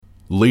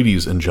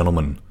Ladies and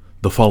gentlemen,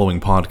 the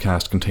following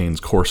podcast contains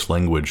coarse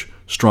language,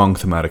 strong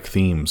thematic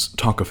themes,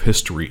 talk of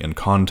history and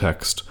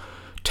context,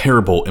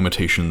 terrible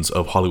imitations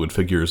of Hollywood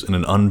figures, and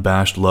an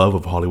unabashed love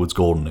of Hollywood's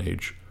golden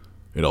age.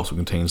 It also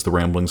contains the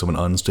ramblings of an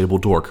unstable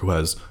dork who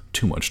has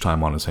too much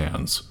time on his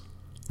hands.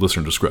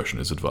 Listener discretion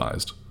is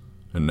advised.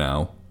 And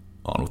now,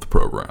 on with the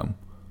program.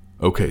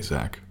 Okay,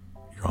 Zach,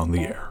 you're on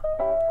the air.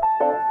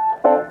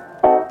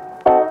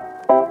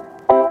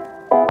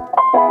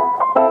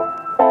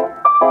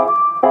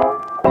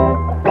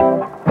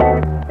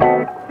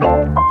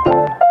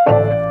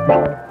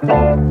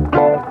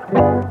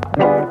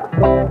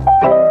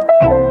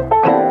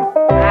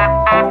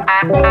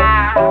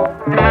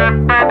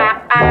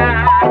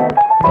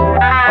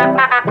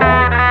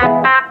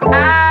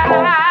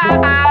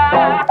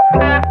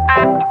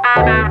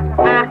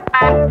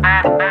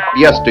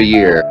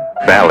 Yesteryear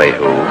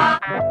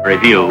Ballyhoo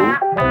Review.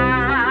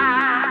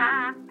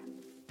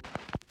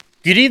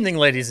 Good evening,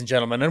 ladies and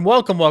gentlemen, and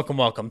welcome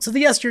to the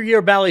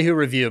Yesteryear Ballyhoo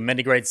Review.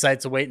 Many great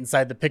sights await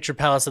inside the picture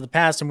palace of the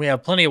past, and we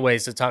have plenty of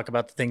ways to talk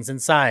about the things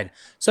inside.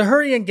 So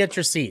hurry and get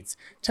your seats.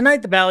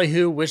 Tonight, the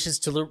Ballyhoo wishes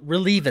to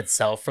relieve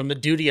itself from the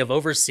duty of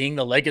overseeing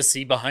the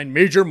legacy behind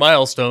major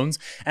milestones,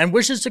 and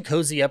wishes to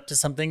cozy up to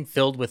something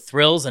filled with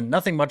thrills and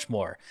nothing much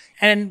more.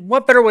 And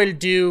what better way to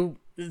do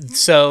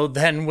so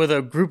then with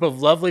a group of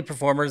lovely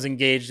performers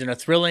engaged in a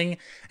thrilling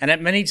and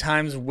at many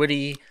times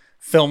witty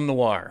film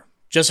noir.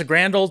 Just a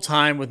grand old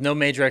time with no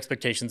major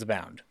expectations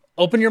abound.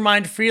 Open your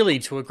mind freely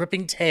to a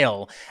gripping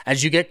tale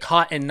as you get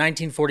caught in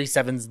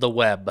 1947's The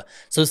Web.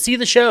 So see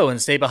the show and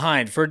stay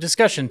behind for a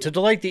discussion to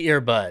delight the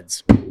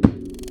earbuds.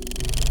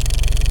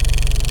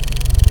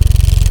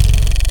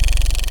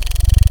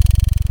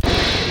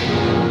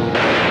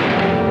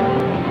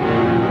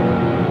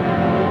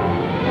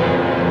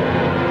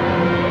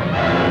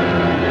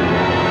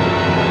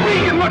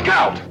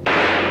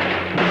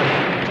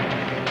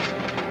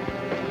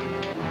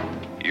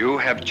 You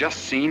have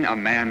just seen a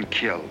man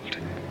killed.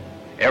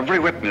 Every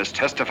witness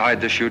testified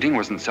the shooting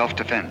was in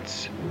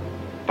self-defense.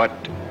 But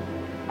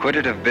could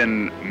it have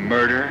been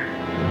murder?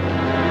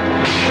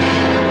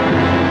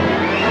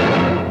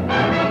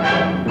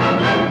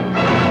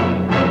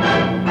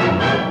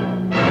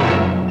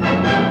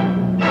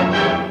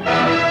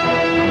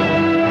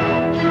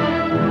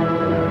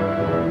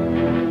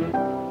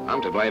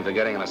 I'm to blame for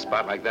getting in a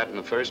spot like that in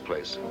the first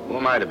place. Who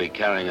am I to be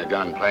carrying a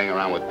gun, playing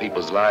around with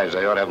people's lives?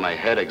 I ought to have my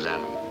head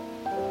examined.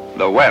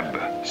 The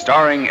Web,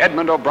 starring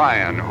Edmund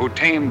O'Brien, who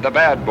tamed the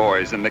bad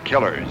boys and the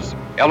killers.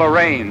 Ella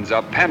Raines,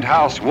 a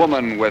penthouse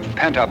woman with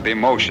pent-up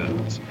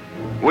emotions.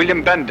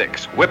 William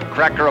Bendix,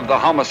 whipcracker of the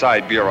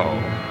Homicide Bureau.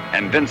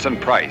 And Vincent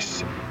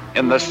Price,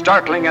 in the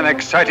startling and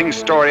exciting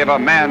story of a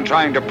man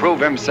trying to prove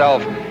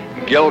himself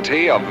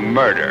guilty of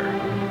murder.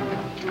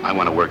 I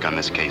want to work on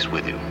this case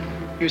with you.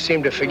 You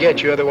seem to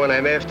forget you're the one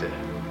I'm after.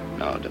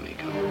 No,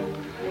 D'Amico.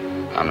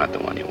 I'm not the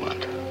one you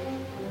want.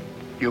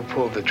 You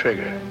pulled the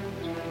trigger.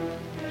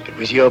 It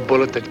was your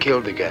bullet that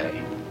killed the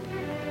guy.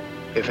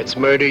 If it's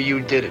murder, you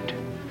did it.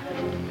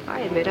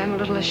 I admit I'm a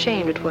little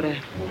ashamed at what a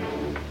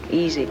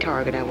easy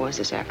target I was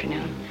this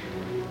afternoon.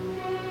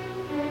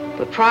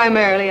 But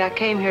primarily, I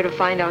came here to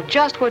find out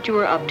just what you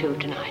were up to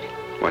tonight.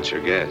 What's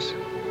your guess?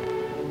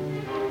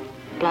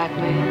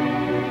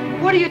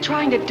 Blackmail. What are you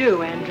trying to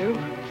do, Andrew?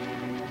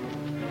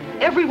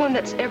 Everyone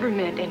that's ever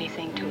meant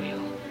anything to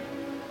you.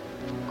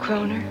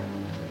 Croner,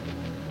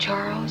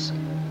 Charles,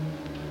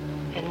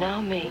 and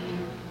now me.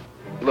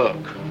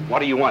 Look, what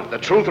do you want? The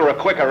truth or a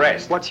quick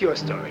arrest? What's your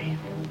story?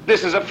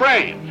 This is a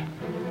frame.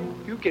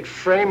 You get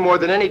framed more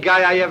than any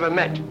guy I ever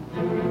met.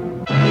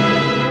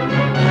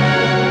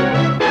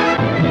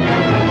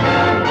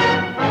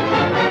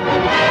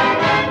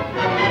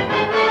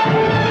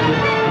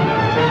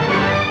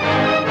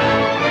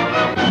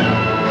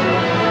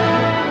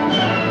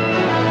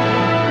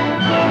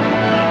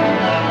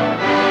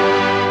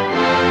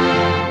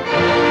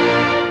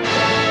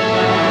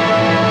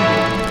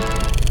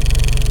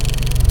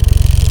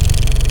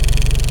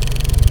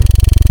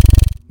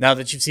 Now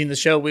that you've seen the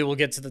show, we will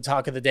get to the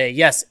talk of the day.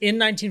 Yes, in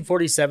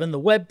 1947, The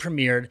Web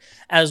premiered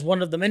as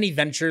one of the many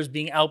ventures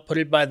being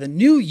outputted by the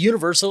new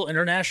Universal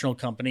International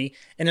Company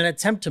in an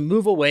attempt to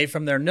move away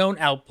from their known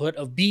output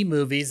of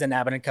B-movies and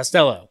Abbott and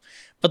Costello.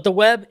 But The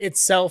Web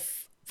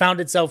itself found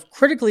itself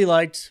critically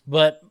liked,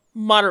 but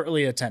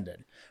moderately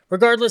attended.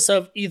 Regardless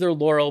of either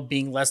laurel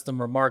being less than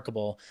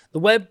remarkable, The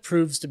Web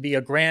proves to be a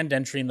grand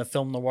entry in the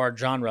film noir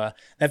genre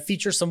that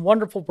features some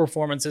wonderful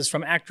performances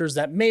from actors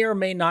that may or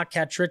may not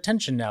catch your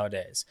attention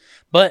nowadays.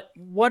 But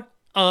what,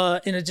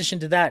 in addition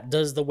to that,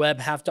 does The Web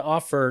have to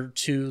offer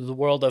to the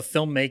world of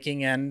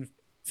filmmaking and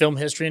film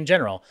history in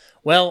general?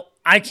 Well,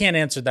 I can't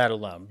answer that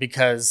alone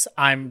because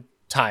I'm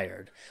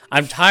tired.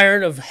 I'm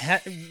tired of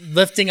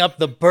lifting up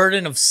the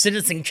burden of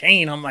Citizen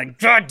Kane on my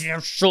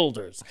goddamn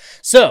shoulders.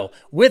 So,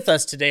 with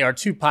us today are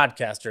two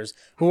podcasters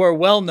who are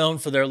well known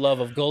for their love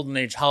of Golden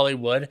Age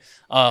Hollywood,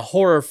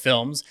 horror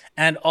films,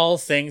 and all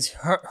things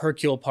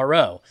Hercule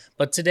Poirot.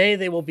 But today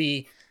they will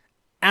be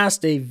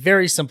asked a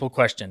very simple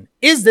question.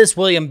 Is this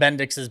William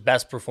Bendix's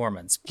best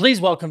performance?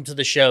 Please welcome to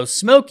the show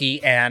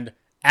Smokey and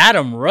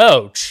Adam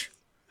Roach.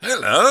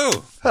 Hello.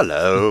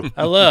 Hello.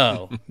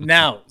 Hello.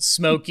 Now,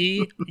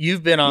 Smokey,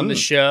 you've been on the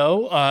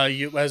show.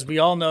 As we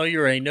all know,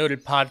 you're a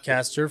noted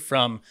podcaster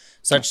from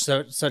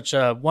such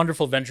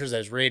wonderful ventures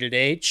as Rated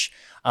H.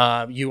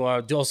 You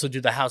also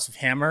do the House of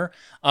Hammer.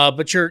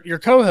 But your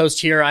co-host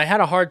here, I had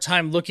a hard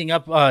time looking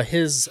up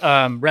his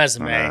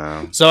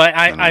resume. So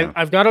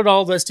I've got it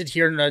all listed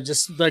here. And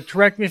just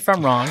correct me if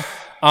I'm wrong.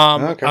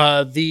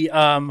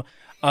 The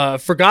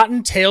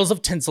Forgotten Tales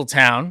of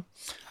Tinseltown.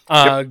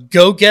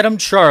 Go Get 'em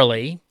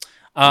Charlie,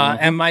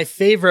 and my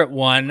favorite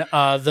one,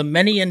 The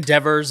Many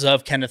Endeavors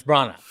of Kenneth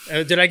Branagh.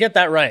 Did I get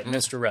that right,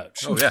 Mr.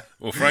 Roach? Oh, yeah.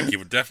 Well, Frankie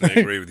would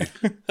definitely agree with you.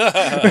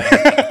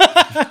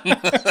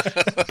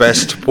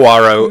 Best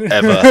Poirot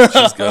ever.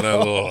 She's gonna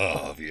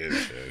love you,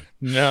 too.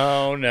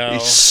 No.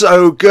 He's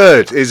so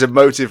good. His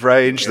emotive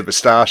range, the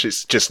moustache,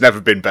 it's just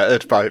never been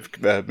bettered by Mr.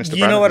 Branagh.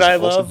 You know what I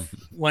Awesome. love?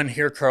 When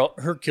Hercule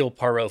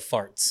Poirot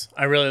farts.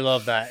 I really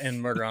love that in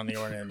Murder on the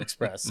Orient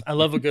Express. I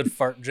love a good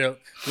fart joke.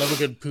 Love a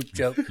good poop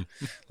joke.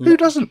 Who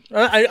doesn't?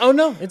 Oh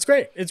no, it's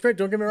great. It's great.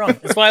 Don't get me wrong.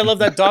 It's why I love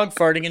that dog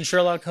farting in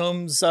Sherlock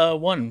Holmes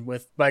 1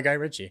 by Guy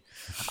Ritchie.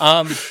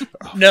 Adam,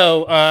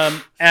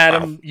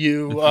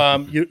 you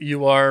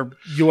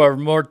are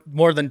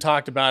more than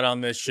talked about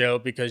on this show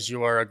because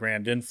you are a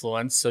grand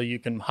influence. So you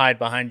can hide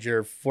behind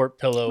your fort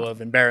pillow of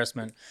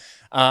embarrassment.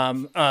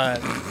 You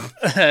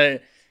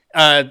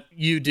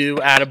do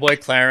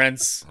Attaboy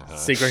Clarence,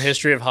 Secret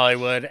History of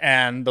Hollywood,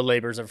 and The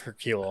Labors of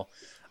Hercule.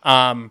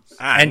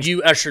 And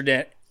you ushered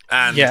it.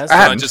 And yes.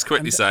 can I just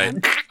quickly say,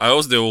 I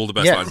also do All the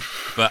Best Yes.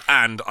 Lines,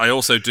 and I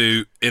also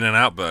do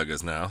In-N-Out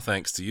Burgers now,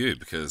 thanks to you,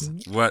 because...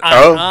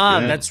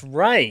 That's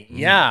right.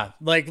 Yeah.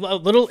 Like a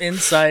little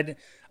insider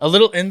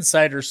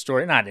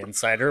story, not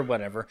insider,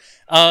 whatever.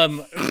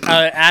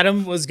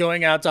 Adam was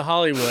going out to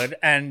Hollywood,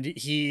 and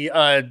he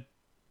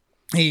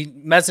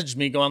messaged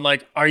me going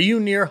like, "Are you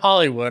near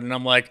Hollywood?" And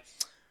I'm like,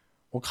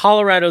 "Well,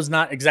 Colorado's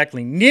not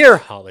exactly near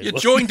Hollywood."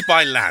 You're joined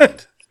by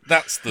land.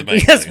 That's the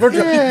main Yes, thing.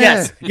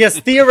 yes.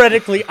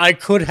 Theoretically, I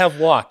could have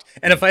walked,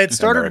 and if I had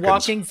started Americans.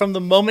 walking from the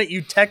moment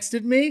you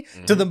texted me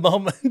to the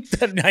moment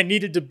that I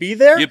needed to be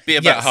there, You'd be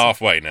about yes.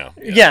 halfway now.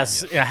 Yeah,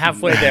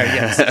 halfway there.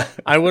 Yes,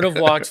 I would have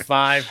walked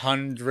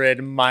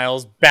 500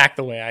 miles back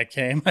the way I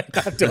came. I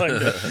got doing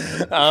it.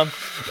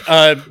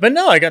 But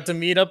no, I got to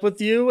meet up with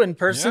you in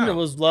person. Yeah. It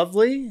was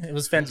lovely. It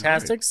was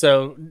fantastic.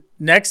 So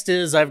next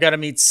is I've got to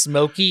meet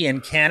Smokey in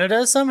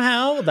Canada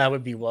somehow. That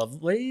would be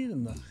lovely.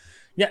 And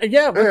we'll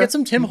get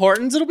some Tim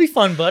Hortons. It'll be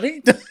fun,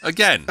 buddy.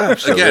 Again,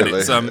 Absolutely.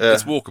 it's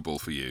it's walkable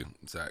for you,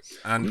 Zach.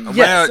 And may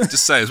Yes. I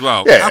just say as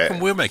well, Yeah. how come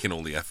we're making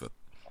all the effort?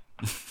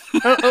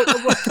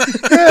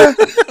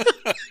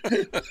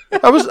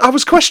 I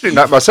was questioning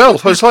that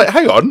myself. I was like,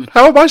 hang on,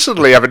 how am I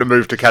suddenly having to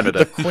move to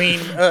Canada? Queen,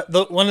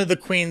 one of the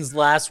Queen's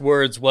last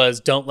words was,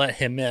 "Don't let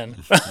him in."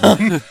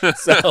 No,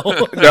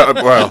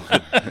 well,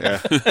 yeah.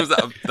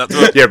 That's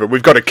what, Yeah, but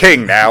we've got a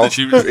king now.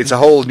 She- It's a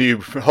whole new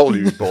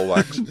ball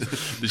wax.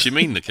 did she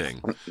mean the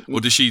king? Or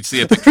did she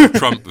see a picture of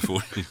Trump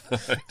before she I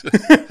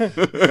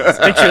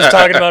think she was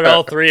talking about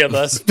all three of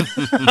us.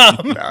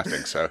 No, I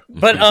think so.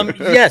 But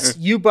yes,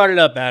 you brought it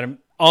up, Adam.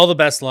 All the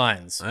Best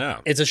Lines. Yeah.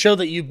 It's a show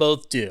that you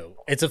both do.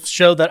 It's a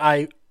show that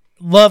I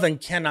love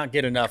and cannot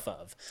get enough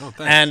of.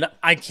 thanks. And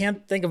I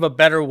can't think of a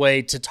better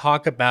way to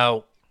talk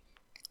about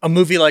a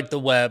movie like The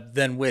Web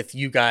than with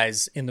you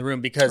guys in the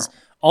room, because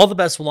All the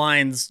Best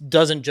Lines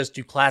doesn't just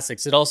do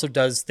classics. It also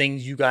does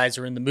things you guys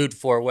are in the mood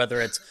for,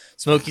 whether it's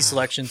Smokey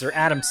selections or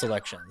Adam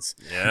selections.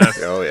 Yes,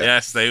 Oh, yeah.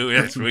 yes,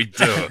 we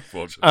do,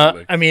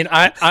 unfortunately. I mean,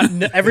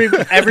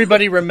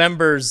 everybody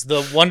remembers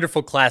the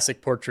wonderful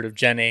classic Portrait of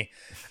Jenny.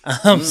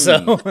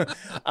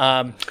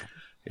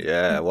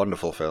 Yeah,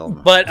 wonderful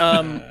film. But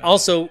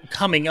also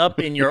coming up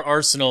in your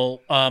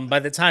arsenal, by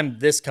the time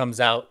this comes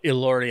out,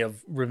 it'll already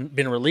have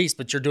been released,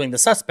 but you're doing The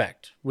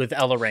Suspect with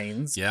Ella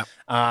Raines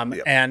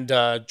and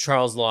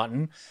Charles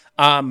Lawton.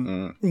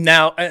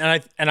 Now,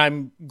 and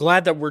I'm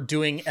glad that we're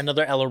doing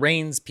another Ella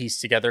Raines piece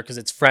together because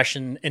it's fresh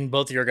in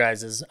both of your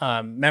guys'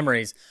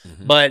 memories.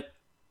 Mm-hmm. But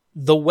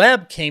The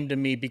Web came to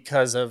me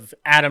because of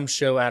Adam's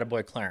show,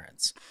 Attaboy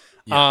Clarence.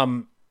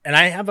 And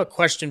I have a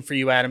question for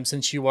you, Adam,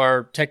 since you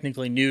are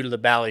technically new to the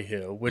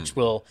Ballyhoo, which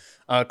will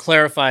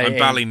clarify. I'm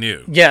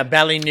Ballynew. Yeah,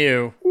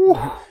 Ballynew.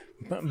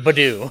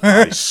 Badoo.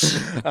 Nice.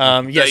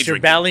 Yes, you're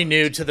drinking.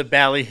 Ballynew to the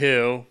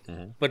Ballyhoo.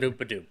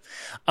 Badoo.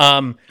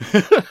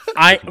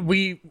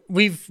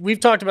 We've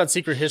talked about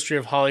Secret History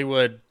of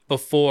Hollywood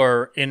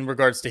before in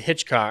regards to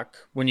Hitchcock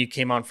when you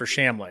came on for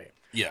Shamley.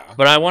 Yeah.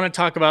 But I want to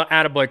talk about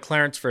Attaboy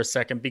Clarence for a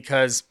second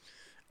because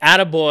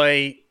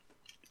Attaboy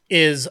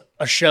is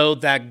a show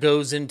that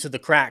goes into the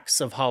cracks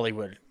of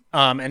Hollywood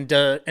and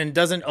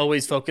doesn't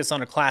always focus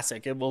on a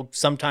classic. It will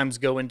sometimes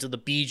go into the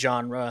B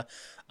genre,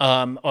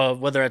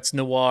 of whether it's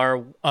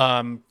noir,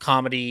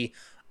 comedy,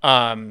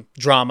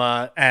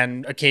 drama,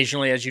 and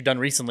occasionally, as you've done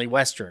recently,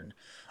 Western.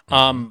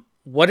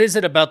 what is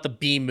it about the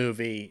B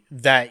movie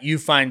that you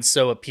find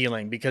so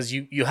appealing? Because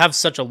you have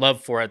such a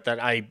love for it that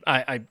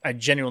I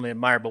genuinely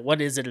admire. But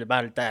what is it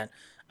about it that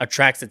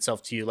attracts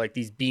itself to you? Like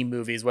these B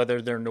movies,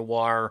 whether they're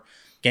noir,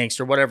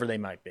 gangster, whatever they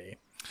might be.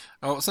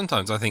 Oh,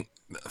 sometimes I think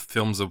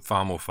films are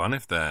far more fun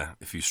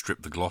if you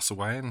strip the gloss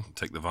away and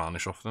take the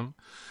varnish off them.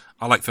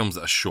 I like films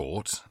that are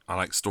short. I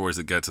like stories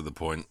that get to the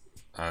point.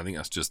 I think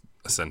that's just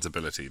a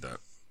sensibility that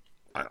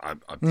I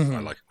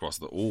like across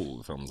all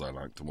the films I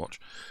like to watch.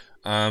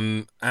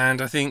 And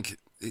I think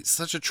it's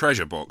such a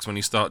treasure box when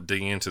you start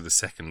digging into the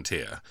second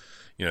tier.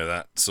 You know,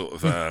 that sort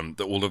of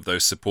all of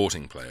those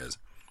supporting players.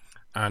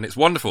 And it's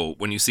wonderful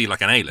when you see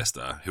like an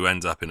A-lister who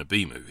ends up in a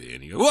B movie,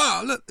 and you go,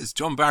 "Wow, look, it's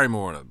John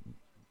Barrymore in a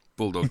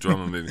Bulldog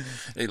drama movie."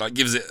 It like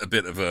gives it a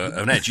bit of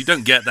an edge. You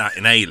don't get that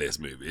in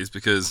A-list movies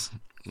because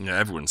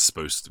everyone's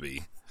supposed to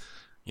be,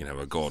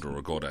 a god or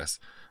a goddess.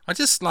 I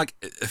just like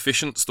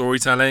efficient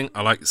storytelling.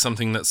 I like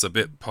something that's a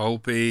bit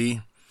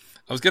pulpy.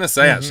 I was going to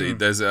say, actually,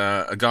 there's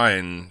a guy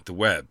in the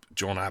web,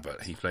 John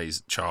Abbott. He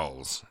plays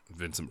Charles,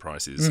 Vincent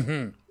Price's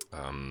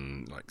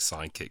like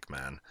sidekick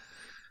man.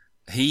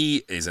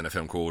 He is in a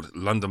film called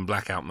London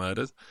Blackout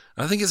Murders.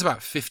 And I think it's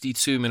about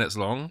 52 minutes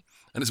long.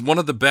 And it's one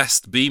of the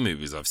best B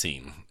movies I've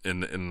seen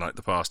in like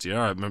the past year.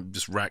 I remember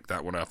just racked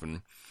that one up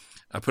and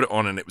I put it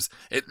on, and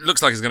it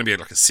looks like it's going to be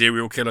like a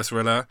serial killer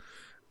thriller.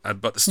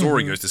 But the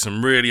story goes to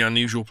some really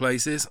unusual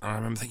places. And I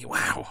remember thinking,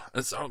 wow,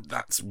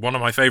 that's one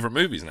of my favourite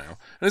movies now.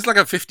 And it's like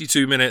a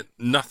 52-minute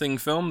nothing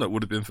film that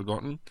would have been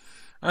forgotten.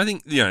 I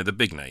think, the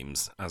big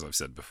names, as I've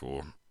said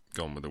before,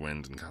 Gone with the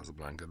Wind and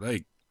Casablanca,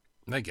 they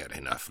get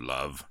enough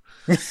love.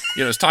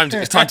 It's time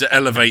to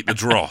elevate the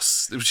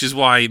dross, which is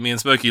why me and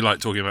Smokey like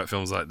talking about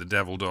films like The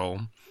Devil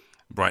Doll,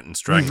 Brighton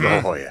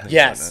Strangler. Oh, yeah.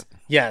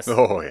 Yes.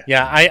 Oh, yeah.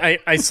 Yeah,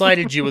 I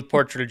slighted you with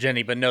Portrait of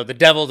Jenny, but no, The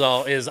Devil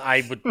Doll is,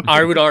 I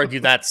would argue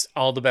that's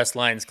All the Best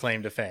Lines'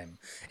 claim to fame.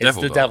 It's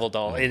The Devil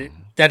Doll.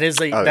 That is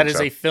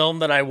a film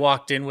that I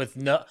walked in with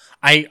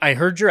I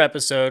heard your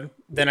episode,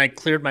 then I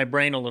cleared my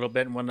brain a little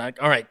bit and went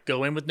like, all right,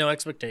 go in with no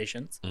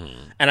expectations.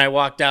 And I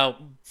walked out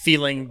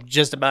feeling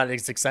just about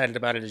as excited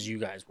about it as you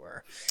guys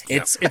were.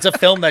 It's a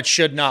film that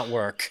should not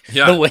work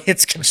the way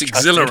it's constructed.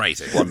 It's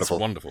exhilarating.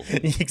 Wonderful.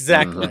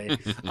 Exactly.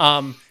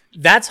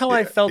 That's how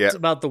I felt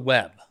about the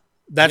web.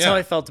 That's how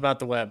I felt about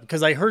the web,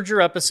 because I heard your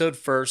episode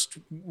first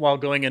while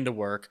going into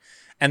work,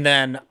 and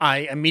then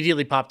I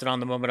immediately popped it on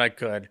the moment I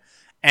could.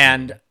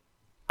 And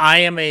I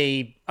am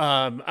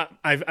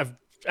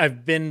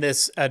I've been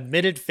this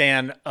admitted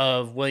fan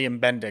of William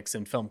Bendix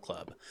in Film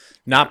Club,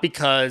 not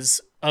because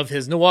of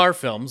his noir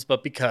films,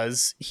 but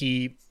because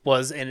he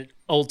was an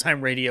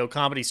old-time radio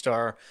comedy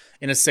star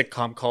in a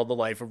sitcom called The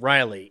Life of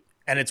Riley.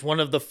 And it's one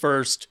of the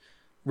first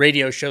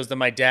radio shows that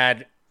my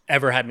dad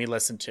ever had me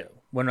listen to.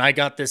 When I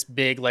got this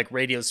big like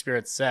Radio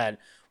Spirit set,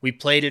 we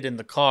played it in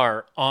the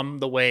car on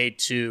the way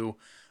to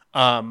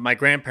my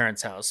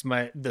grandparents' house,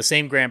 the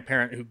same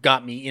grandparent who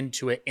got me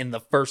into it in the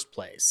first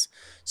place.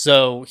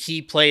 So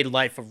he played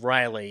Life of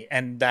Riley,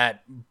 and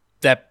that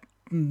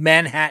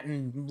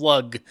Manhattan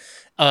lug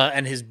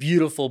and his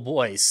beautiful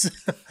voice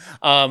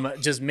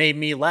just made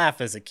me laugh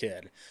as a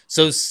kid.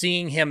 So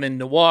seeing him in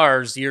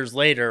noirs years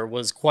later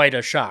was quite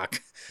a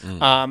shock.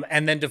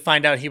 And then to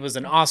find out he was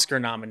an Oscar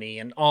nominee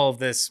and all of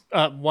this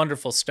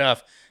wonderful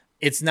stuff,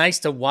 it's nice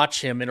to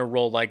watch him in a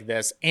role like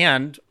this.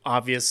 And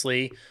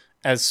obviously,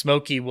 as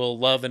Smokey will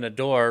love and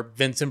adore,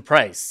 Vincent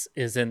Price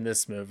is in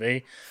this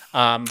movie.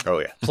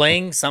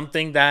 Playing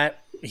something that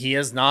he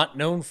is not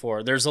known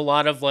for. There's a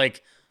lot of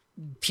like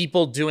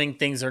people doing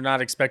things they're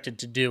not expected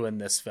to do in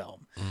this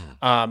film.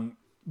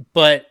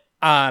 But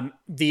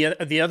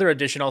the other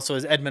addition also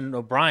is Edmund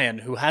O'Brien,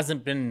 who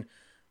hasn't been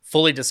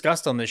fully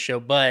discussed on this show,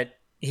 but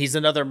he's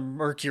another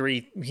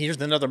Mercury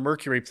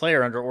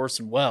player under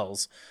Orson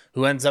Welles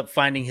who ends up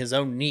finding his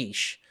own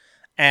niche.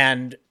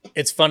 And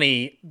it's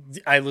funny,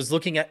 I was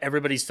looking at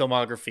everybody's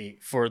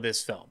filmography for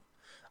this film,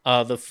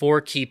 the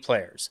 4 key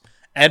players.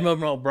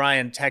 Edmund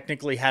O'Brien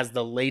technically has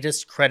the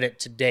latest credit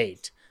to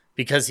date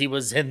because he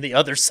was in The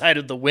Other Side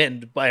of the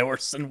Wind by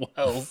Orson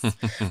Welles,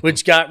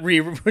 which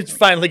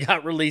finally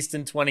got released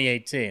in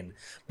 2018.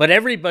 But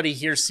everybody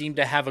here seemed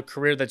to have a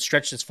career that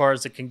stretched as far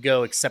as it can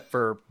go, except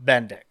for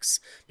Bendix,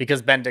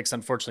 because Bendix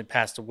unfortunately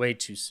passed away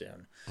too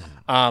soon.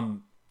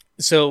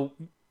 So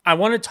I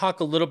want to talk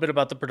a little bit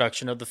about the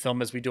production of the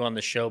film as we do on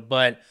the show,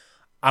 but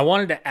I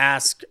wanted to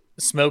ask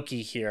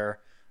Smokey here,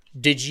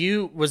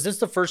 was this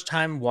the first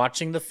time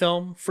watching the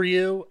film for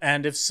you?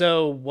 And if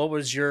so, what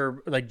was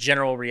your like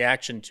general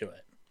reaction to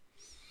it?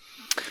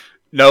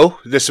 No,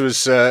 this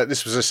was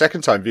a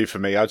second time view for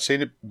me. I'd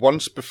seen it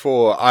once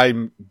before.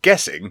 I'm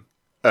guessing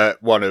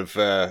at one of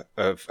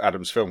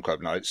Adam's Film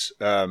Club nights,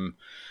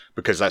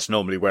 because that's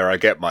normally where I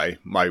get my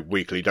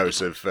weekly dose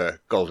of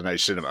Golden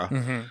Age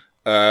cinema.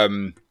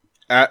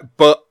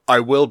 But I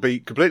will be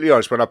completely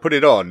honest. When I put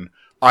it on,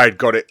 I had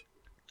got it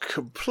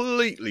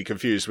completely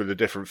confused with a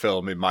different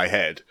film in my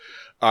head.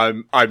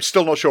 I'm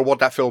still not sure what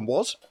that film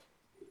was,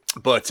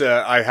 but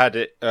I had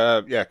it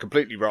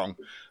completely wrong.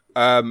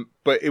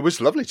 But it was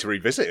lovely to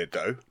revisit it,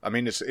 though. I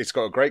mean, it's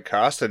got a great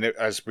cast, and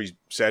as we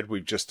said,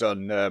 we've just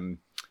done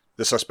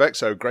The Suspect,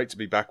 so great to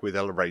be back with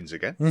Ella Raines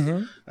again.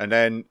 Mm-hmm. And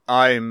then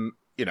I'm,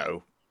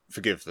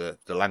 forgive the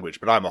language,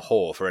 but I'm a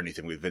whore for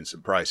anything with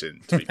Vincent Price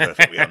in, to be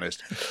perfectly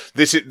honest.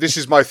 This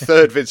is my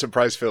third Vincent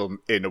Price film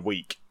in a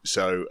week,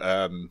 so...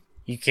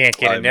 you can't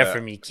get enough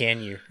from me,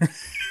 can you?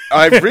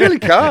 I really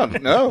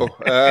can't, no.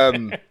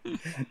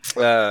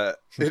 No.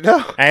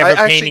 I have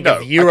a painting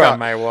of you on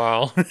my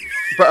wall.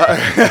 But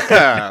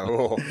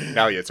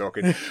now you're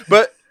talking.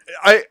 But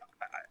I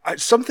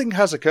something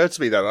has occurred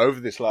to me though over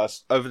this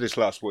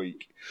last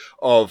week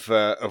of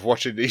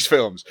watching these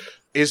films,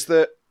 is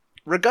that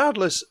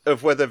regardless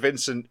of whether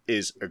Vincent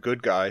is a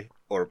good guy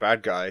or a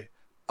bad guy,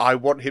 I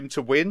want him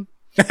to win,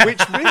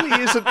 which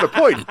really isn't the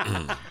point,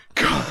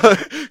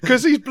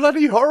 because he's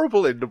bloody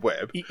horrible in The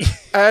Web,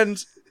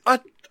 and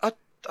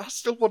I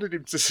still wanted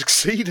him to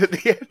succeed at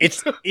the end.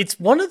 It's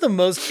one of the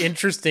most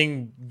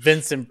interesting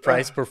Vincent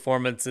Price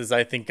performances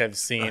I think I've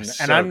seen,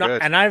 so and I'm not,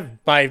 good. and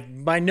I've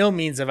by no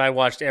means have I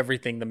watched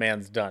everything the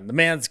man's done. The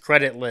man's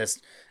credit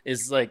list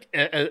is like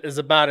is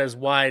about as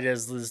wide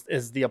as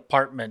The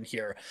Apartment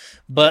here,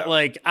 but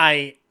like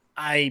I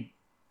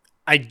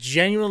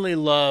genuinely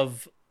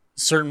love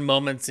certain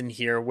moments in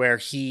here where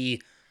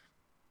he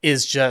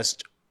is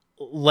just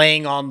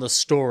laying on the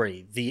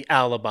story, the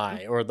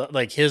alibi, or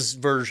his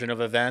version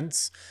of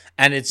events,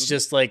 and it's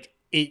just like,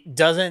 it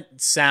doesn't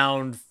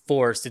sound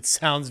forced, it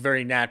sounds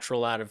very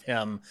natural out of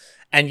him,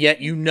 and yet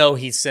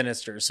he's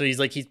sinister, so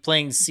he's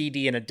playing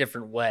CD in a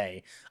different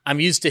way. I'm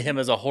used to him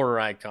as a horror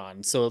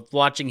icon, so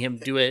watching him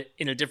do it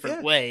in a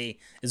different way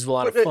is a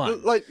lot of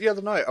fun. Like the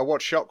other night I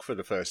watched Shock for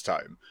the first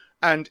time,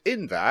 and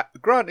in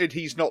that, granted,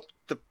 he's not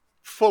the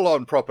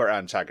full-on proper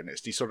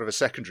antagonist, he's sort of a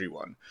secondary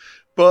one,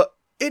 but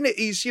in it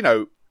he's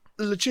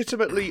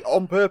legitimately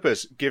on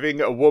purpose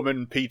giving a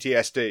woman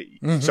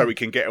PTSD so he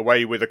can get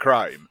away with a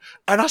crime,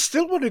 and I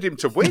still wanted him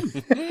to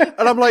win.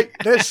 And I'm like,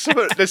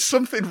 there's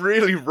something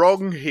really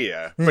wrong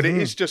here, but it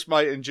is just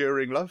my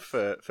enduring love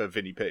for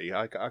Vinny P.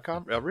 I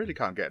really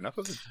can't get enough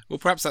of him. Well,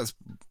 perhaps that's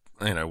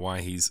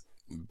why he's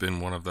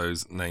been one of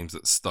those names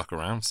that stuck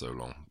around so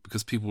long,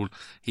 because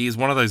he is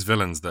one of those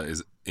villains that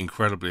is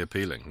incredibly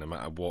appealing no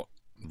matter what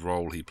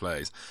role he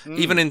plays,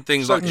 even in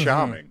things so like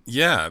charming.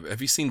 Yeah,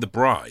 have you seen The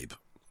Bribe,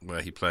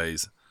 where he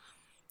plays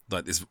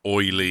like this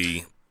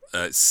oily,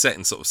 it's set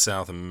in sort of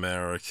South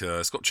America.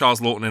 It's got Charles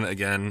Lawton in it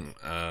again,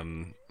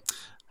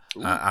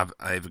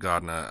 Ava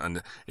Gardner,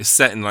 and it's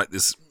set in like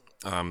this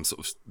sort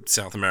of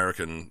South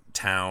American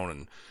town,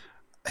 and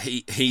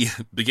he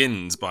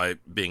begins by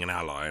being an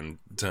ally, and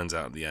turns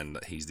out at the end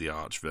that he's the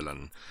arch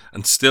villain.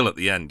 And still at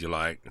the end, you're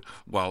like,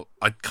 well,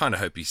 I kind of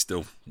hope he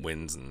still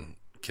wins and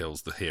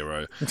kills the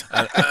hero,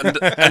 and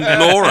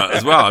Laura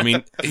as well. I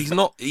mean, he's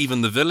not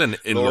even the villain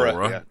in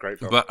Laura, yeah, great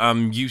film. But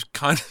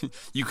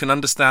you can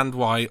understand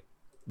why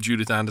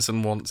Judith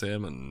Anderson wants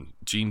him and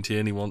Gene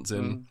Tierney wants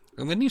him.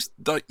 And then you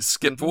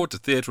skip forward to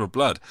Theatre of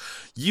Blood.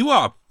 You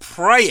are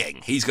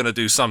praying he's going to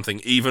do something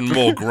even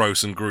more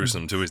gross and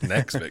gruesome to his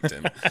next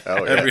victim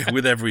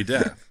with every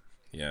death.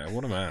 Yeah,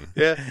 what a man.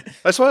 Yeah,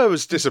 that's why I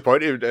was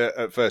disappointed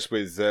at first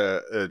with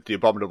the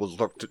abominable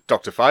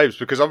Dr. Fives,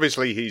 because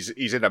obviously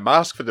he's in a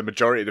mask for the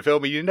majority of the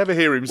film, and you never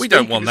hear him speak. We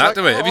don't want that,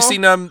 do we? Have you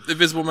seen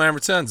Invisible Man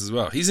Returns as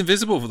well? He's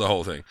invisible for the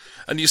whole thing,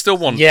 and you still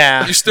want.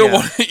 Yeah, you still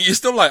want. You're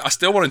still like, I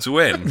still want him to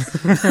win.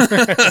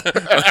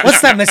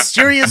 What's that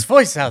mysterious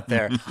voice out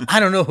there? I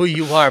don't know who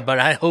you are, but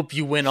I hope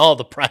you win all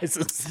the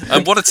prizes.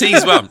 And what a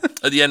tease! Well,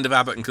 at the end of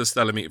Abbott and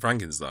Costello Meet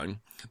Frankenstein,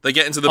 they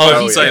get into the boat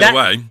and sail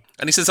away.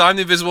 And he says, I'm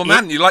the Invisible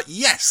Man. And you're like,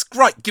 yes,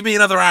 great, give me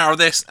another hour of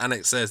this. And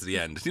it says at the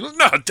end. And you're like,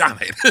 no, damn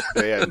it.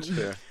 The end,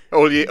 yeah.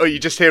 Or you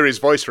just hear his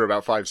voice for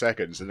about 5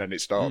 seconds and then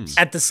it stops.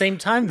 At the same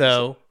time,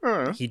 though,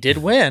 he did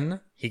win.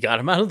 He got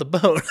him out of the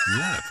boat.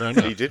 Yeah, fair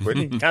enough. He did win.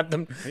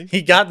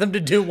 He got them to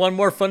do one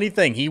more funny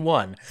thing. He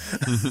won.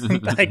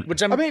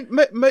 I mean,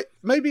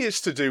 maybe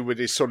it's to do with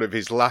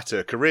his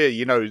latter career.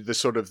 The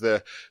sort of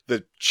the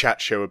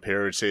chat show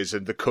appearances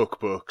and the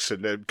cookbooks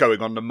and the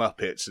going on the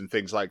Muppets and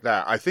things like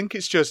that. I think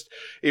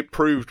it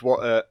proved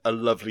what a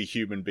lovely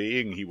human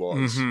being he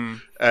was,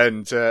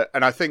 and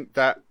I think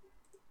that.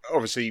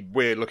 Obviously,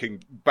 we're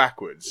looking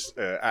backwards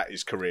at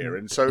his career,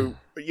 and so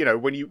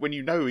when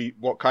you know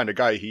what kind of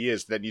guy he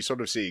is, then you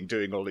sort of see him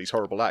doing all these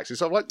horrible acts. It's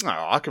sort of like,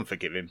 no, I can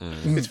forgive him.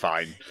 It's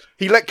fine.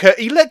 He let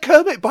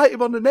Kermit bite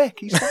him on the neck.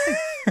 He's fine.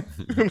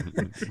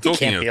 It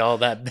can't be all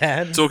that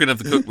bad. Talking of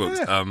the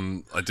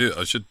cookbooks,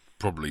 I should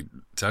probably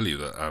tell you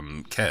that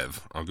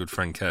Kev, our good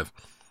friend Kev,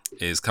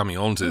 is coming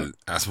on to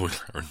Asboy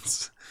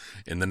Clarence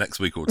in the next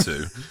week or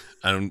two,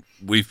 and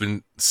we've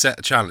been set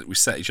a challenge. We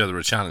set each other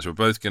a challenge. We're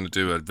both going to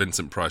do a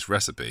Vincent Price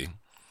recipe,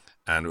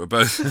 and we're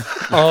both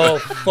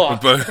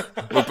fuck.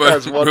 we're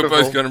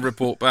both going to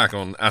report back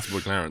on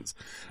Asboy Clarence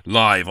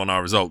live on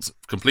our results,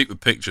 complete with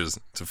pictures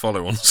to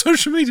follow on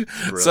social media.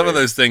 Brilliant. Some of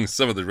those things,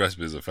 some of the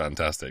recipes are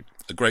fantastic.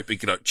 A great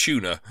big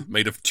tuna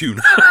made of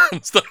tuna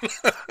and stuff.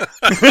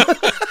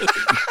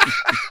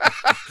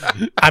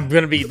 I'm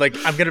gonna be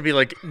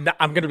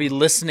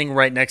listening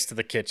right next to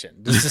the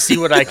kitchen just to see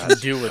what I can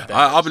do with that.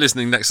 I'll be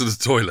listening next to the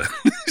toilet.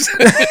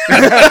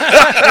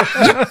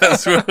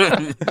 That's what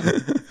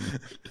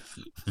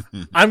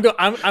I'm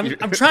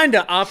trying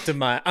to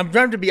optimize. I'm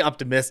trying to be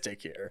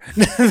optimistic here,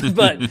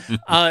 but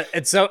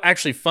it's so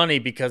actually funny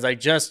because I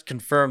just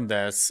confirmed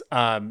this.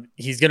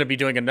 He's going to be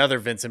doing another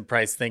Vincent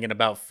Price thing in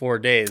about 4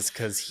 days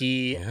because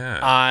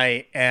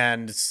I,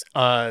 and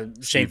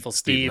Shameful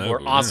Steve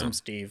or Awesome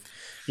Steve.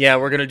 Yeah,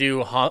 we're gonna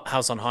do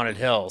House on Haunted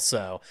Hill.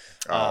 So,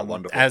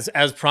 wonderful.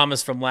 As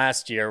promised from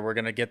last year, we're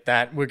gonna get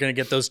that. We're gonna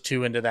get those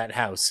two into that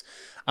house.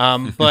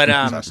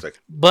 Fantastic.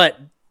 But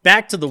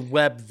back to the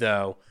web,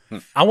 though.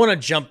 I want to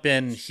jump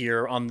in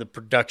here on the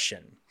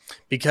production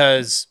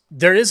because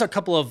there is a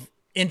couple of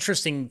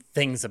interesting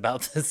things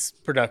about this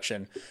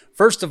production.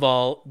 First of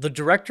all, the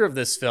director of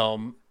this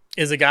film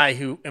is a guy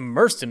who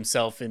immersed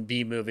himself in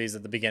B movies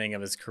at the beginning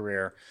of his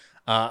career,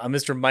 a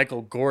Mr.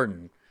 Michael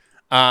Gordon,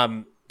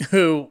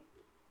 who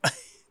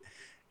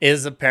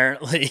is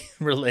apparently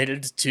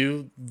related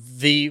to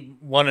the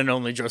one and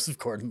only Joseph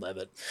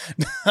Gordon-Levitt.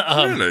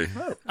 Really?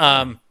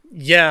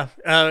 Yeah,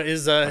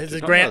 is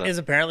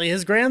apparently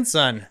his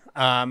grandson.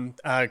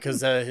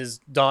 Because his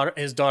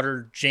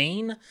daughter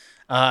Jane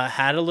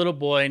had a little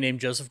boy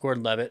named Joseph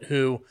Gordon-Levitt,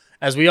 who,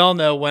 as we all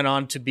know, went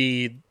on to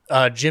be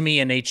Jimmy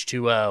in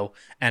H2O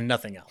and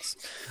nothing else.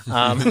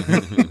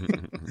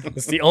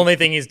 It's the only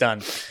thing he's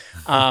done.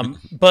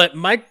 But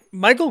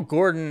Michael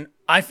Gordon,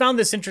 I found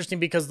this interesting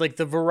because like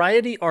the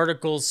Variety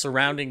articles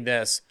surrounding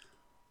this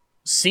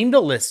seem to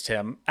list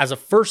him as a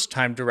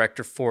first-time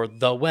director for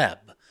The Web.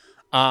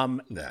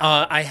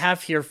 I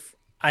have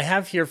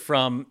here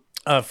from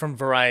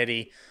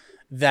Variety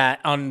that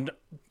on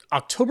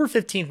October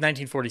 15th,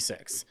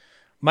 1946,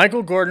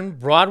 Michael Gordon,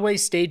 Broadway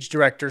stage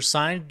director,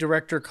 signed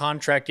director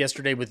contract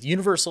yesterday with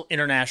Universal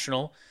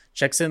International,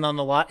 checks in on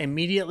the lot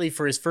immediately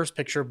for his first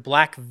picture,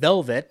 Black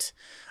Velvet.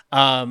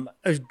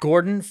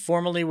 Gordon,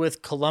 formerly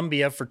with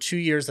Columbia for 2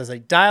 years as a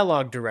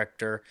dialogue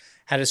director,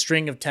 had a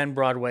string of 10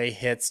 Broadway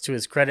hits to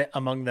his credit,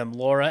 among them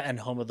Laura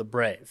and Home of the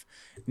Brave.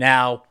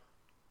 Now,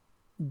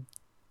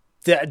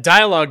 the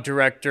dialogue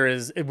director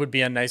it would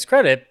be a nice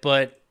credit,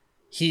 but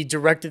he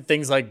directed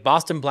things like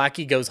Boston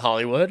Blackie Goes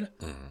Hollywood,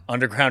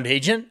 Underground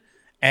Agent,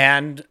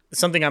 and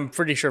something I'm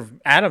pretty sure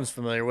Adam's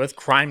familiar with,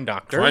 Crime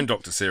Doctor. Crime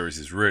Doctor series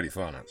is really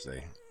fun,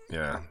 actually.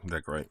 Yeah, they're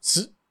great.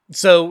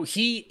 So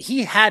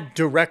he had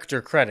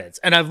director credits,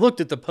 and I've looked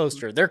at the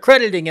poster. They're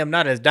crediting him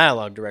not as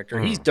dialogue director;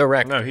 he's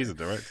director. No, he's a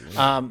director.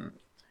 Yeah.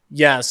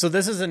 Yeah. So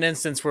this is an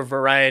instance where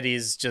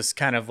Variety's just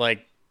kind of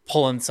like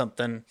pulling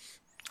something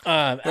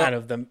out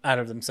of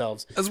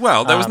themselves. As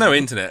well, there was no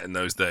internet in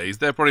those days.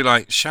 They're probably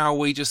like, shall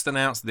we just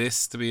announce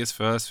this to be his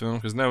first film?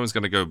 Because no one's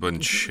going to go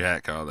and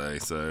check, are they?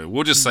 So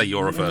we'll just say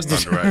you're a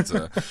first-time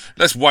director.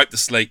 Let's wipe the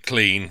slate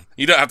clean.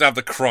 You don't have to have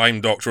the Crime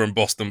Doctor and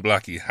Boston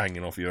Blackie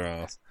hanging off your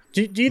ass.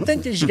 Do you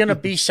think there's going to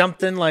be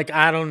something like,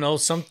 I don't know,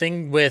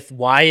 something with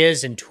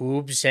wires and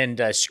tubes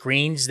and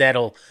screens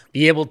that'll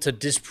be able to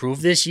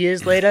disprove this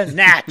years later?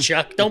 Nah,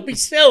 Chuck, don't be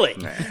silly.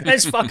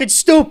 That's fucking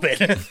stupid.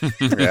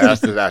 Yeah,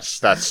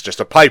 that's just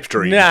a pipe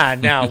dream.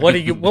 Nah. What do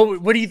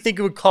you think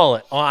it would call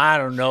it? Oh, I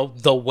don't know.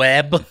 The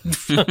web.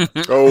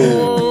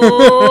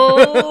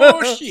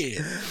 Oh,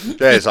 shit.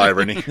 There's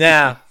irony.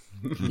 Now,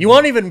 you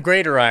want even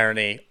greater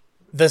irony.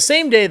 The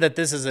same day that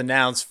this is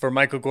announced for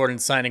Michael Gordon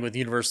signing with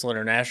Universal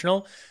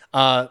International,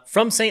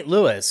 from St.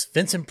 Louis,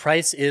 Vincent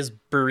Price is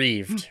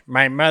bereaved.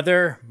 My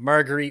mother,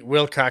 Marguerite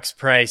Wilcox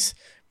Price,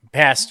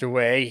 passed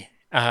away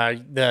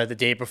the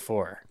day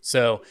before.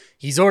 So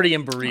he's already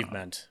in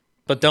bereavement.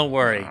 But don't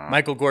worry,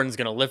 Michael Gordon's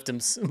going to lift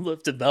him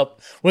up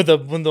with a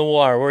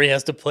noir where he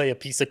has to play a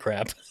piece of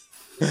crap.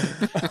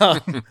 A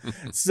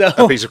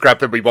piece of crap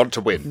that we want to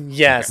win.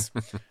 Yes.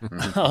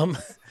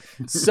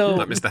 So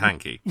like Mr.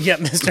 Hankey. Yeah,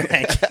 Mr.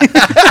 Hankey.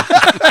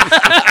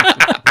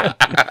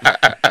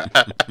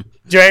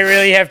 Do I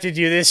really have to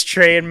do this,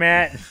 Trey and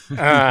Matt?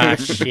 Ah,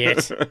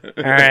 shit. All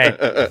right.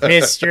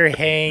 Mr.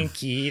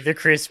 Hankey, the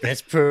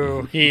Christmas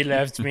poo. He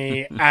loves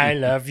me. I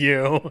love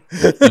you.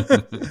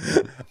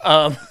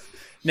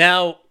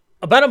 Now,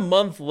 about a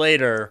month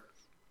later,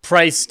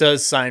 Price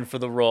does sign for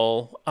the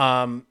role.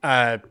 And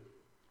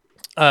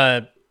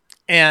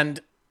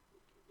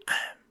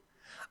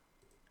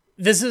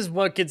this is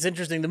what gets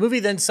interesting. The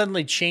movie then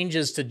suddenly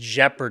changes to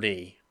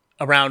Jeopardy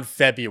around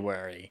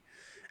February.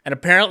 And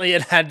apparently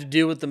it had to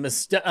do with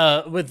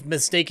with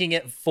mistaking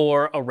it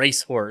for a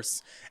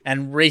racehorse.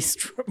 And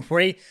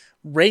racehorse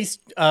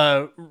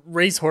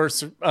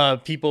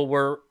people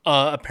were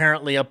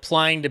apparently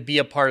applying to be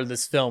a part of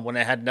this film when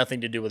it had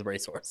nothing to do with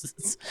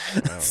racehorses.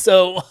 Wow.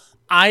 So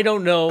I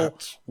don't know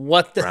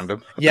what the...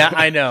 Random. Yeah,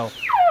 I know.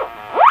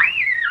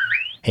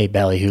 Hey,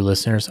 Ballyhoo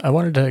listeners, I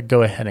wanted to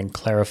go ahead and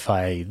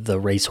clarify the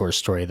racehorse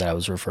story that I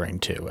was referring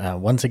to.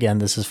 Once again,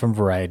 this is from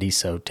Variety,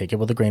 so take it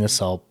with a grain of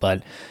salt,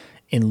 but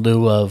in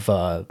lieu of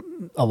a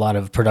lot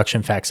of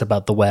production facts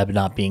about the web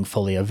not being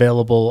fully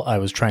available, I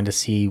was trying to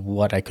see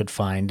what I could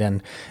find,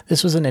 and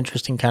this was an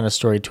interesting kind of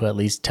story to at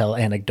least tell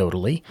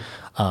anecdotally.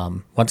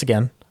 Once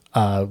again,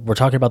 We're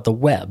talking about The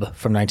Web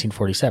from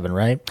 1947,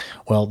 right?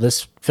 Well,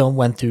 this film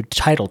went through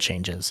title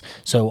changes.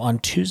 So on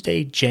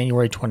Tuesday,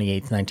 January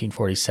 28th,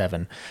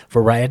 1947,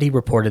 Variety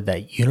reported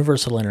that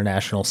Universal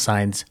International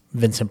signs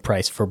Vincent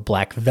Price for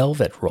Black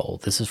Velvet role.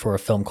 This is for a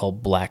film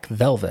called Black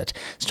Velvet,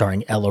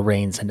 starring Ella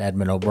Raines and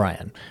Edmund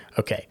O'Brien.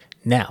 Okay,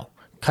 now,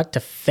 cut to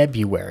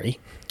February.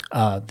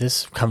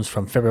 This comes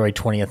from February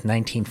 20th,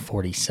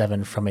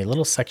 1947, from a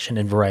little section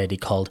in Variety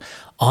called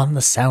On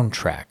the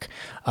Soundtrack.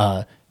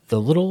 The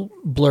little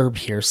blurb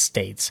here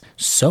states,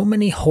 so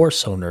many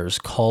horse owners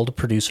called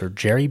producer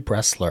Jerry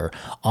Bressler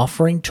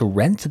offering to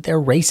rent their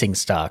racing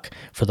stock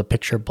for the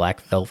picture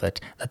Black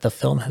Velvet that the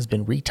film has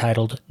been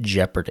retitled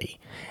Jeopardy.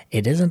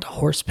 It isn't a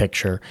horse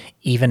picture,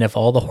 even if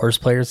all the horse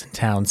players in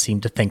town seem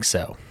to think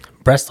so.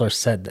 Bressler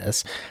said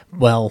this.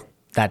 Well,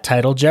 that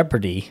title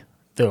Jeopardy,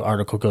 the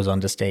article goes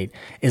on to state,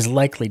 is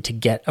likely to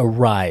get a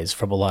rise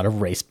from a lot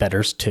of race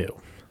bettors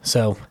too.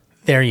 So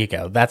there you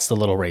go. That's the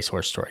little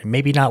racehorse story.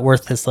 Maybe not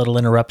worth this little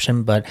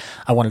interruption, but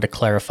I wanted to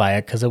clarify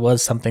it because it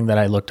was something that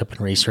I looked up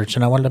in research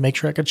and I wanted to make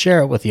sure I could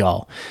share it with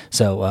y'all.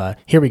 So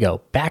here we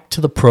go. Back to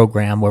the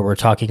program where we're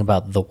talking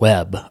about The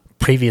Web,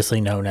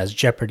 previously known as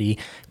Jeopardy,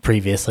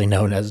 previously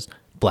known as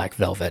Black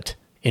Velvet.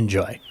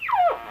 Enjoy.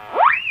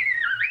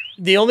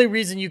 The only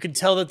reason you can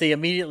tell that they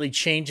immediately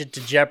change it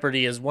to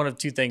Jeopardy is one of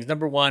two things.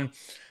 Number one,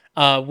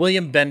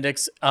 William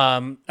Bendix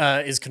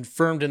is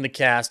confirmed in the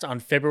cast on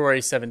February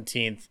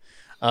 17th.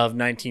 Of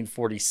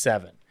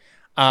 1947.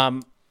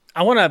 I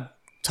want to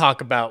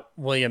talk about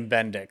William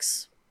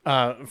Bendix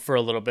for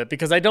a little bit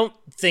because I don't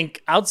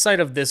think,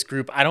 outside of this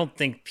group, I don't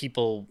think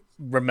people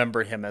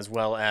remember him as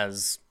well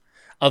as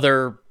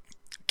other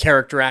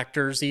character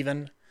actors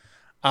even.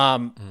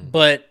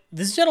 But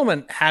this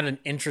gentleman had an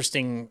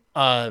interesting,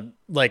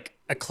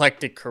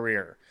 eclectic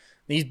career.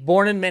 He's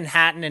born in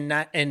Manhattan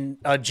in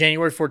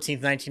January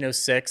 14th,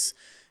 1906.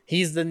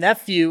 He's the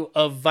nephew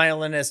of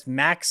violinist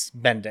Max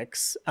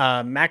Bendix.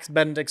 Max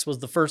Bendix was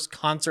the first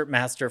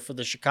concertmaster for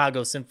the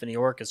Chicago Symphony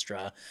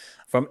Orchestra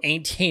from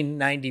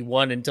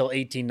 1891 until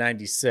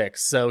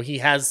 1896. So he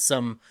has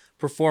some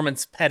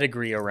performance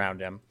pedigree around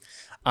him.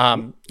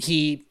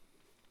 He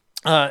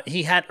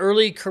had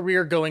early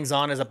career goings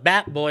on as a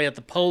bat boy at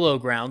the Polo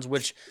Grounds,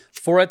 which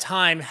for a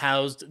time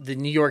housed the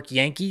New York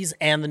Yankees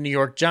and the New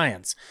York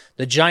Giants.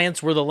 The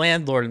Giants were the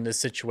landlord in this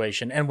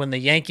situation, and when the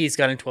Yankees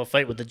got into a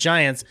fight with the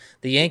Giants,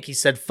 the Yankees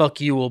said,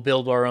 fuck you, we'll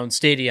build our own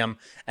stadium,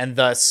 and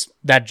thus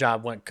that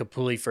job went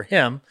kapooey for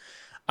him.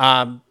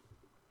 And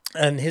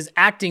his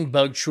acting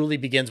bug truly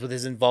begins with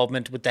his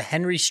involvement with the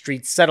Henry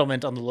Street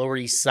settlement on the Lower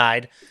East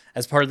Side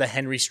as part of the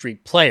Henry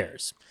Street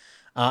Players.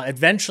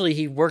 Eventually,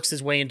 he works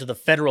his way into the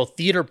Federal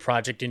Theater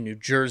Project in New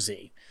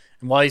Jersey.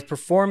 And while he's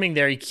performing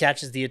there, he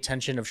catches the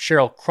attention of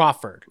Cheryl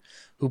Crawford,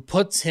 who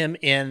puts him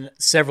in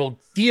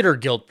several Theater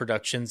Guild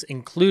productions,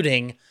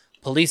 including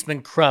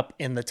Policeman Krupp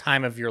in The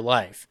Time of Your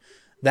Life.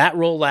 That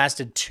role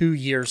lasted 2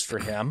 years for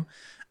him,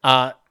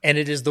 and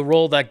it is the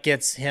role that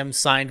gets him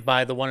signed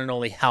by the one and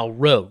only Hal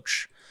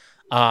Roach.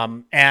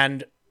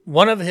 And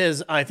one of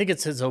his, I think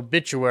it's his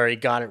obituary,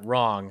 got it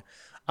wrong.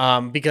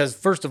 Because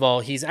first of all,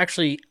 he's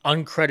actually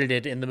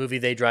uncredited in the movie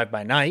They Drive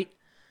by Night.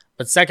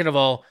 But second of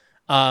all,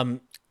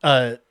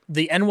 the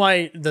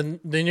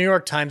New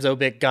York Times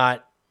obit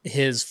got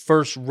his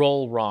first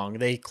role wrong.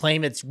 They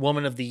claim it's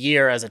Woman of the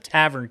Year as a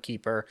tavern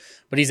keeper,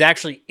 but he's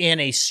actually in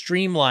a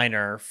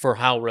streamliner for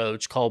Hal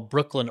Roach called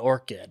Brooklyn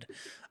Orchid.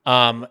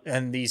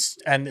 And this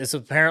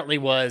apparently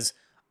was,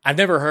 I've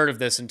never heard of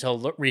this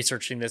until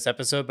researching this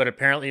episode, but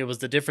apparently it was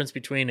the difference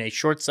between a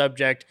short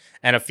subject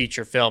and a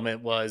feature film.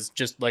 It was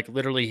just like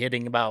literally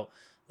hitting about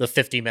the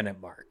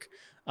 50-minute mark.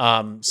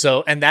 And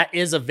that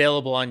is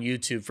available on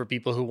YouTube for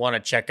people who want to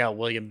check out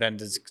William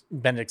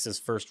Bendix's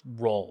first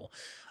role.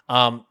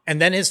 And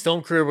then his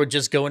film career would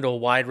just go into a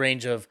wide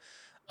range of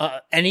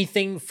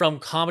anything from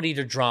comedy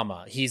to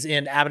drama. He's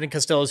in Abbott and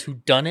Costello's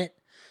Whodunit.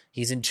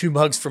 He's in Two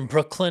Mugs from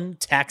Brooklyn,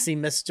 Taxi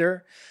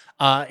Mister.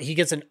 He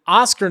gets an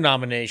Oscar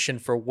nomination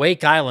for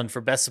Wake Island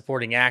for Best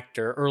Supporting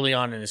Actor early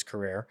on in his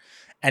career.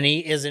 And he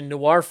is in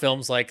noir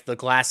films like The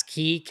Glass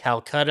Key,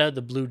 Calcutta,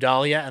 The Blue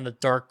Dahlia, and The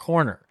Dark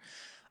Corner.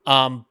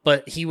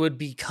 But he would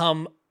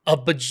become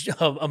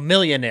a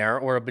millionaire,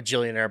 or a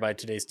bajillionaire by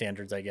today's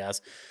standards, I guess,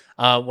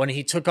 when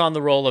he took on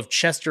the role of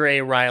Chester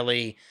A.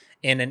 Riley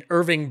in an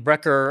Irving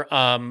Brecker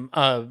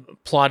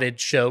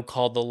plotted show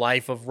called The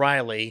Life of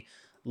Riley.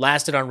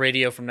 Lasted on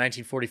radio from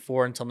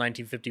 1944 until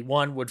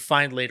 1951, would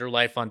find later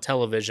life on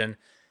television,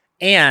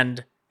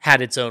 and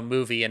had its own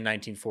movie in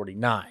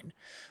 1949.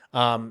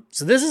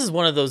 So this is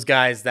one of those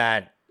guys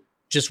that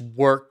just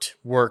worked,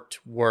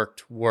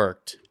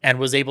 and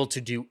was able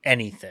to do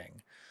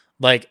anything.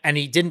 And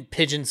he didn't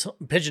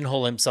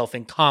pigeonhole himself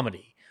in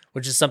comedy,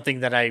 which is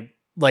something that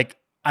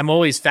I'm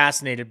always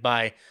fascinated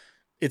by.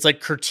 It's like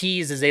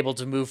Curtiz is able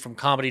to move from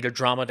comedy to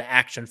drama to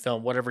action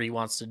film, whatever he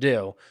wants to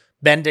do.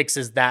 Bendix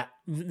is that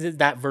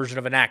version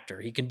of an actor.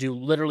 He can do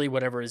literally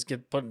whatever is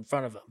put in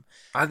front of him.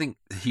 I think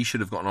he should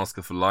have got an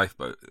Oscar for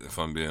Lifeboat, if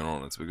I'm being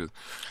honest, because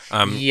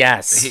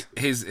yes,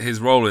 his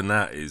role in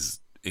that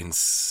is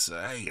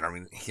insane. I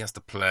mean, he has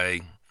to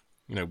play,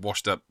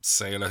 washed up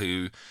sailor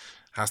who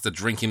has to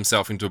drink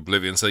himself into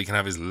oblivion so he can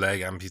have his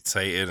leg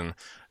amputated, and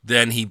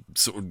then he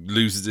sort of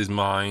loses his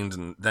mind,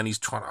 and then he's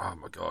trying. Oh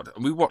my god!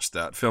 And we watched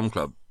that film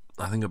club,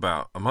 I think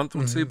about a month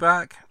or two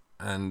back,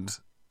 and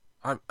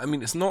I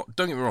mean, it's not.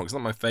 Don't get me wrong, it's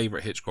not my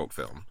favorite Hitchcock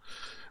film,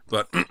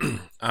 but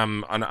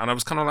and I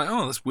was kind of like,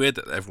 oh, that's weird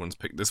that everyone's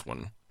picked this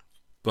one.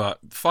 But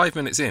 5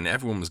 minutes in,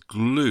 everyone was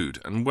glued,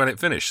 and when it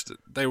finished,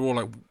 they were all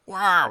like,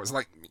 wow! It's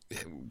like,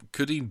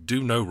 could he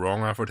do no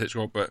wrong, Alfred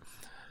Hitchcock? But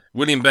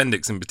William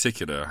Bendix in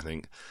particular, I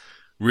think,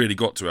 really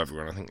got to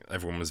everyone. I think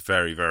everyone was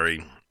very,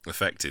 very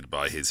affected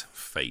by his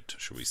fate,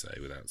 shall we say,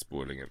 without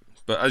spoiling it.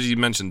 But as you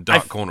mentioned,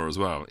 Dark Corner as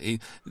well.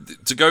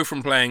 To go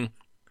from playing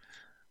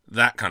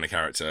that kind of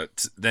character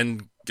to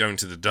then going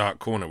to the Dark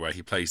Corner where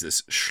he plays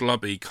this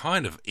schlubby,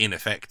 kind of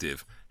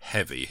ineffective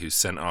heavy who's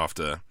sent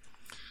after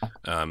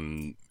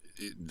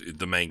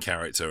the main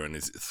character and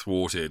is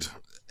thwarted,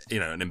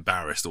 and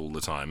embarrassed all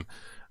the time.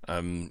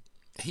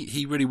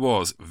 He really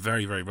was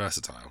very, very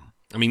versatile.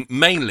 I mean,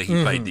 mainly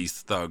he played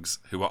these thugs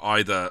who are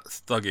either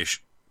thuggish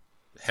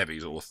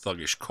heavies or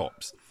thuggish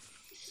cops.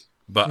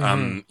 But,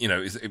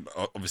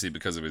 obviously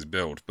because of his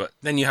build. But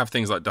then you have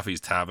things like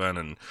Duffy's Tavern,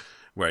 and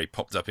where he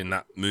popped up in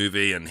that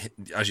movie, and,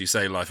 as you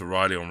say, Life of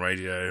Riley on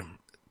radio.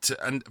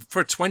 And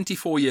for a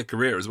 24-year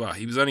career as well.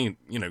 He was only,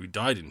 he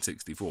died in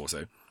 1964,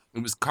 so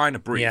it was kind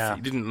of brief. Yeah.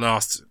 He didn't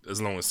last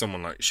as long as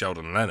someone like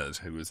Sheldon Leonard,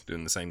 who was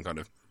doing the same kind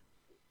of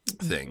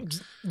thing.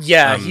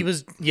 Yeah, he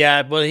was.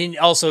 Yeah, but he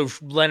also,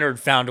 Leonard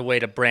found a way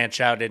to branch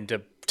out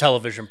into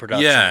television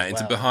production. Yeah,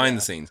 into behind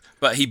the scenes.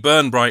 But he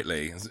burned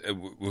brightly.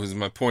 Was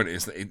my point,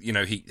 is that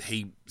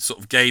he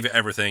sort of gave it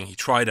everything. He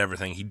tried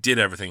everything. He did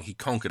everything. He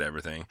conquered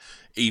everything.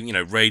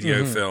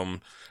 Radio,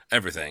 film,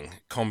 everything,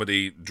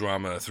 comedy,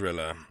 drama,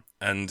 thriller,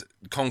 and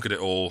conquered it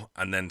all.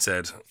 And then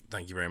said,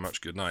 "Thank you very much.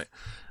 Good night."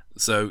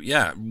 So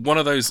yeah, one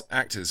of those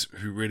actors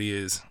who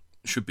really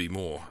should be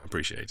more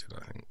appreciated,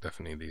 I think,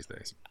 definitely these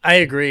days. I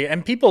agree.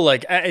 And people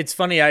it's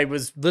funny, I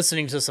was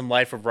listening to some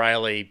Life of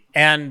Riley,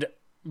 and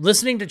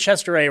listening to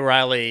Chester A.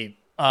 Riley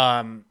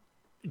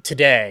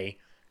today,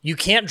 you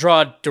can't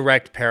draw a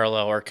direct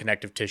parallel or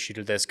connective tissue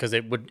to this because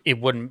it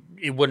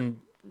wouldn't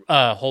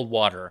hold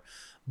water.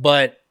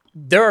 But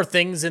there are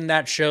things in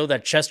that show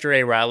that Chester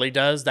A. Riley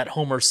does that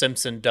Homer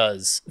Simpson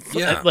does,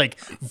 like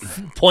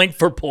point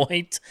for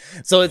point.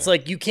 So it's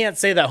like, you can't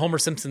say that Homer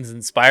Simpson's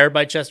inspired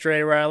by Chester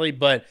A. Riley,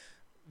 but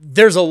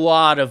there's a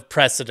lot of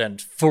precedent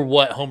for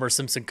what Homer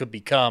Simpson could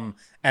become,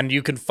 and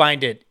you can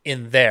find it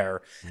in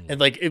there. And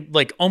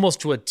like almost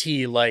to a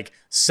T, like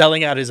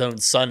selling out his own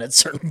son at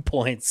certain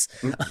points,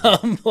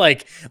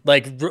 like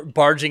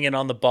barging in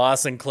on the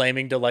boss and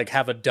claiming to like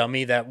have a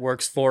dummy that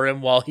works for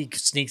him while he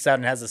sneaks out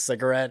and has a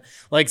cigarette,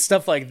 like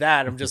stuff like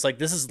that. I'm just like,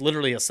 this is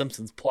literally a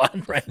Simpsons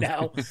plot right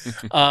now.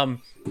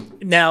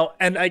 Now,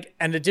 and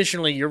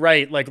additionally, you're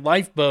right, like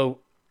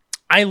Lifeboat,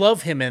 I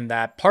love him in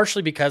that,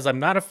 partially because I'm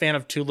not a fan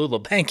of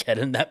Tallulah Bankhead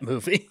in that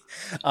movie.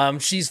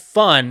 She's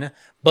fun,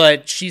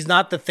 but she's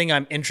not the thing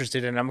I'm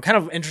interested in. I'm kind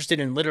of interested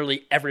in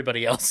literally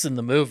everybody else in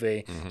the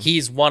movie.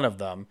 He's one of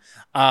them.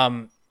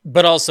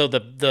 But also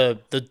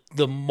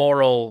the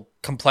moral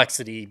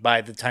complexity by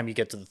the time you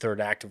get to the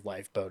third act of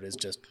Lifeboat is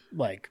just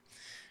like,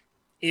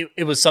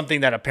 it was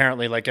something that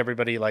apparently, like,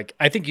 everybody, like,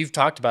 I think you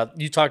talked about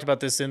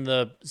this in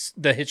the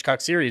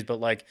Hitchcock series, but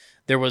like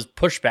there was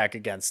pushback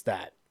against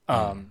that.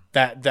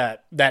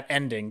 That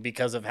ending,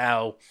 because of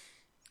how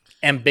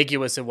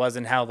ambiguous it was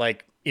and how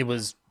like it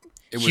was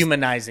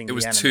humanizing. It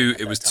was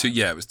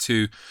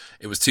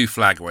too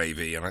flag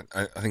wavy, and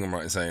I think I'm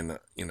right in saying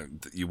that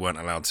that you weren't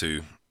allowed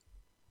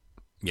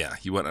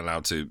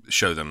to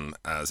show them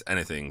as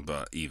anything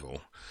but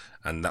evil,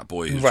 and that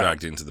boy who's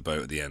dragged into the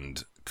boat at the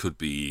end could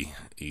be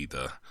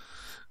either.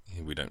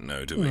 We don't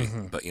know, do we?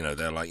 But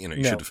they're like, you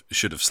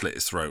should have slit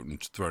his throat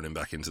and thrown him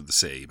back into the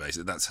sea.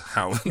 Basically, that's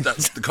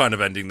the kind of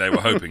ending they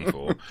were hoping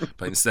for.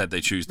 But instead,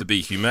 they choose to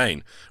be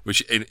humane, which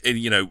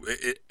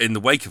in the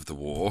wake of the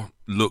war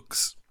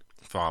looks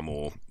far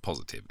more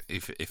positive.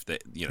 If they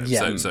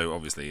so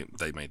obviously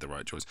they made the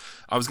right choice.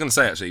 I was going to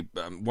say actually,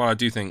 while I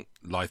do think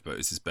Lifeboat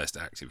is his best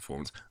acting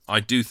performance, I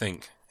do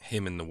think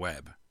him in The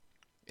Web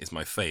is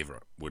my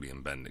favourite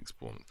William Bendix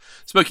performance.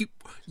 Smokey,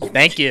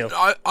 thank you.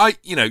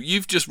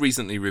 You've just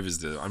recently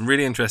revisited it. I'm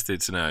really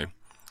interested to know,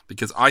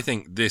 because I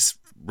think this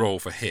role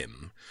for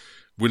him,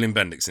 William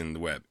Bendix in The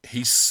Web,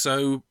 he's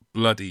so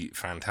bloody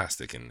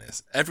fantastic in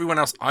this. Everyone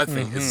else, I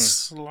think, is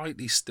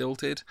slightly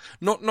stilted.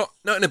 Not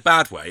in a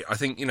bad way. I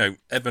think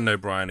Edmund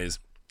O'Brien is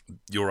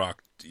your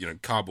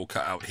cardboard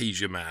cutout.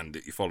 He's your man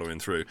that you're following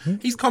through.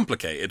 He's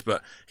complicated,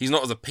 but he's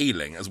not as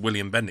appealing as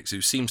William Bendix,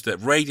 who seems to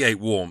radiate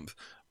warmth.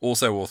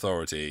 Also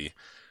authority.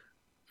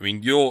 I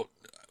mean,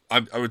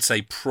 I would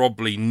say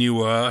probably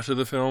newer to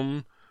the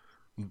film.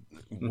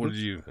 What did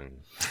you think?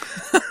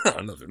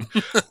 I love him.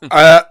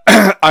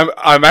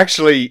 I'm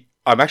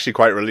actually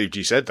quite relieved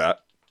you said that,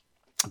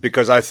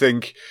 because I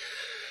think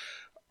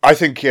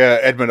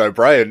Edmund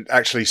O'Brien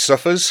actually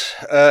suffers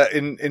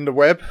in The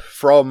Web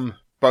from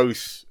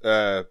both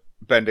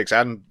Bendix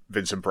and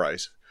Vincent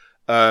Price,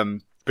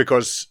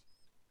 because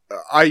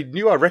I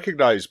knew I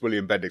recognised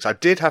William Bendix. I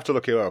did have to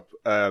look him up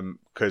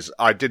because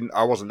I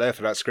wasn't there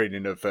for that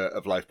screening of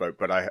Lifeboat,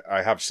 but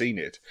I have seen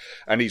it,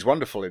 and he's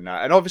wonderful in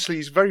that. And obviously,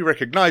 he's very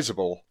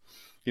recognisable.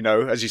 You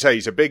know, as you say,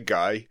 he's a big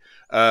guy,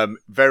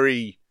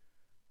 very,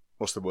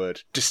 what's the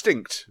word?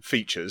 Distinct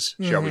features,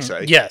 shall we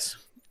say? Yes,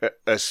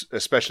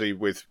 especially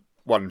with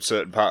one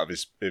certain part of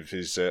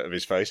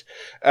his face,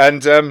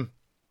 and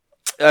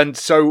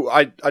so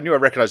I knew I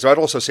recognised him. I'd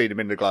also seen him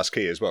in The Glass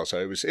Key as well,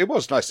 so it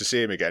was nice to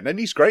see him again. And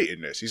he's great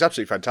in this. He's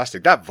absolutely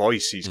fantastic. That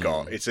voice he's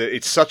got,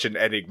 it's such an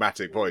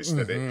enigmatic voice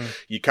that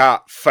you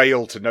can't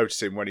fail to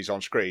notice him when he's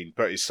on screen.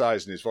 But his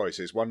size and his voice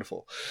is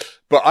wonderful.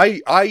 But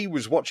I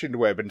was watching The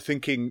Web and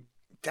thinking,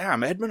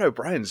 damn, Edmund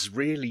O'Brien's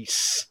really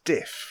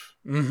stiff.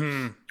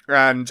 Mm-hmm.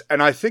 And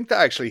I think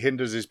that actually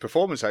hinders his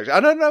performance. Actually,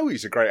 I don't know.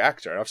 He's a great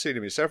actor. I've seen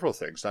him in several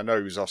things. I know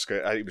he was an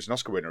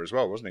Oscar winner as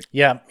well, wasn't he?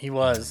 Yeah, he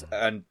was.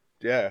 And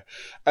yeah,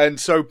 and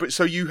so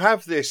you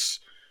have this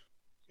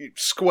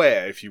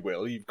square, if you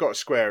will. You've got a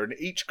square, and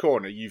each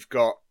corner you've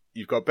got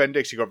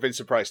Bendix, you've got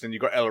Vincent Price, and then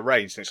you've got Ella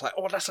Raines, and it's like,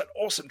 oh, that's an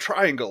awesome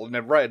triangle. And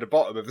then right at the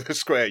bottom of the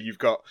square, you've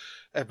got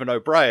Edmund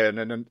O'Brien,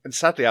 and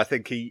sadly, I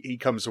think he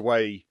comes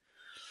away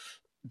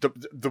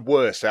the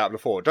worst out of the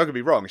four. Don't get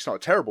me wrong, it's not a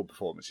terrible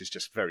performance. It's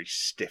just very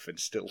stiff and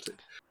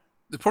stilted.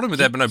 The problem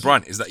with Edmund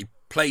O'Brien is that he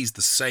plays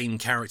the same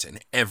character in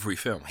every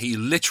film. He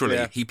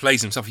literally, he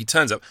plays himself. He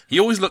turns up.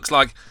 He always looks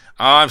like,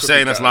 oh, I'm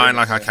saying this line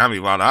like I can be.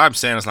 Well, I'm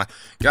saying this line.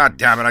 God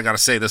damn it, I got to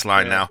say this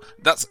line now.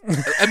 That's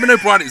Edmund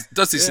O'Brien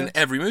does this in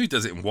every movie. He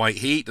does it in White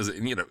Heat. Does it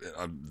in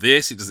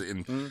this. He does it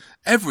in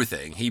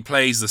everything. He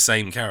plays the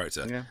same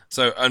character. Yeah.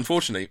 So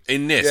unfortunately,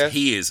 in this,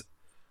 he is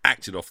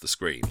acted off the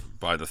screen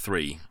by the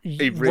three.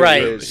 He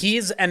really is.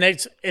 He's and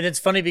it's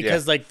funny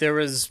because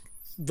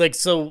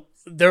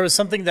there was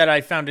something that I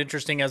found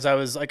interesting as I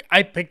was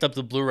I picked up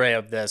the Blu-ray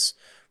of this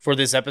for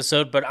this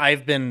episode, but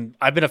I've been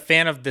a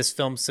fan of this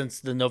film since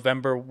the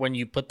November when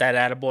you put that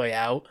Attaboy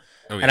out,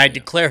 and I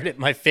declared it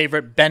my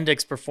favorite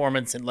Bendix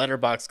performance in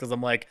Letterboxd because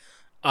I'm like,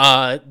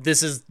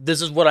 this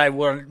is what I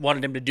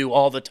wanted him to do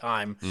all the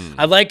time.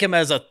 I like him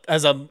as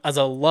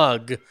a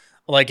lug.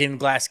 Like in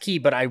Glass Key,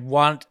 but I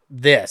want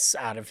this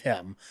out of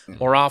him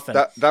more often.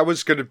 That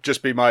was going to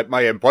just be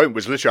my end point.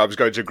 Was literally I was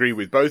going to agree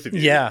with both of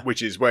you. Yeah.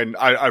 Which is when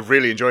I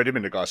really enjoyed him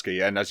in The Glass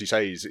Key, and as you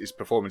say, his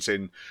performance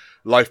in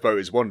Lifeboat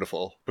is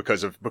wonderful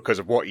because of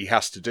what he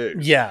has to do.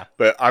 Yeah.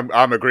 But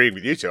I'm agreeing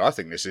with you two. I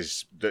think this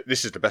is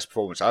the best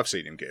performance I've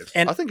seen him give.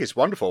 And I think it's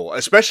wonderful,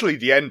 especially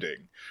the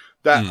ending.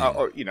 That I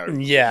don't know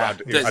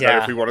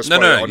if we want to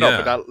spoil it or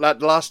not, but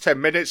that last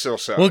 10 minutes or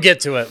so. We'll get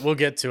to it.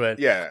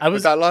 Yeah,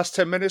 but that last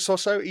 10 minutes or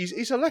so,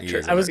 he's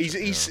electric.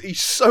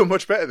 He's so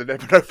much better than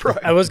Edmund O'Brien.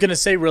 I was going to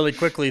say really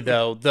quickly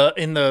though,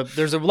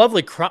 there's a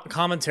lovely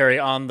commentary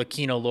on the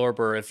Kino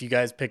Lorber. If you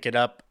guys pick it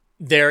up,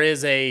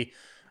 there's a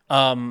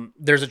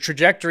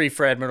trajectory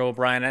for Edmund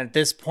O'Brien, and at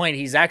this point,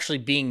 he's actually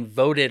being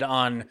voted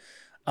on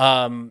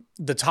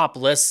the top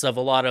lists of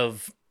a lot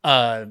of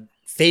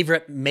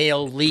favorite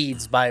male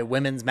leads by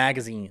women's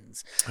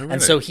magazines. Oh, really?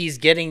 And so he's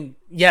getting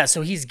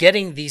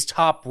these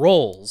top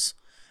roles,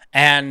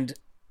 and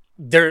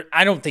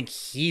I don't think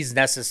he's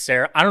I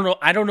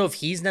don't know if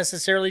he's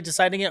necessarily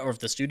deciding it or if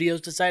the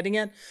studio's deciding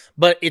it,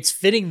 but it's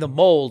fitting the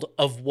mold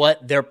of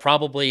what they're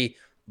probably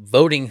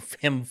voting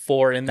him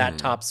for in that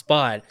top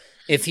spot.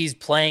 If he's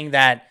playing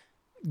that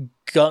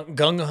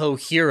gung-ho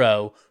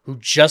hero who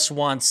just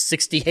wants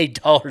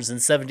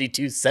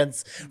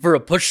 $68.72 for a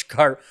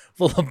pushcart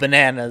full of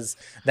bananas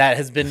that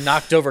has been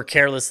knocked over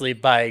carelessly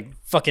by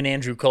fucking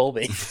Andrew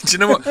Colby. Do you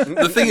know what?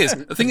 The thing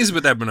is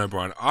with Edmund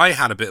O'Brien, I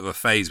had a bit of a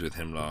phase with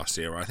him last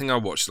year. I think I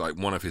watched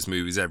one of his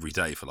movies every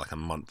day for a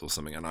month or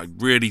something, and I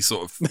really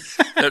sort of...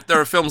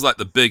 there are films like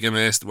The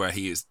Bigamist where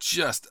he is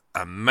just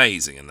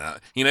amazing in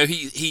that. You know,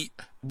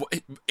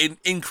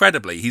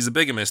 incredibly, he's a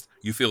bigamist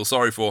you feel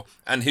sorry for,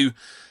 and who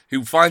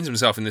finds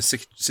himself in this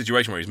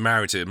situation where he's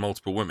married to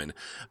multiple women,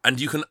 and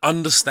you can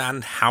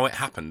understand how it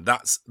happened.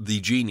 That's the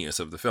genius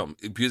of the film,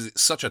 because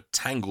it's such a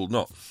tangled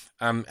knot.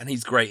 And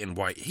he's great in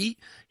White Heat.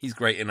 He's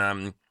great in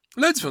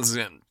loads of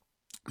films.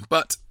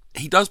 But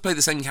he does play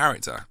the same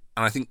character.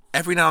 And I think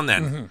every now and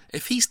then,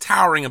 if he's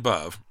towering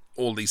above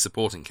all these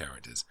supporting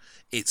characters,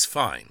 it's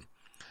fine.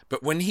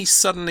 But when he's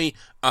suddenly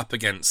up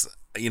against,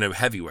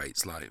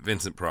 heavyweights like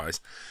Vincent Price,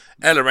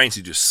 Ella Raines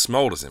just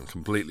smoulders him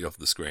completely off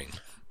the screen.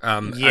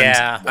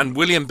 And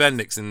William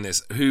Bendix in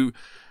this, who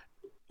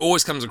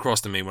always comes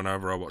across to me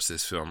whenever I watch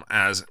this film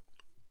as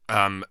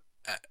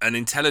an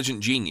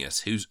intelligent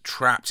genius who's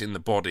trapped in the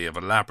body of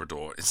a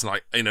Labrador. It's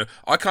like,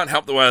 I can't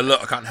help the way I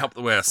look, I can't help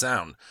the way I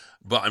sound,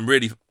 but I'm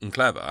really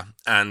clever,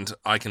 and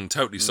I can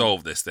totally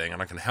solve this thing,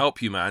 and I can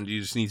help you, man.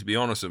 You just need to be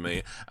honest with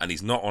me. And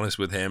he's not honest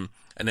with him.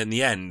 And in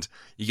the end,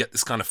 you get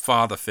this kind of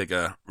father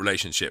figure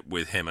relationship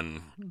with him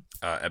and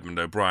Edmund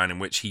O'Brien, in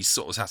which he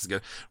sort of has to go,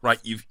 right,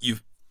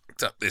 you've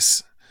picked up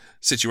this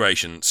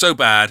situation so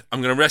bad,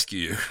 I'm going to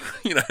rescue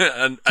you,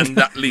 and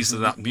that leads to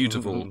that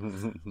beautiful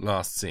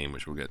last scene,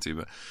 which we'll get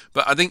to.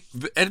 But I think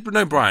Edmund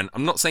O'Brien,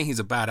 I'm not saying he's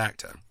a bad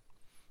actor,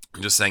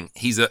 I'm just saying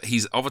he's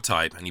of a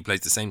type and he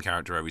plays the same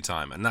character every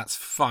time, and that's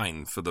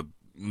fine for the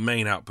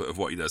main output of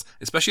what he does.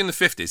 Especially in the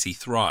 50s, he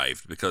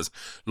thrived because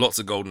lots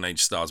of Golden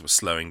Age stars were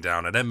slowing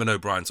down, and Edmund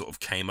O'Brien sort of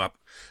came up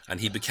and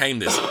he became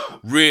this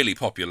really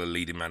popular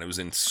leading man who was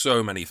in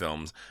so many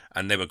films,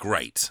 and they were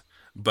great.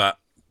 But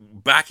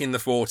back in the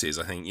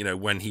 40s, I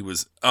think, when he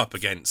was up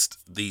against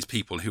these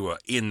people who are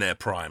in their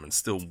prime and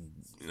still,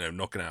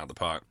 knocking it out of the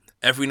park,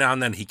 every now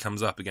and then he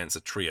comes up against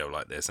a trio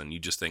like this, and you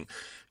just think,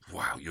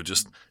 wow,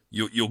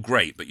 you're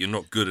great, but you're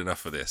not good enough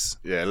for this.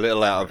 Yeah, a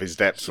little out of his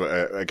depth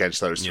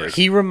against those three.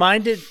 He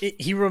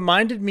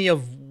reminded me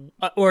of,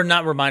 or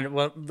not reminded.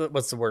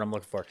 What's the word I'm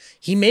looking for?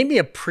 He made me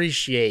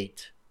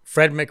appreciate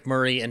Fred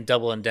McMurray and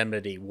Double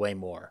Indemnity way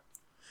more,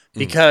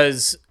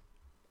 because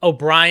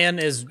O'Brien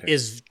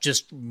is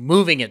just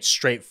moving it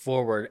straight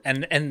forward,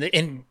 and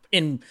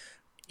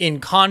in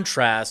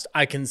contrast,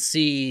 I can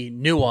see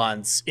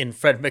nuance in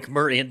Fred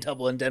McMurray and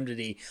Double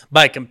Indemnity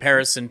by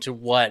comparison to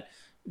what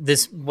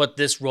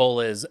this role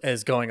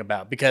is going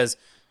about, because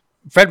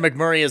Fred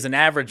McMurray is an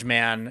average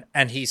man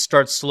and he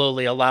starts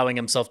slowly allowing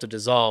himself to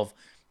dissolve.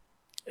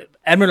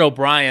 Edmund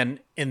O'Brien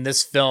in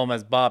this film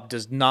as Bob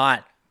does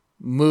not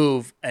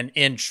move an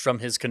inch from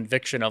his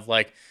conviction of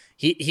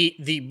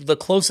the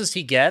closest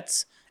he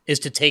gets is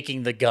to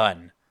taking the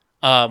gun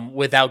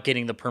without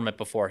getting the permit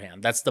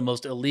beforehand. That's the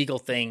most illegal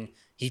thing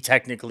he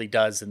technically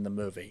does in the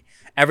movie.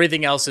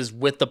 Everything else is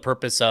with the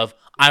purpose of,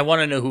 I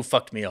want to know who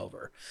fucked me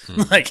over.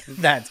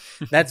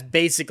 That's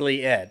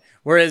basically it.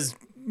 Whereas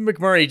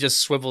McMurray just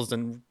swivels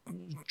and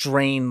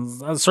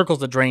circles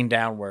the drain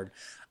downward.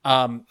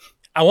 I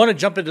want to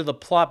jump into the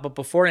plot, but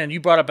beforehand,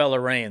 you brought up Ella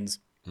Raines.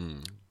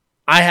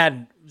 I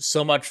had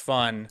so much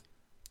fun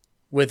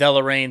with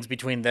Ella Raines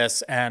between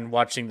this and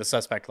watching The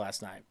Suspect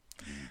last night.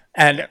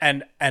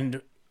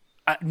 And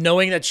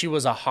knowing that she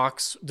was a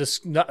Hawks,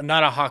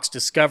 not a Hawks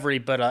Discovery,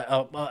 but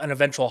an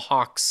eventual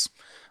Hawks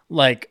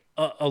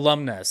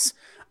alumnus.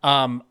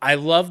 I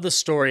love the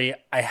story.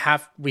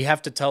 We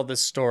have to tell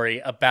this story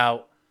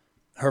about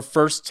her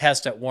first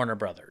test at Warner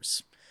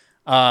Brothers.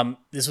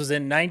 This was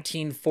in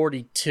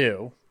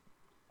 1942,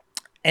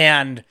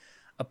 and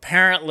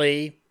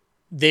apparently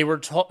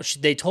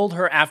they told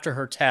her after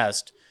her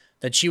test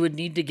that she would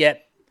need to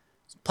get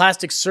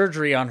plastic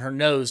surgery on her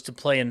nose to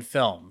play in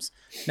films.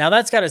 Now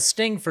that's got a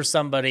sting for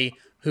somebody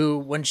who,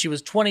 when she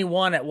was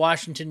 21 at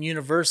Washington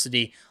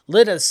University,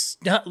 lit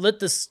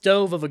the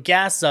stove of a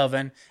gas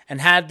oven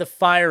and had the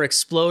fire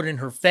explode in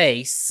her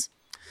face,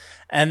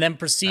 and then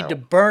proceed to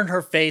burn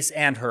her face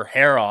and her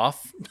hair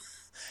off.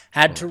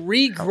 Had to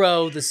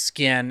regrow the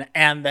skin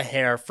and the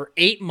hair for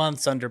 8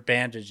 months under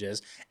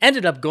bandages.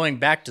 Ended up going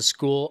back to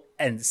school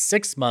and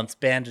 6 months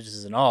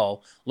bandages and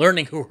all,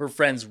 learning who her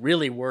friends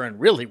really were and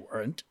really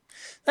weren't.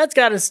 That's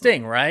got a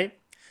sting, right?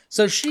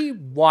 So she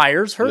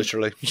wires her...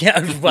 Literally.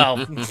 Yeah, well...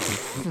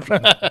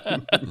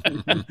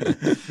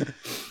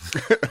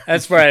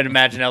 That's where I'd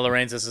imagine Ella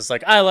Raines is just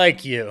like, I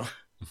like you.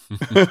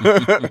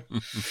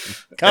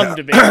 Come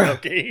to me,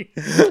 Cookie.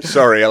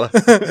 Sorry, Ella.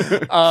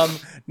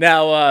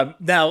 Now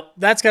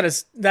that's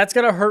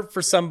gotta hurt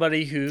for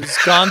somebody who's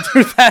gone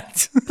through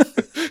that.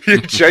 You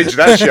changed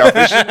that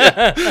sharpish.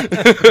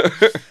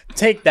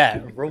 Take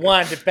that,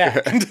 rewind it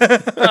back.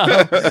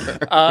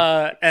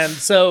 And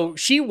so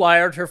she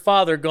wired her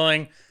father,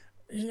 going,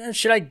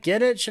 "Should I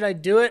get it? Should I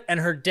do it?" And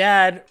her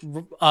dad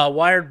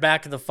wired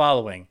back the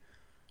following: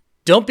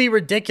 "Don't be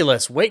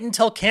ridiculous. Wait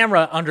until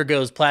camera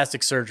undergoes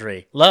plastic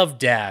surgery. Love,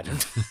 Dad."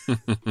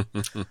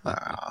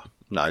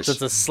 Nice. So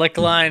it's a slick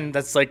line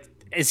that's like,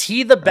 is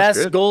he the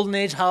best Golden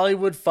Age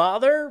Hollywood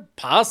father?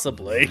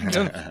 Possibly.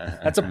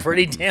 That's a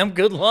pretty damn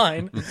good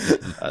line.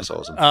 That's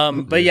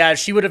awesome. But yeah,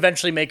 she would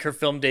eventually make her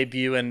film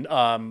debut in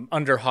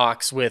Under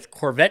Hawks with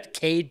Corvette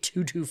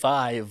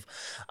K225.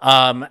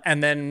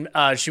 And then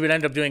she would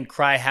end up doing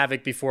Cry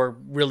Havoc before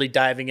really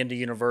diving into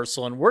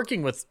Universal and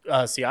working with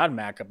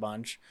Siodmak a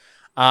bunch.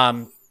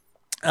 And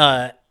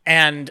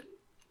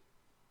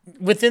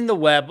within the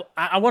web,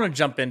 I want to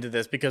jump into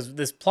this because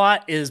this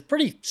plot is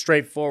pretty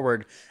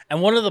straightforward.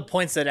 And one of the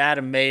points that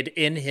Adam made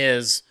in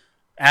his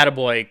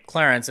Attaboy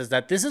Clarence is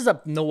that this is a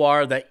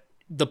noir that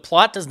the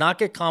plot does not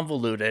get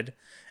convoluted,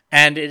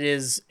 and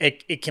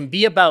it can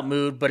be about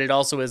mood, but it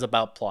also is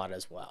about plot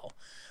as well.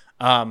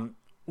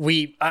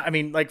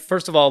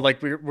 First of all,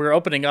 we're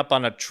opening up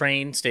on a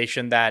train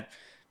station that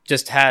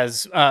just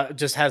has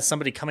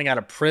somebody coming out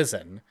of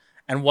prison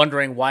and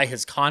wondering why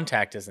his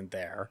contact isn't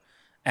there.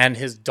 And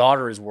his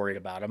daughter is worried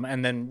about him.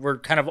 And then we're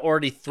kind of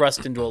already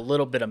thrust into a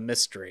little bit of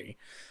mystery.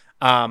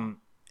 And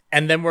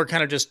then we're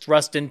kind of just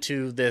thrust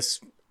into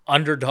this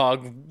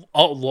underdog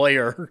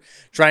lawyer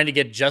trying to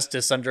get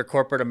justice under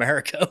corporate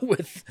America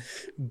with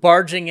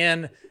barging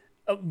in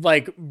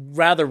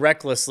rather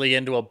recklessly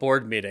into a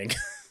board meeting.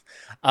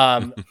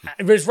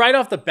 It was right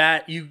off the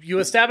bat. You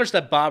established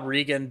that Bob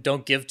Regan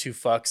don't give two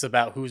fucks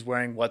about who's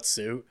wearing what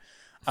suit.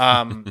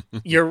 And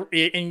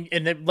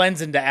it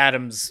lends into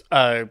Adam's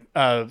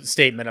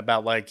statement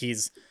about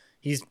he's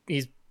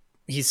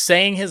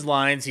saying his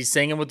lines, he's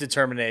saying them with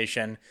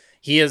determination.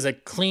 He is a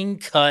clean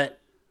cut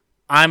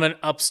I'm an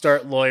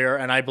upstart lawyer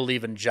and I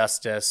believe in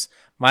justice.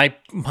 My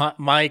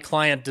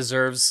client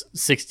deserves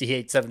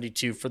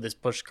 6872 for this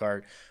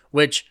pushcart,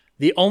 which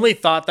the only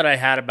thought that I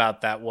had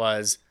about that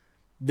was,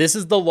 this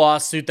is the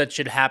lawsuit that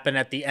should happen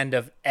at the end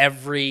of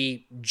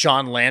every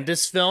John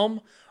Landis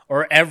film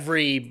or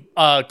every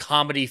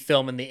comedy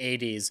film in the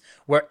 80s,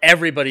 where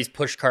everybody's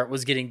pushcart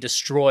was getting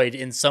destroyed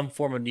in some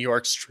form of New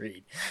York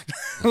street.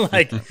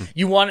 Like,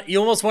 you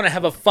almost want to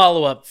have a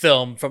follow-up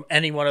film from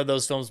any one of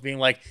those films being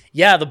like,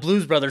 yeah, the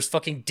Blues Brothers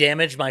fucking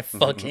damaged my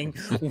fucking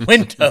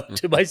window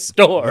to my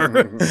store.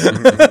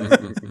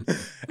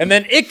 And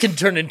then it can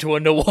turn into a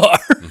noir.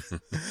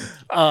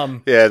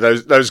 Yeah,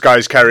 those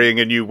guys carrying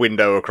a new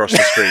window across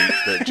the street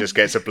that just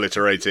gets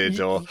obliterated,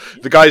 or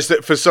the guys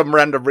that for some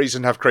random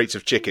reason have crates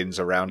of chickens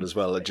around as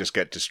well and just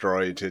get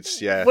destroyed.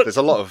 There's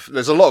a lot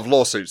of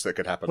lawsuits that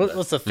could happen.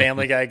 What's the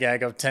Family Guy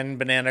gag of 10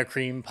 banana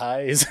cream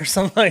pies or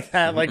something like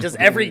that? Like, just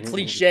every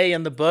cliche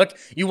in the book,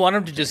 you want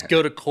them to just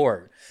go to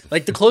court.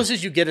 Like, the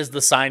closest you get is the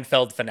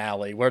Seinfeld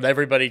finale, where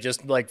everybody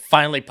just like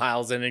finally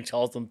piles in and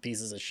calls them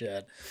pieces of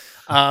shit.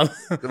 Well,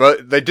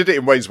 they did it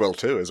in Wayne's World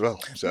too, as well.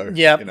 So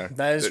yeah,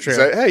 that is true.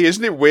 So, hey,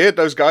 isn't it weird?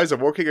 Those guys are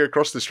walking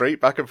across the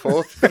street back and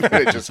forth.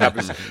 It just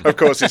happens. Of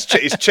course, it's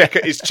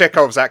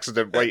Chekhov's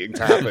accident waiting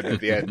to happen at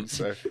the end.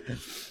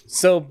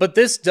 But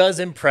this does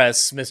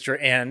impress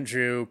Mr.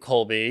 Andrew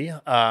Colby,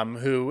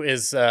 who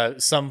is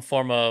some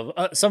form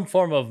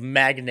of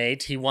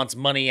magnate. He wants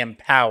money and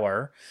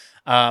power,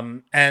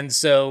 and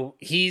so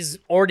he's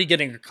already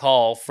getting a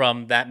call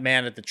from that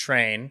man at the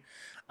train,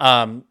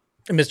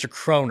 Mr.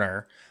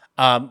 Kroner.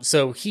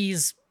 So he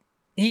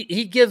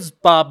gives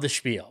Bob the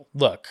spiel.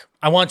 Look,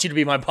 I want you to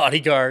be my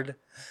bodyguard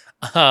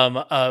for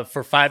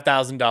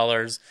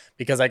 $5,000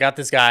 because I got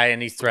this guy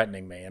and he's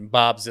threatening me. And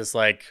Bob's just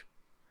like,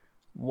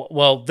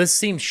 well, this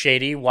seems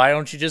shady. Why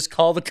don't you just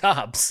call the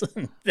cops?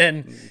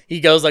 Then he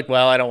goes like,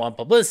 well, I don't want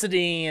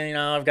publicity.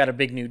 I've got a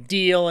big new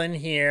deal in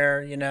here,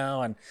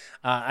 and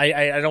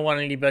I don't want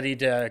anybody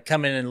to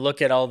come in and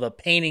look at all the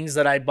paintings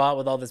that I bought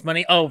with all this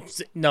money. Oh,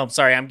 no, I'm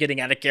sorry. I'm getting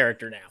out of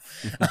character now.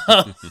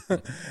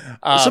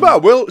 Somehow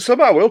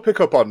I will pick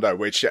up on though,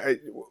 which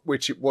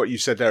what you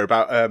said there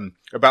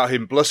about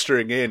him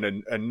blustering in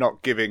and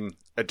not giving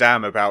a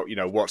damn about,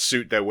 what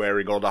suit they're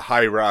wearing or the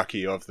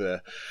hierarchy of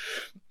the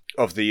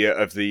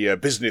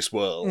business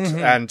world,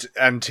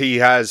 and he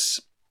has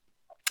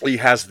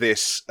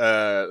this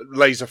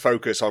laser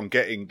focus on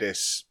getting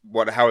this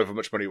however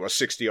much money it was,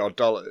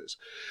 $60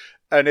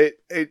 and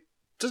it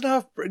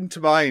doesn't bring to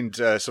mind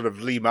sort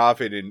of Lee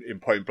Marvin in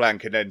Point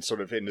Blank, and then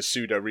sort of in the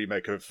pseudo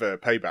remake of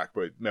Payback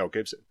with Mel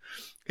Gibson.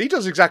 He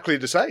does exactly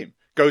the same.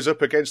 Goes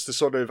up against the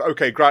sort of,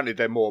 okay, granted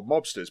they're more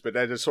mobsters, but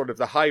they're the sort of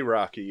the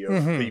hierarchy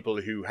of people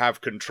who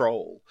have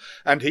control,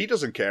 and he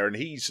doesn't care, and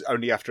he's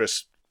only after a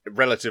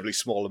relatively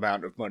small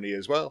amount of money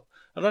as well,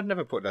 and I'd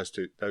never put those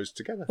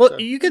together. Well, so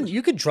you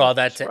could draw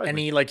that to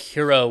any like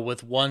hero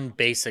with one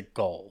basic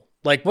goal.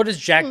 Like, what does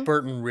Jack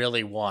Burton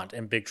really want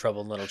in Big Trouble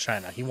in Little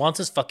China? He wants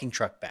his fucking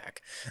truck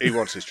back. He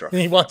wants his truck.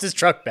 He wants his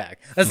truck back.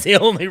 That's the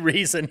only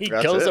reason he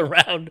goes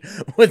around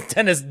with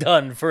Dennis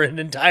Dunn for an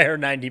entire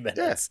 90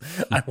 minutes.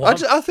 Yeah.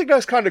 I think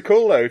that's kind of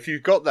cool though. If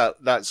you've got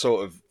that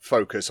sort of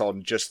focus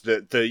on just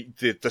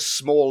the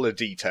smaller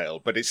detail,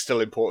 but it's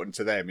still important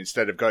to them,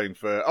 instead of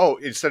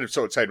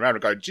sort of saying around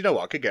and going, do you know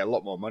what? I could get a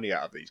lot more money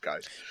out of these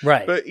guys.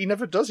 Right. But he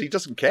never does. He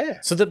doesn't care.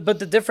 So, but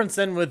the difference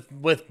then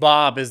with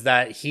Bob is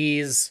that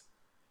he's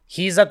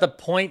at the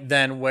point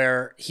then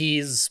where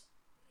he's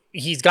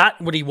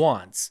got what he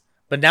wants,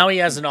 but now he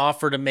has an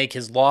offer to make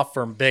his law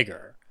firm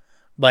bigger.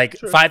 Like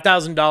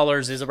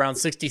 $5,000 is around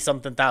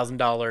 $60-something thousand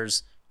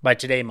by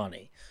today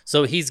money.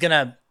 So he's going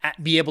to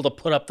be able to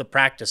put up the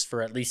practice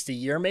for at least a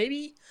year,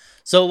 maybe.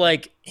 So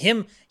like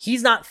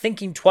he's not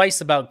thinking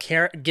twice about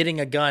getting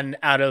a gun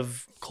out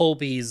of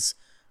Colby's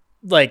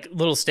like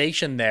little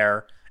station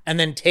there and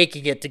then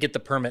taking it to get the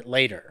permit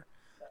later.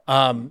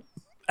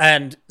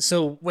 And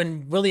so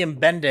when William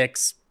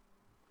Bendix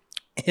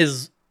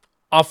is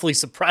awfully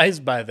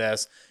surprised by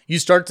this, you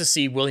start to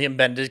see William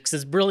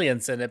Bendix's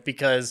brilliance in it,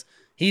 because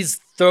he's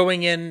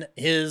throwing in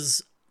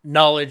his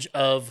knowledge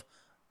of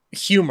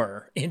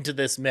humor into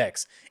this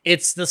mix.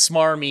 It's the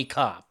smarmy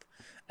cop.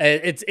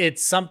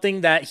 It's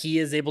something that he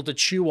is able to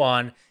chew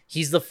on.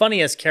 He's the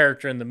funniest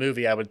character in the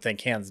movie, I would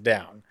think, hands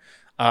down.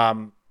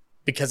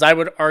 Because I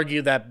would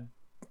argue that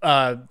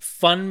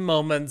fun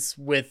moments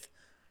with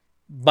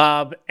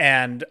Bob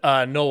and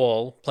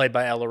Noel, played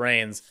by Ella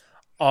Raines,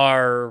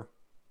 are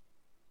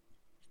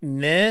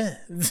meh.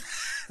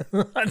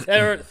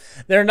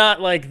 They're not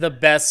like the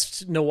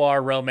best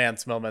noir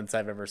romance moments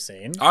I've ever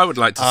seen. I would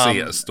like to see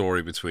a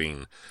story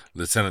between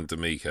Lieutenant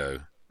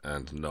D'Amico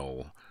and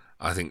Noel.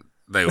 I think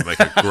they would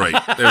make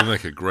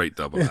a great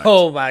double act.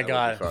 Oh my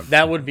god,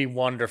 that would be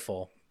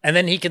wonderful. And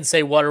then he can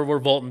say what a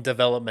revoltant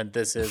development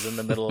this is in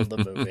the middle of the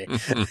movie.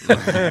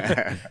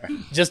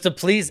 Just to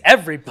please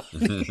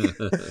everybody.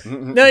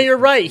 No, you're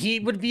right.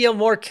 He would be a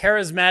more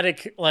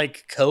charismatic,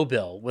 like,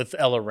 co-bill with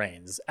Ella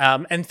Raines.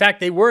 In fact,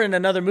 they were in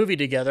another movie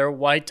together,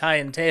 White Tie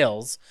and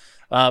Tails,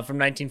 from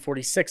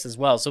 1946 as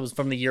well. So it was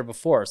from the year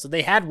before. So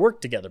they had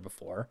worked together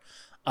before.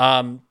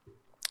 And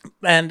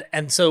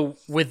so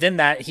within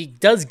that, he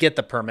does get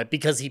the permit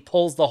because he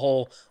pulls the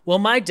whole, well,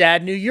 my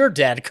dad knew your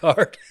dad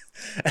card.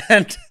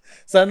 And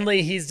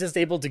suddenly he's just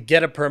able to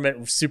get a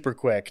permit super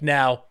quick.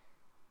 Now,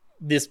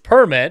 this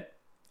permit,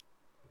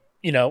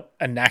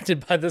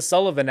 enacted by the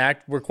Sullivan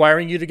Act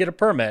requiring you to get a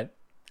permit,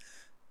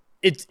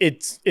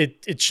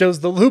 it shows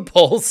the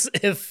loopholes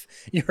if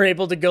you're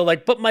able to go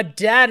like, but my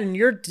dad and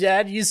your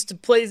dad used to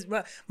play,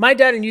 my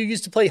dad and you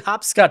used to play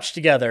hopscotch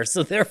together,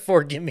 so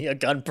therefore give me a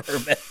gun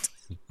permit.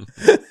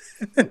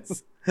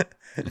 It's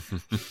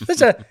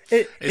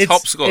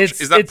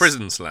hopscotch. Is that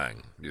prison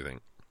slang, do you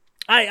think?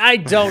 I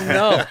don't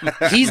know.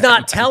 He's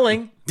not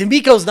telling.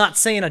 D'Amico's not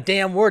saying a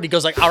damn word. He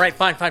goes like, all right,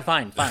 fine.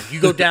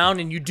 You go down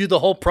and you do the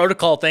whole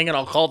protocol thing and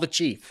I'll call the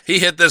chief. He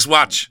hit this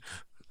watch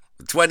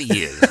 20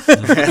 years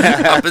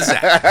up his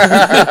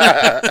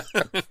ass.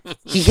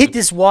 He hit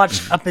this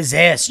watch up his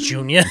ass,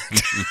 Junior.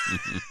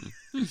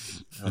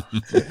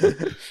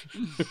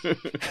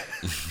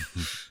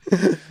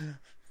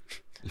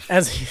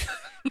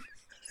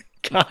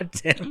 God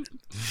damn it.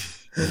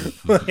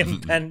 William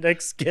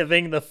Bendix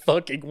giving the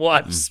fucking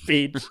watch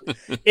speech.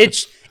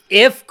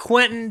 If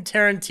Quentin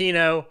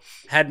Tarantino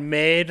had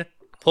made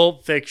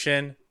Pulp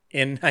Fiction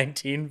in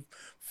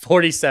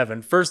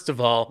 1947, first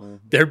of all,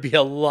 there'd be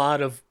a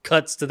lot of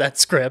cuts to that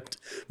script.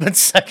 But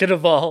second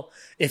of all,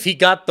 if he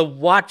got the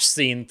watch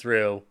scene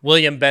through,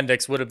 William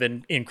Bendix would have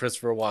been in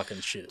Christopher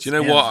Walken's shoes. Do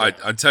you know what?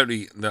 I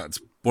totally, that's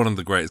one of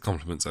the greatest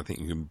compliments I think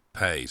you can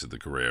pay to the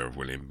career of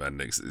William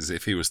Bendix, is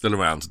if he was still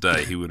around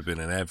today, he would have been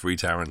in every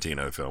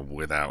Tarantino film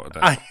without a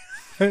doubt.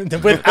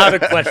 Without a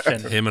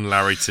question. Him and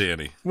Larry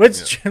Tierney. Whoa.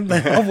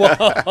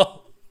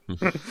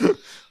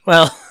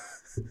 Well,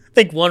 I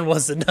think one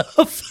was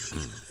enough.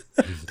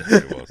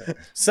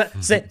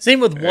 Same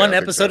with one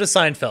episode of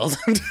Seinfeld.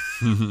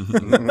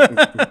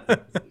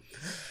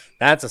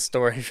 That's a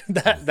story.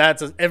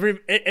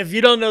 If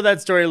you don't know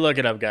that story, look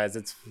it up, guys.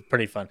 It's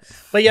pretty fun.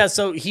 But yeah,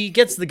 so he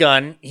gets the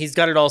gun. He's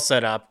got it all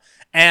set up,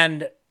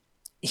 and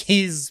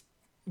he's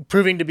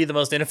proving to be the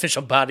most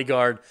inefficient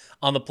bodyguard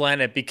on the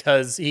planet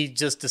because he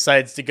just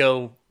decides to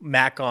go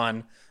mac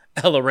on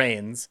Ella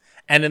Raines.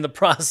 And in the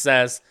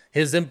process,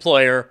 his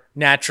employer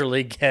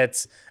naturally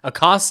gets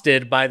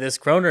accosted by this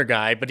Kroner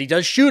guy, but he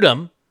does shoot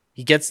him.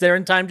 He gets there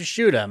in time to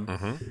shoot him.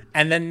 Mm-hmm.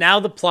 And then now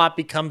the plot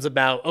becomes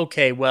about,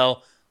 okay,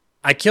 well,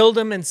 I killed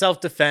him in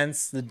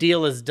self-defense. The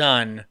deal is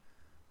done.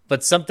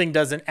 But something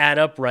doesn't add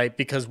up right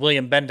because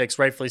William Bendix,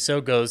 rightfully so,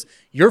 goes,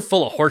 you're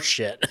full of horse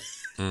shit.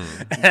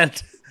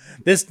 And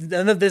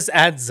none of this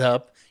adds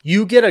up.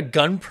 You get a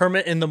gun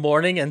permit in the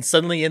morning and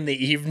suddenly in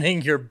the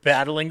evening you're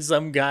battling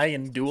some guy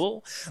in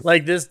duel?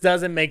 Like, this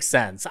doesn't make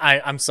sense.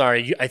 I'm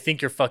sorry. I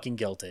think you're fucking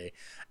guilty.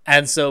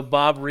 And so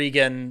Bob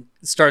Regan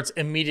starts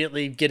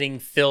immediately getting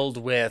filled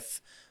with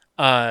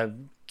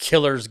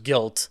killer's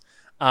guilt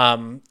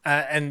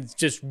and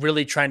just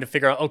really trying to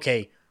figure out,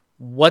 okay,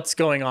 what's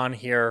going on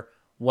here?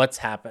 What's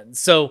happened?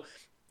 So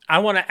I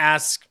want to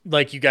ask,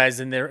 like, you guys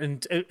in there,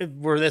 and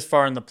we're this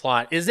far in the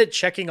plot, is it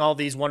checking all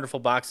these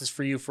wonderful boxes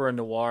for you for a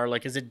noir?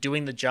 Like, is it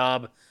doing the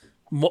job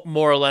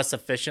more or less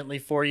efficiently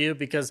for you?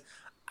 Because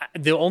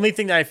the only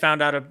thing that I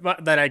found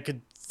out that I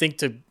could think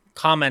to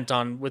comment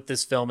on with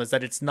this film is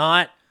that it's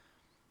not,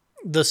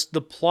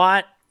 the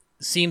plot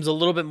seems a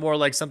little bit more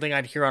like something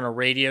I'd hear on a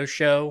radio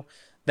show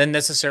than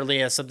necessarily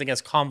as something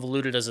as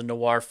convoluted as a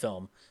noir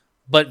film.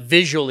 But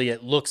visually,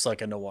 it looks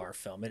like a noir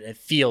film. It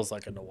feels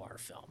like a noir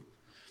film.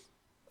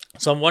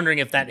 So I'm wondering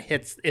if it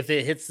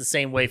hits the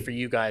same way for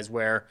you guys,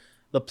 where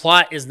the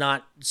plot is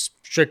not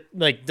strict,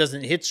 like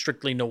doesn't hit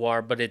strictly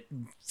noir, but it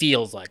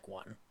feels like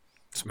one.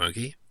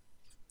 Smokey?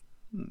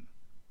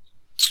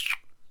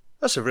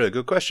 That's a really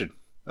good question.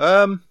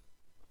 I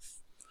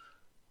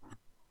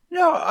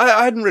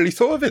hadn't really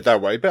thought of it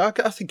that way, but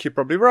I think you're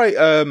probably right.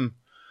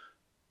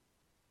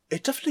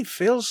 It definitely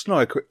feels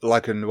like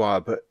a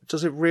noir, but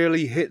does it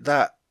really hit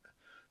that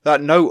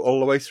note all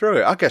the way through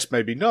it? I guess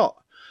maybe not.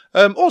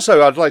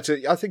 Also, I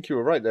think you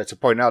were right there to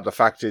point out the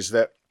fact is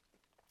that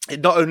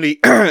not only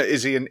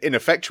is he an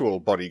ineffectual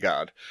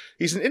bodyguard,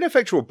 he's an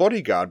ineffectual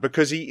bodyguard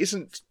because he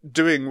isn't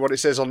doing what it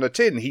says on the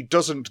tin. He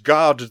doesn't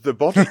guard the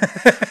body.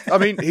 I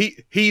mean,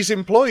 he's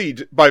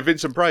employed by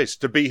Vincent Price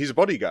to be his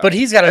bodyguard. But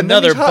he's got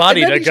another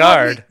body to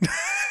guard.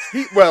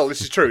 Well,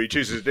 this is true. He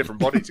chooses a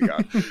different body to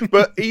guard.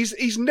 But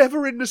he's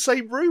never in the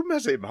same room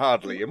as him,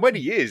 hardly. And when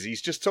he is,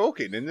 he's just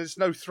talking, and there's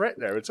no threat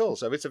there at all.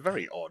 So it's a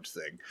very odd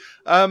thing.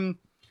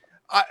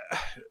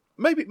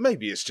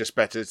 Maybe it's just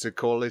better to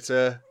call it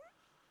a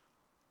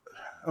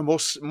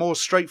more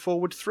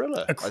straightforward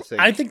thriller.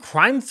 I think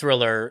crime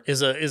thriller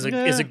is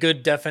a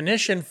good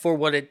definition for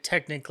what it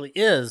technically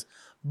is,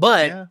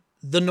 but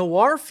the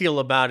noir feel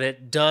about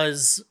it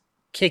does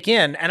kick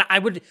in, and I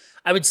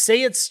would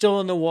say it's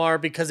still a noir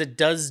because it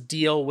does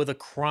deal with a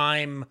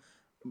crime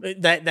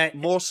That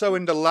more so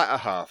in the latter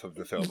half of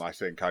the film. I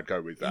think I'd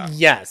go with that.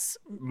 Yes,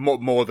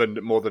 more than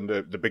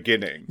the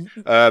beginning.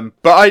 But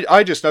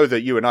I just know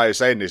that you and I are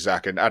saying this,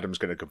 Zach, and Adam's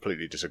going to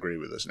completely disagree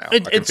with us now.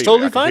 It's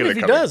totally fine if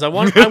he does. We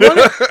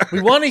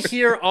want to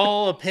hear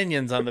all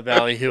opinions on the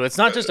Ballyhoo. It's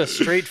not just a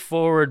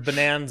straightforward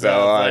bonanza.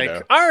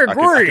 I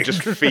agree. I can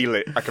just feel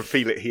it. I can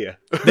feel it here.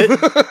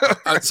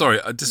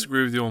 Sorry, I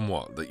disagree with you on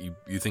what? That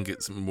you think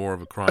it's more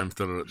of a crime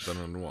thriller than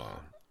a noir?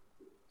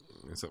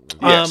 Is that what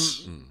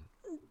yes.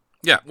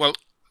 Yeah, well,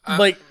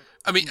 I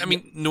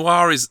mean,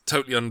 noir is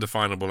totally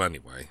undefinable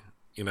anyway.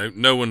 You know,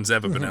 no one's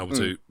ever been able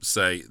to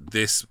say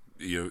this.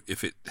 You know,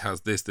 if it has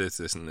this,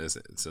 and this,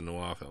 it's a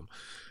noir film.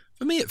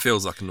 For me, it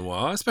feels like a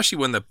noir, especially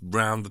when they're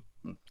round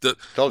the.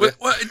 Well,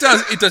 it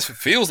does. It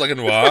feels like a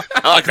noir.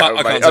 I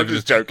can't. I'm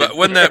just joking. But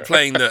when they're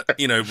playing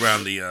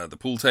round the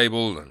pool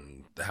table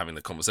and they're having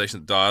the conversation,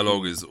 the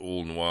dialogue is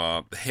all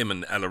noir. Him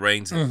and Ella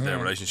Raines, their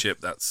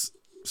relationship, that's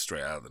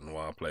straight out of the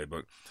noir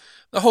playbook.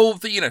 The whole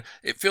thing,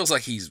 it feels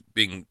like he's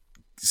being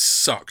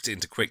sucked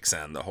into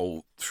quicksand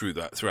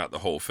throughout the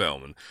whole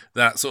film, and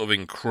that sort of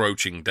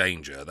encroaching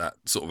danger, that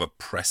sort of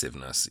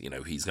oppressiveness.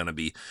 He's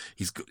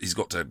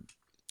got to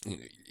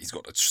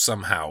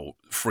somehow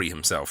free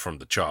himself from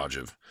the charge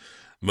of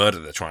murder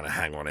they're trying to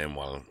hang on him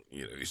while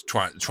he's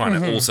trying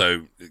to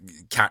also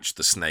catch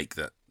the snake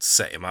that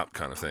set him up,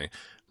 kind of thing.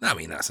 I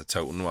mean, that's a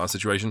total noir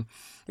situation.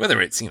 Whether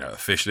it's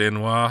officially a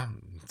noir,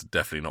 it's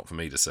definitely not for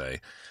me to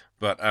say.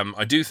 But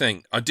I do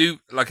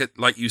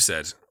like you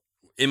said,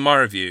 in my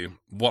review,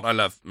 what I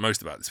love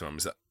most about this film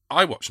is that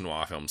I watch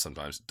noir films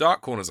sometimes.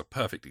 Dark Corner is a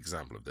perfect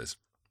example of this.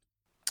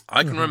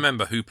 I can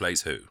remember who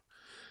plays who.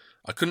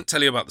 I couldn't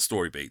tell you about the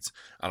story beats,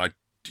 and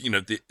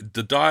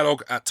the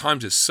dialogue at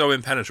times is so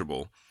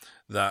impenetrable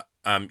that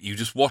you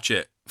just watch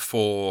it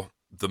for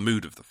the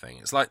mood of the thing.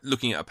 It's like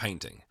looking at a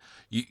painting.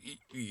 You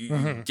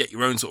get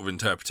your own sort of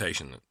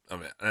interpretation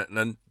of it,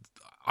 and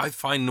I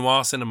find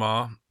noir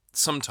cinema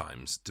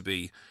sometimes to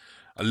be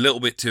a little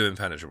bit too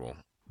impenetrable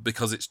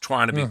because it's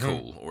trying to be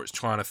cool, or it's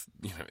trying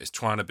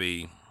to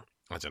be,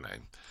 I don't know,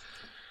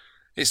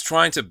 it's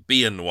trying to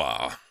be a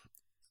noir,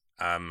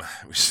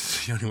 which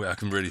is the only way I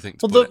can really think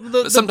to put it.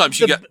 But sometimes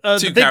you get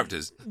two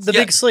characters.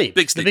 Big Sleep.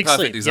 Big Sleep,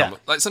 perfect example.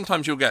 Yeah. Like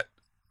sometimes you'll get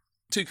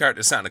two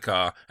characters sat in a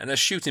car and they're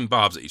shooting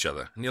barbs at each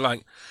other, and you're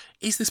like,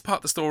 is this part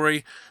of the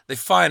story? They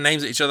fire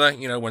names at each other,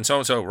 when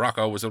so-and-so,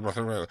 Rocco was,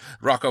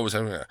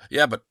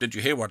 yeah, but did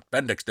you hear what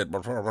Bendix did?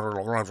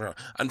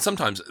 And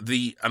sometimes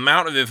the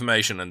amount of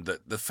information and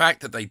the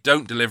fact that they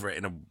don't deliver it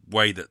in a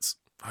way that's,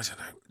 I don't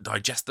know,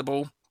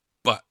 digestible,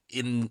 but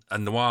in a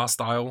noir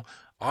style,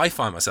 I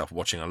find myself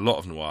watching a lot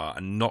of noir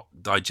and not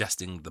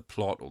digesting the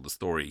plot or the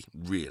story,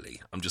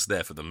 really. I'm just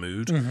there for the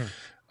mood.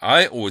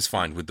 I always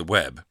find with The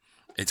Web,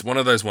 it's one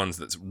of those ones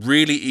that's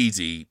really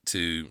easy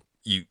to...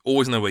 You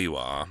always know where you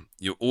are.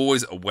 You're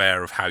always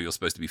aware of how you're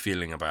supposed to be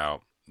feeling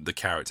about the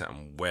character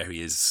and where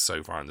he is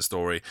so far in the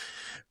story,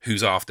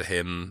 who's after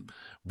him,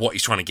 what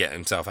he's trying to get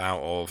himself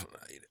out of.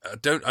 I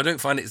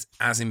don't find it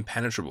as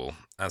impenetrable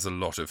as a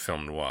lot of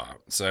film noir.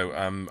 So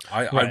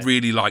I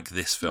really like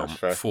this film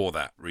for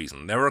that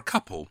reason. There are a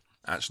couple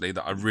actually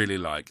that I really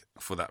like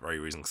for that very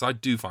reason, because I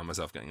do find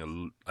myself getting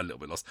a little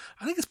bit lost.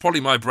 I think it's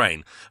probably my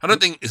brain. I don't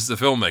think it's the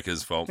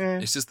filmmaker's fault.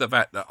 It's just the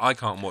fact that I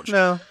can't watch.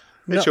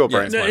 It's your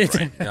brain. Yeah, it's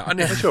my brain.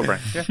 Yeah, it's your brain.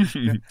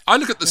 Yeah. I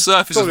look at the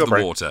surface of the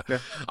water. Yeah.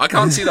 I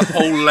can't see the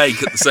whole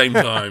lake at the same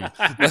time.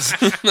 That's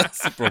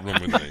the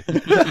problem with me.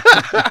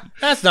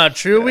 That's not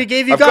true. We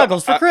gave you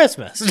goggles for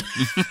Christmas.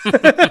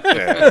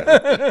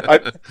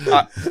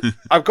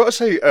 I've got to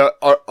say,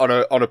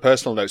 on a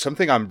personal note,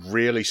 something I'm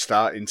really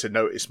starting to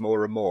notice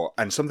more and more,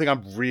 and something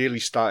I'm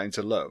really starting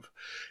to love,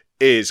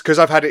 is because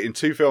I've had it in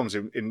two films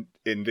in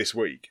this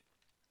week.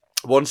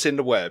 Once in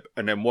The Web,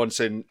 and then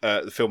once in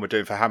the film we're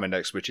doing for Hammer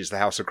next, which is The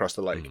House Across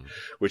the Lake,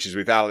 which is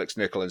with Alex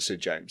Nichol and Sid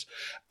James.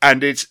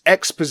 And it's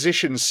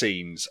exposition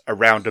scenes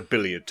around a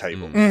billiard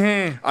table.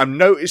 I'm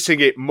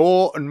noticing it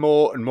more and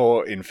more and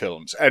more in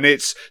films. And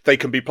they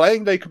can be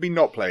playing, they can be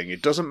not playing.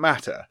 It doesn't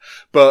matter.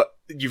 But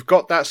you've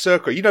got that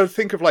circle.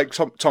 Think of like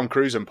Tom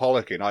Cruise and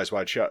Pollock in Eyes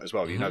Wide Shut as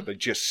well. They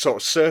just sort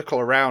of circle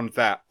around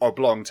that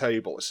oblong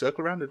table.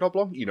 Circle around an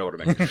oblong? You know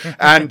what I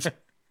mean?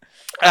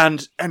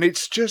 And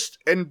it's just,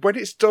 and when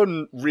it's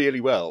done really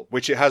well,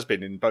 which it has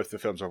been in both the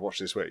films I've watched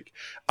this week,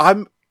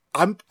 I'm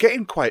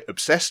getting quite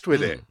obsessed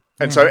with it.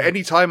 And so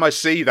anytime I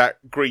see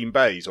that green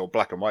baize or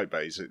black and white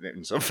baize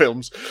in some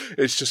films,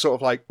 it's just sort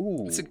of like,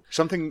 ooh,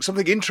 something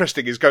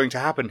interesting is going to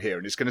happen here,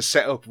 and it's going to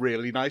set up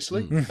really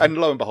nicely. And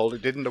lo and behold,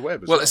 it did in The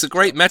Web as well. Well, it's a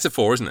great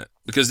metaphor, isn't it?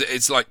 Because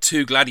it's like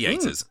two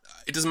gladiators.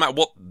 It doesn't matter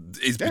what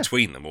is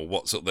between them or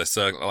what sort of their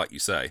circle, like you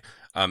say.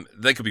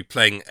 They could be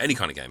playing any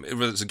kind of game,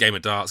 whether it's a game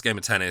of darts, game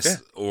of tennis,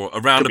 or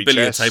around a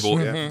billiard table.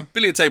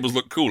 Billiard tables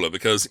look cooler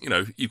because,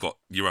 you've got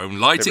your own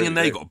lighting in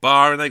there, you've got a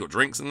bar in there, you've got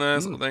drinks in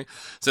there, sort of thing.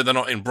 So they're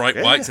not in bright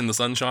whites in the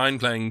sunshine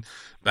playing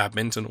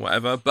badminton or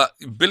whatever. But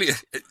billiard,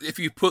 if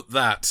you put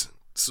that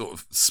sort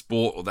of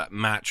sport or that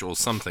match or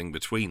something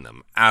between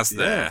them as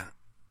their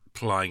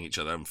plying each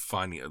other and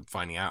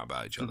finding out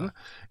about each other.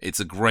 It's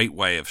a great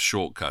way of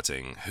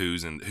shortcutting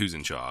who's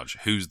in charge,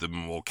 who's the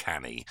more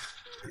canny.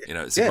 You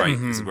know, it's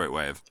a great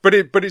way of. But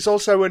it's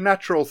also a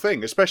natural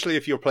thing, especially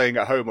if you're playing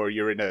at home or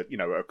you're in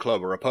a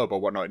club or a pub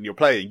or whatnot, and you're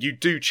playing. You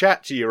do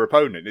chat to your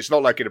opponent. It's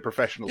not like in a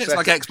professional setting.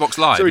 It's like Xbox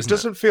Live, so it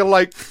doesn't feel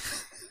like.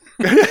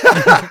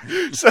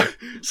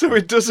 so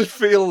it doesn't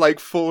feel like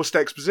forced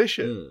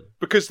exposition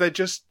because they're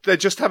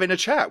just having a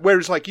chat.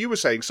 Whereas, like you were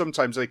saying,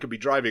 sometimes they could be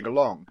driving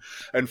along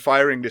and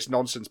firing this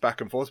nonsense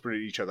back and forth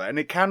between each other, and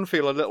it can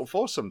feel a little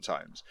forced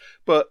sometimes.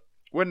 But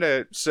when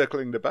they're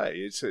circling the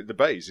bays,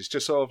 it's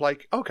just sort of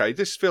like, okay,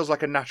 this feels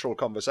like a natural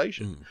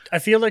conversation. I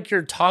feel like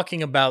you're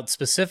talking about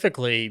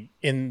specifically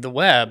in the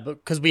web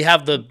because we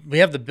have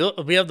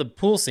the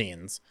pool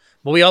scenes,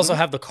 but we also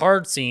have the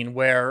card scene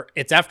where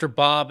it's after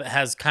Bob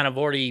has kind of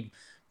already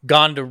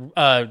gone to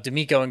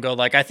D'Amico and go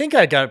like, I think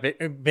I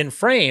been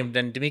framed,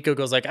 and D'Amico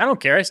goes like, I don't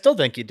care, I still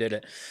think you did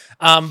it.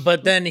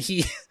 But then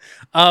he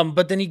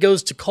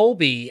goes to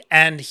Colby,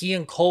 and he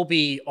and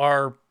Colby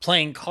are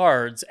playing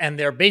cards, and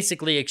they're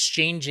basically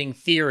exchanging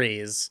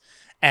theories,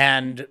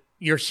 and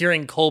you're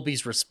hearing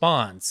Colby's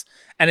response.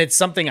 And it's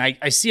something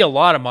I see a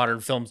lot of modern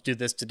films do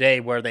this today,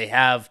 where they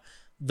have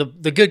the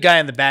good guy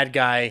and the bad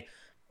guy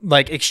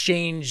like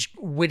exchange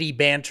witty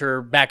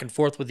banter back and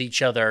forth with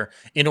each other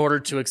in order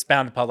to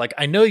expound upon like,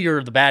 I know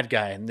you're the bad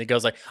guy. And he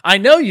goes like, I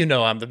know you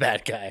know I'm the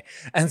bad guy.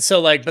 And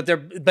so like,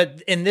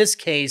 but in this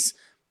case,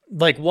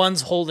 like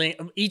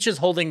each is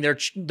holding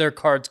their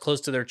cards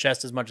close to their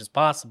chest as much as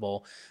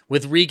possible,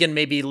 with Regan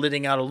maybe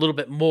letting out a little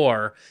bit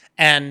more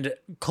and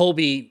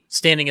Colby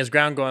standing his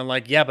ground going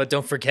like, yeah, but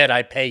don't forget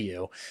I pay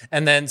you.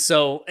 And then,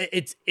 so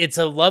it's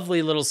a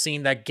lovely little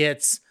scene that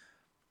gets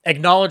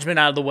acknowledgement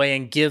out of the way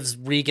and gives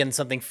Regan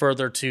something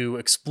further to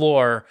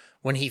explore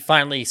when he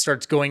finally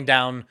starts going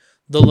down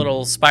the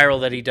little spiral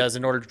that he does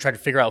in order to try to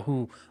figure out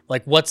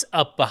what's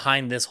up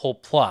behind this whole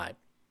plot.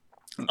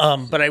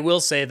 But I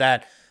will say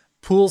that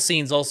pool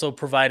scenes also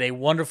provide a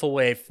wonderful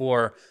way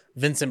for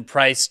Vincent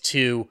Price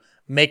to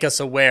make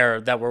us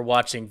aware that we're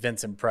watching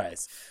Vincent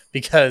Price,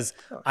 because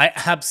I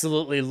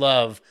absolutely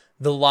love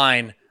the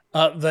line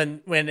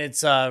when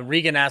it's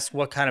Regan asks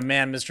what kind of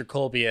man Mr.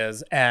 Colby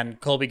is, and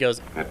Colby goes,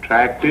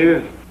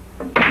 Attractive,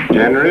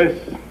 generous,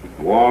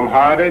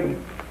 warm-hearted,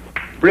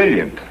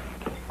 brilliant.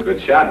 Good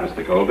shot,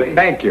 Mr. Colby.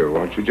 Thank you.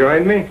 Won't you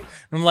join me?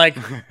 I'm like,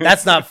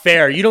 that's not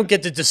fair. You don't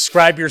get to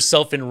describe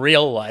yourself in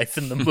real life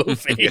in the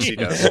movie. Yes, he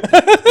does.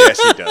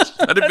 Yes, he does.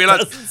 I didn't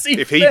realize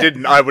if he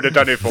didn't, I would have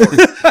done it for him.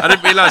 I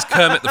didn't realize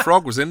Kermit the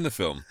Frog was in the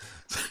film.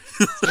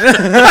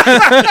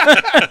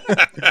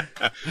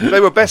 They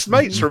were best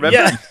mates, remember?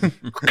 Yeah.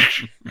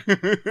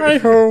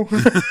 Hi-ho.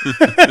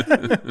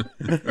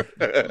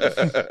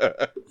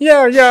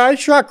 Yeah, I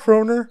shot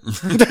Croner.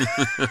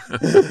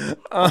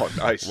 Oh,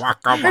 nice.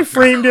 I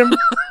framed him.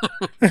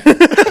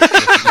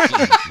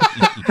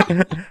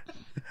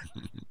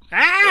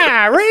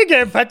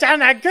 Regan, put down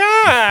that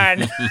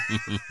gun.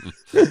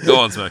 Go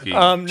on, Smokey.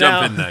 Jump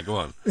in there. Go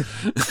on.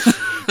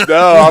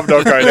 No, I'm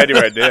not going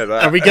anywhere near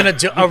that. Are we gonna?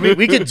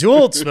 We could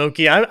duel,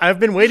 Smokey. I've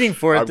been waiting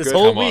for it this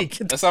whole week.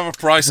 Let's have a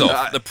price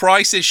off. The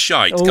price is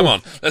shite. Come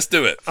on, let's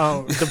do it.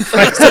 Oh, the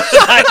price is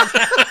shite.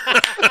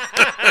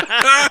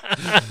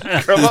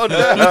 Come on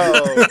now.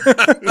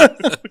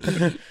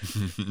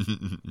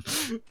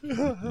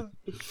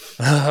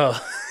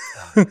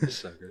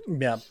 So good.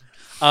 Yeah.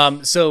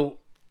 So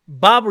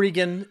Bob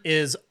Regan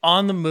is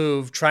on the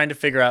move trying to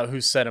figure out who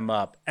set him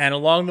up. And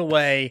along the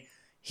way,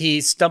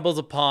 he stumbles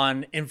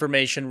upon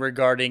information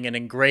regarding an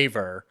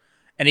engraver.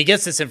 And he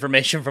gets this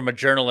information from a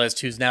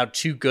journalist who's now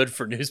too good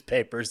for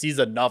newspapers. He's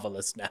a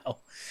novelist now.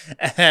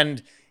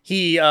 And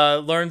he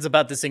learns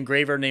about this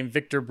engraver named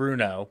Victor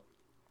Bruno,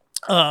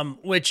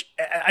 which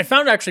I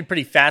found actually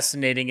pretty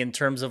fascinating in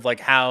terms of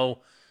like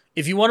how,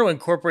 if you want to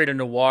incorporate a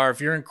noir,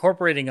 if you're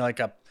incorporating like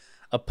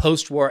a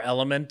post-war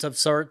element of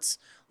sorts,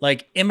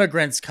 like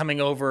immigrants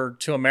coming over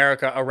to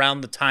America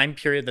around the time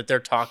period that they're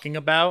talking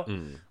about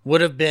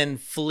would have been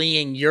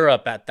fleeing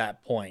Europe at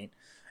that point.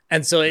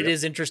 And so it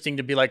is interesting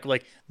to be like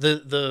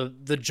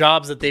the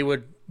jobs that they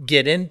would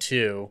get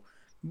into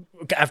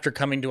after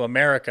coming to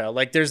America.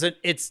 Like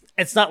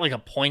it's not like a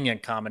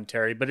poignant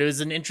commentary, but it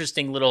was an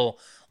interesting little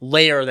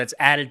layer that's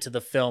added to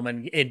the film,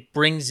 and it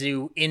brings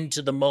you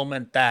into the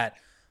moment that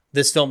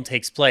this film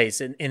takes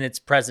place in its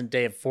present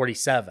day of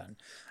 47.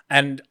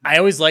 And I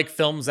always like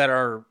films that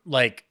are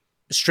like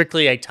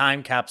strictly a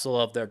time capsule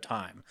of their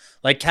time.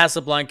 Like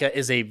Casablanca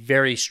is a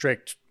very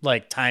strict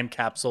like time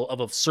capsule of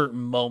a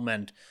certain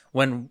moment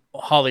when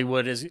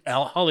Hollywood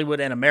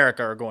and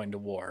America are going to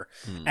war,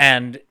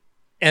 and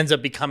ends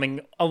up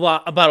becoming a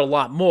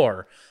lot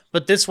more.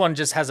 But this one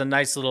just has a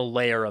nice little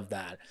layer of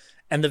that.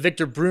 And the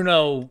Victor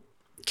Bruno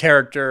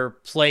character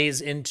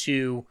plays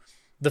into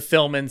the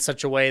film in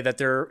such a way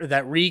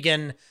that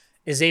Regan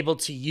is able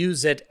to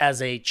use it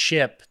as a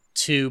chip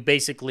to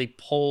basically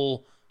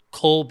pull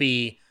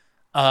Colby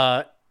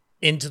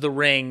into the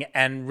ring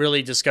and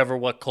really discover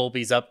what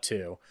Colby's up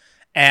to.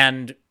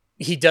 And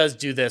he does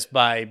do this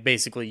by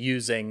basically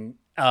using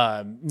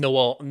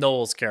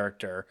Noel's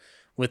character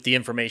with the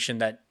information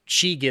that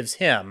she gives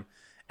him.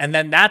 And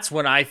then that's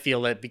when I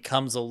feel it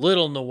becomes a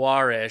little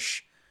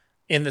noirish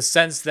in the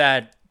sense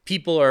that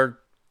people are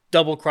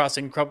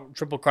double-crossing,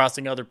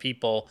 triple-crossing other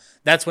people.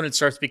 That's when it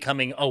starts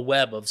becoming a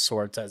web of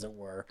sorts, as it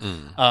were.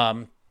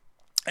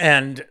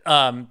 And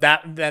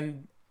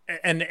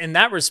in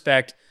that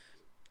respect,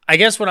 I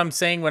guess what I'm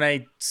saying when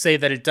I say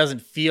that it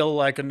doesn't feel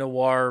like a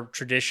noir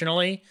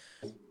traditionally,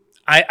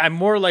 I'm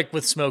more like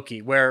with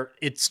Smokey, where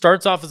it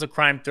starts off as a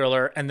crime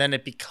thriller and then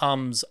it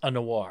becomes a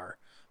noir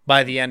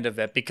by the end of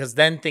it, because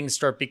then things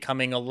start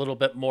becoming a little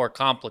bit more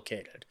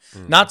complicated.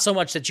 Not so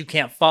much that you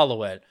can't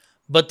follow it,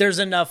 but there's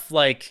enough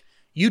like,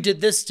 you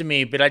did this to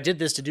me, but I did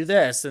this to do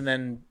this. And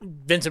then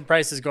Vincent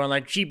Price is going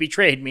like, she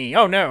betrayed me.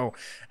 Oh no.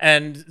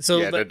 And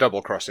so they're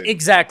double crossing.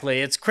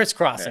 Exactly. It's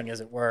crisscrossing,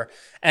 as it were.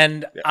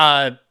 And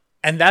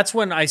that's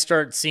when I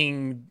start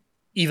seeing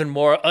even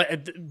more.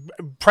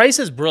 Price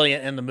is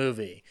brilliant in the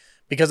movie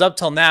because up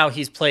till now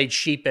he's played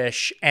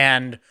sheepish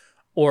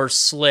or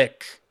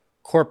slick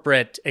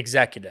corporate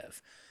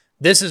executive.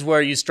 This is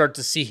where you start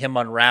to see him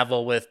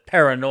unravel with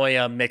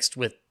paranoia mixed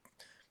with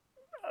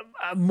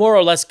more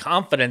or less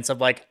confidence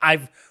of like,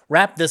 I've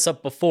wrapped this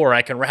up before,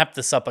 I can wrap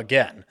this up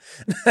again.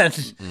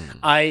 And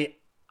I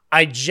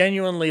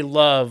genuinely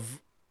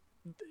love,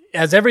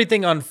 as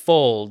everything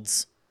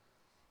unfolds,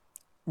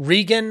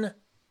 Regan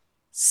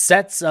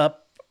sets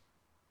up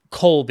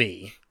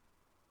Colby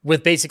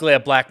with basically a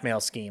blackmail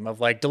scheme of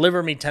like,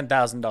 deliver me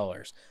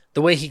 $10,000.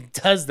 The way he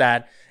does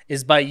that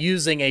is by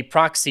using a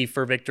proxy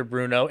for Victor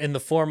Bruno in the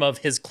form of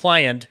his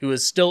client who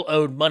is still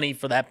owed money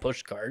for that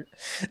pushcart.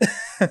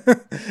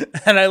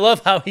 And I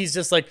love how he's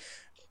just like,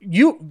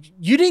 you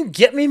didn't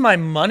get me my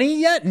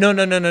money yet? No,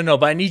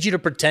 but I need you to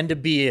pretend to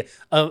be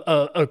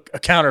a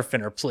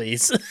counterfeiter,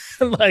 please.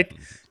 Like,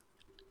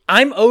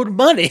 I'm owed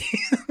money.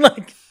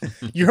 Like,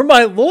 you're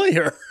my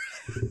lawyer.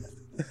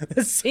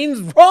 This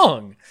seems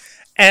wrong.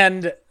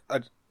 And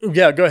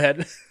yeah, go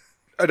ahead.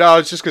 No,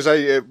 it's just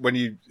because when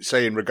you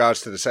say in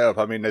regards to the setup,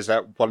 I mean, there's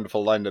that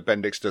wonderful line that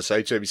Bendix does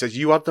say to him. He says,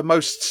 "You are the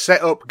most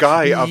set up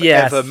guy I've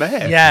ever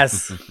met."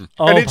 Yes.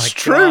 Oh, and it's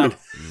true. God.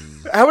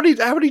 How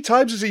many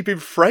times has he been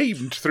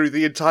framed through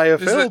the entire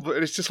film?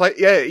 And it's just like,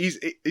 yeah,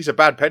 he's a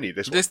bad penny.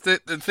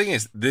 The thing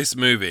is, this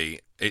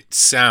movie, it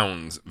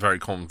sounds very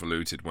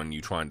convoluted when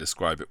you try and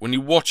describe it. When you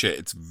watch it,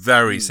 it's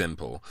very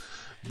simple.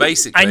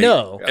 Basically, I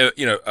know.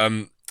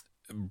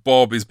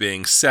 Bob is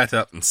being set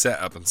up and set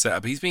up and set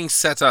up. He's being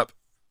set up.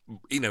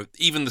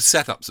 Even the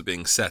setups are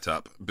being set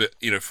up, but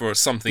for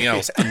something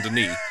else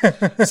underneath.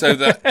 So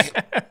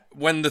that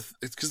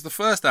because the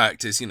first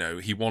act is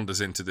he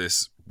wanders into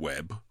this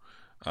web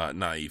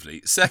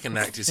naively. Second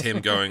act is him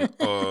going,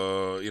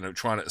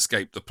 trying to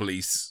escape the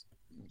police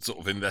sort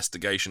of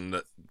investigation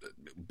that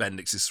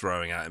Bendix is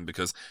throwing at him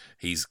because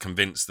he's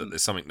convinced that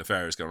there's something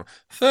nefarious going on.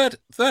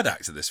 Third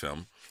act of this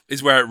film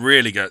is where it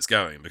really gets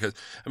going because,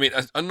 I mean,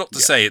 I'm not to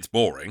say it's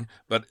boring,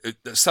 but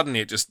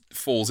suddenly it just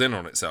falls in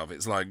on itself.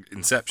 It's like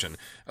Inception.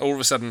 All of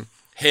a sudden,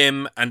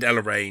 him and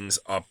Ella Raines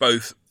are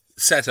both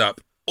set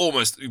up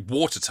almost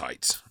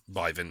watertight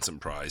by Vincent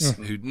Price,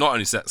 who not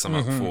only sets them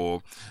up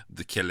for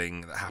the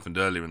killing that happened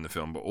earlier in the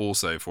film, but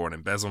also for an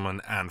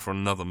embezzlement and for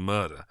another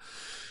murder.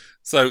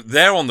 So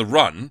they're on the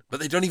run,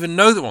 but they don't even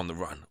know they're on the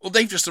run. Well,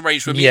 they've just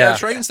arranged for a meet at a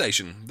train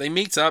station. They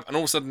meet up, and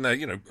all of a sudden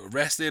they're,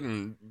 arrested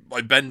and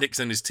by Bendix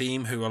and his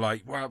team, who are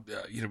like, well,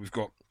 we've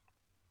got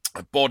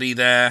a body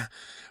there.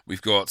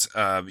 We've got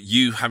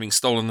you having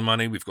stolen the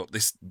money. We've got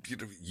this.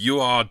 You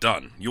are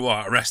done. You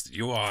are arrested.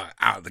 You are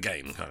out of the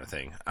game, kind of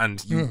thing.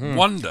 And you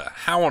wonder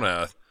how on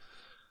earth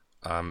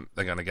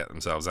they're going to get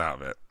themselves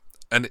out of it.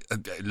 And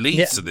it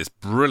leads to this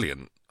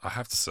brilliant, I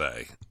have to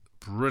say,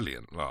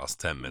 brilliant last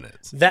 10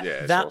 minutes.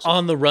 That awesome.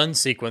 On the run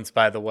sequence,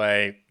 by the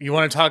way, you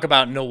want to talk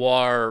about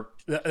noir,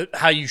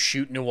 how you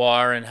shoot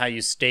noir and how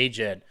you stage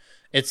it.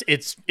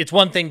 It's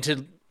one thing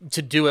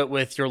to do it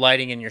with your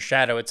lighting and your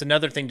shadow. It's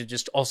another thing to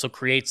just also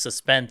create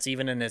suspense,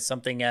 even in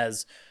something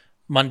as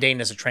mundane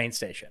as a train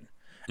station.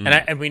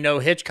 And we know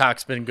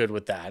Hitchcock's been good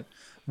with that.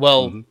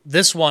 Well,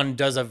 this one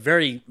does a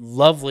very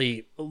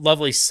lovely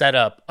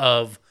setup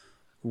of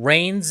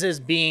Raines is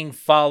being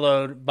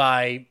followed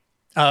by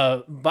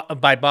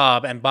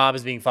Bob, and Bob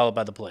is being followed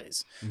by the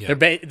police. Yeah.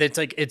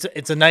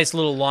 It's a nice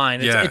little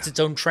line. It's its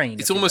own train.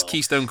 It's almost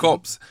Keystone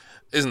Cops,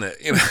 isn't it?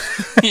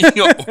 You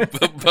got a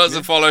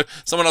person follow,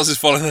 someone else is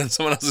following them,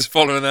 someone else is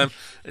following them.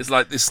 It's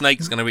like this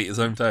snake's going to eat his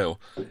own tail.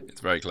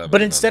 It's very clever.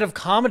 But instead of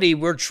comedy,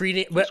 we're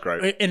treating.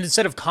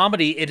 Instead of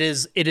comedy, it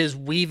is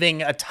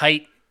weaving a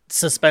tight,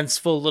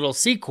 suspenseful little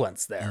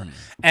sequence there,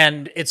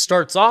 and it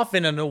starts off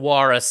in a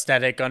noir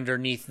aesthetic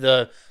underneath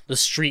the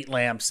street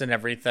lamps and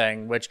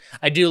everything, which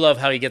I do love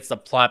how he gets the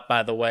plot,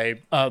 by the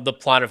way, the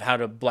plot of how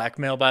to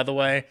blackmail, by the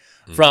way,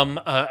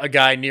 from a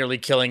guy nearly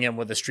killing him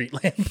with a street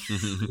lamp.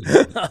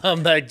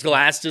 The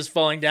glass just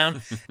falling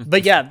down.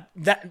 But yeah,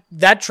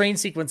 that train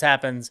sequence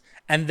happens,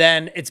 and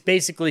then it's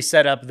basically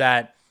set up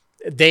that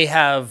they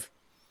have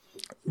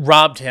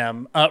robbed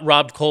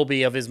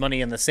Colby of his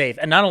money in the safe,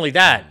 and not only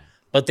that,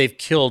 but they've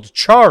killed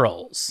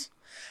Charles.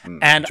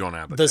 And John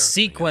Abbott the character,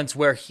 sequence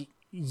where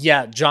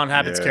John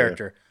Abbott's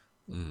character,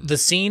 the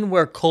scene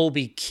where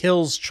Colby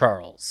kills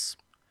Charles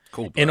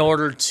in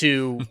order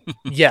to,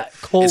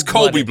 It's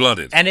Colby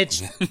blooded, and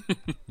it's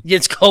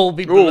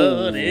Colby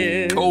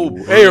blooded.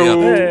 Colby.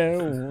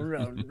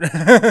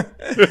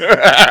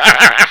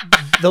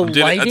 The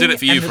lighting I did it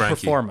for you, and the Frankie.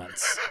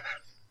 performance.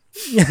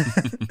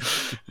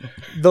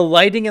 The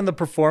lighting and the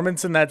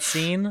performance in that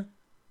scene.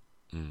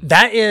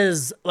 That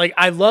is like,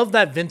 I love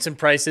that Vincent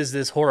Price is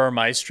this horror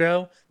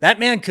maestro. That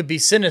man could be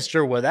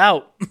sinister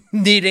without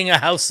needing a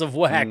house of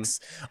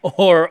wax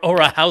or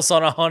a house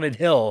on a haunted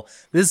hill.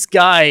 This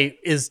guy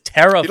is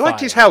terrifying. He liked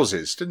his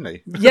houses, didn't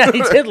he? Yeah,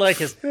 he did like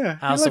his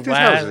house of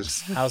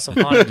wax, house of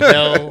haunted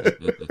hill,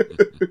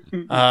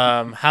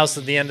 house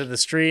at the end of the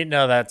street.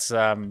 No, that's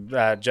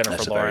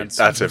Jennifer Lawrence.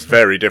 That's a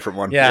very different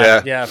one.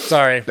 Yeah.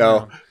 Sorry.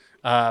 No.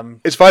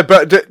 It's fine,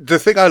 but the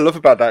thing I love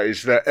about that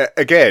is that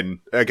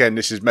again,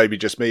 this is maybe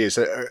just me, is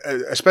that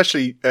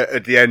especially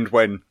at the end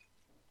when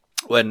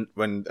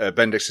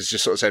Bendix has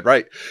just sort of said,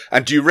 right,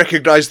 and do you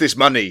recognize this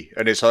money?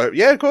 And it's like,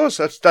 yeah, of course,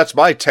 that's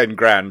my 10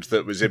 grand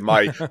that was in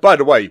my, by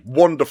the way,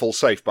 wonderful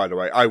safe, by the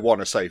way. I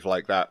want a safe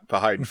like that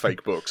behind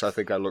fake books. I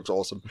think that looks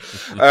awesome.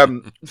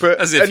 But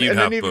as if you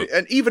have books.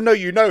 And even though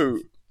you know,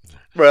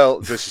 well,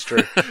 this is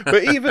true.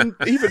 But even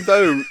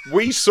though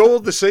we saw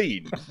the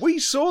scene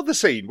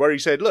where he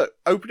said, look,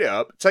 open it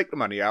up, take the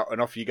money out, and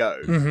off you go.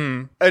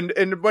 Mm-hmm.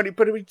 And when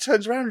he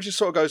turns around and just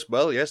sort of goes,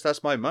 well, yes,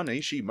 that's my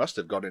money. She must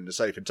have gone in the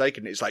safe and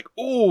taken it. It's like,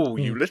 oh,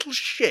 you little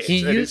shit.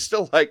 It's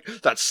still like,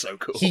 that's so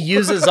cool. He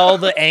uses all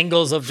the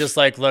angles of just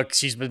like, look,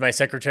 she's been my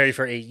secretary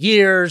for 8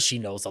 years. She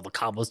knows all the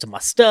combos to my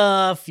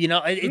stuff. You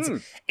know,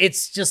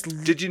 it's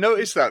just. Did you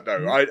notice that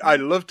though? I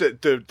loved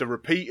it, the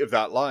repeat of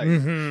that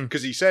line,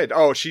 because he said,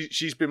 oh,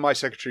 she's been my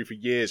secretary for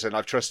years and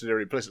I've trusted her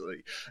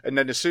implicitly. And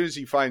then as soon as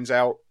he finds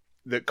out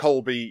that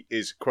Colby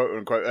is quote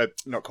unquote,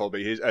 not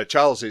Colby,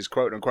 Charles is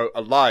quote unquote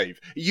alive,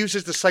 he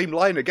uses the same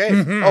line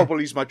again. Oh, well,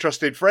 he's my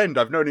trusted friend.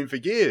 I've known him for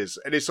years.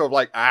 And it's sort of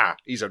like,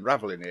 he's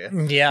unraveling here.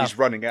 Yeah. He's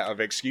running out of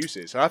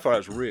excuses. And I thought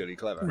it was really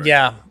clever. Right?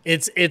 Yeah.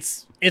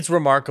 It's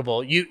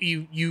remarkable.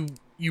 You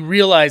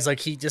realize like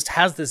he just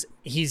has this,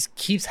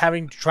 keeps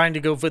trying to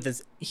go with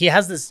this. He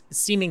has this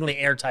seemingly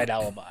airtight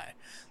alibi.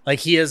 Like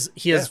he has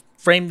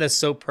framed this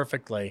so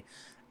perfectly.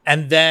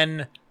 And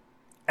then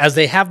as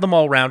they have them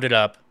all rounded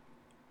up,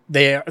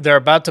 they're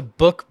about to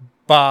book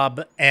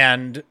Bob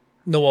and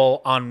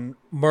Noel on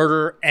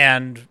murder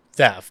and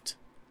theft.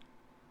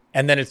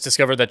 And then it's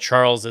discovered that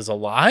Charles is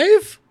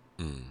alive?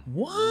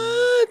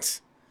 What?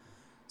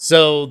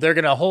 So they're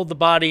going to hold the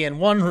body in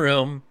one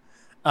room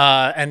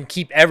and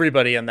keep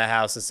everybody in the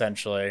house,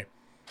 essentially.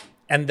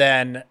 And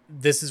then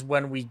this is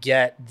when we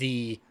get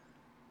the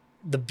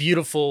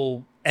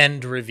beautiful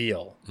end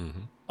reveal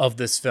of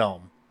this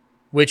film,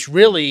 which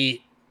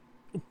really,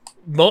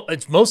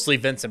 it's mostly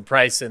Vincent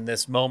Price in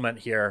this moment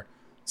here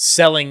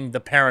selling the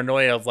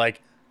paranoia of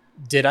like,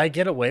 did I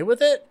get away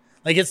with it?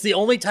 Like, it's the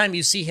only time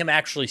you see him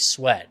actually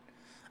sweat.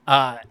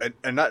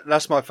 And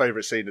that's my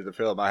favorite scene of the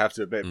film, I have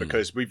to admit,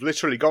 because we've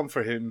literally gone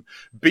for him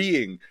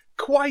being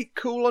quite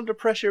cool under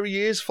pressure. He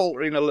is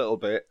faltering a little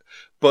bit,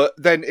 but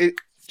then it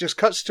just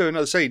cuts to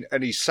another scene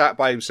and he's sat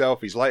by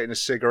himself, he's lighting a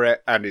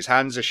cigarette and his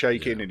hands are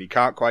shaking and he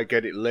can't quite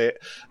get it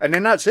lit, and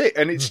then that's it,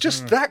 and it's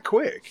just that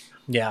quick.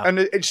 And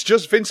it's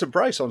just Vincent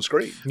Price on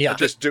screen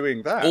just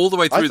doing that all the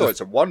way through. I thought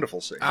it's a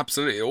wonderful scene,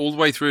 absolutely, all the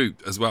way through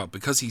as well,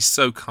 because he's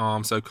so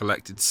calm, so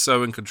collected,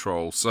 so in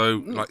control,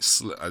 so like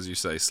as you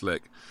say,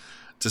 slick.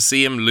 To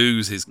see him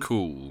lose his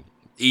cool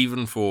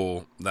even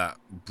for that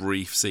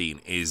brief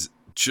scene is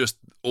just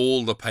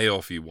all the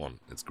payoff you want.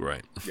 It's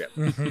great. Yeah,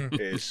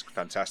 it is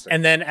fantastic.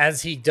 And then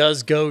as he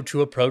does go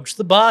to approach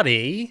the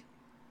body,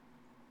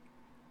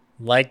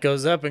 light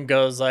goes up and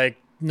goes like,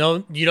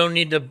 "No, you don't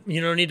need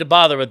to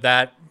bother with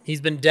that.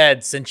 He's been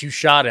dead since you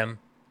shot him."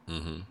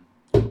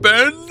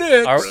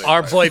 Bendix,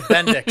 our boy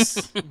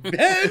Bendix.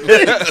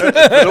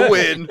 The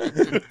win.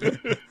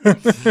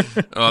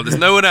 There's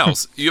no one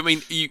else.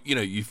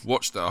 You've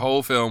watched the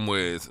whole film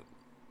with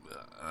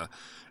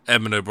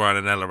Edmund O'Brien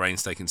and Ella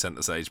Raines taking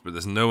centre stage, but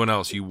there's no one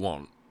else you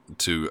want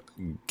to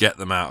get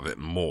them out of it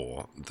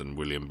more than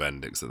William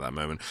Bendix at that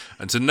moment.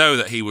 And to know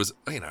that he was,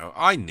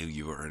 I knew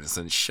you were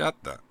innocent. Shut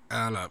the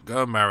hell up.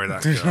 Go and marry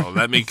that girl.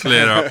 Let me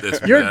clear up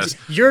this mess.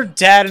 Your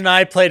dad and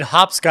I played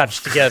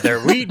hopscotch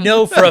together. We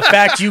know for a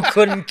fact you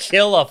couldn't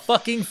kill a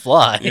fucking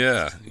fly.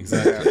 Yeah,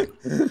 exactly.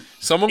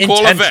 Someone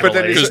call a vet,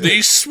 because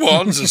these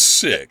swans are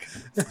sick.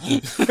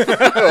 Oh,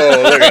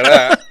 look at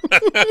that.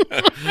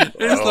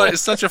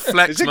 It's such a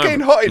flex Is it moment.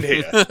 getting hot in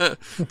here?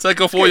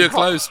 Take off all your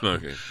clothes,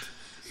 Smokey.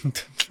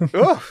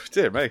 Oh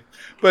dear me!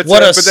 But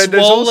what a but then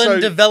swollen there's also,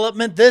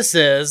 development this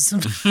is.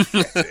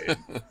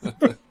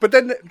 but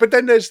then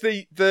there's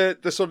the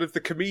sort of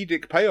the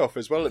comedic payoff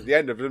as well at the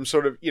end of them.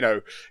 Sort of,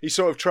 he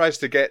sort of tries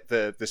to get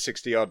the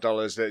 $60 odd.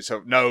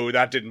 So no,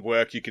 that didn't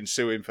work. You can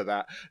sue him for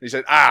that. And he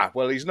said,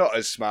 well, he's not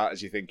as smart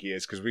as you think he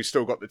is because we've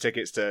still got the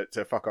tickets to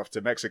fuck off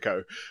to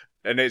Mexico.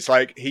 And it's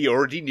like he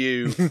already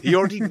knew what you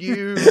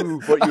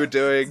were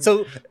doing.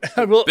 So,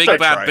 big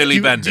bad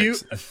Billy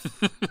Bendix.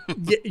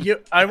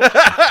 I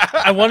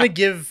want to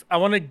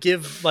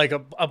give like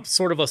a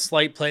sort of a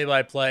slight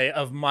play-by-play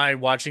of my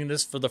watching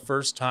this for the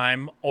first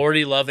time,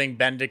 already loving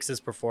Bendix's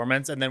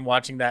performance, and then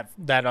watching that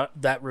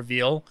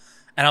reveal,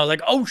 and I was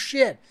like, oh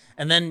shit!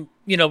 And then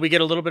we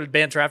get a little bit of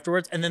banter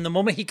afterwards, and then the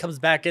moment he comes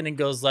back in and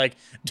goes like,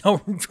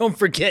 don't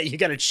forget, you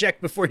got to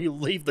check before you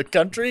leave the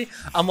country.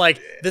 I'm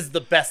like, this is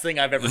the best thing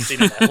I've ever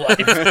seen in my life.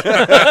 This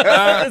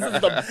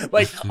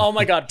is oh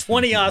my god,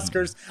 20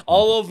 Oscars,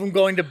 all of them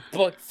going to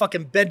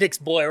fucking Bendix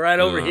boy right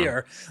over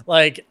here.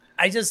 Like,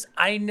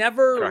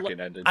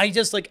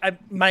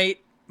 my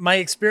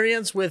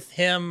experience with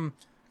him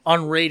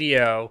on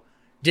radio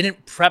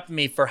didn't prep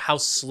me for how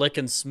slick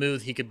and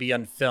smooth he could be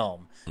on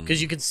film.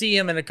 Because you could see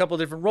him in a couple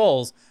different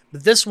roles.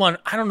 But this one,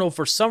 I don't know,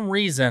 for some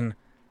reason,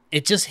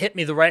 it just hit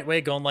me the right way,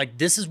 going like,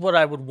 this is what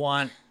I would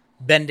want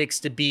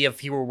Bendix to be if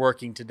he were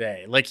working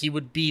today. Like, he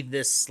would be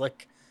this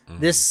slick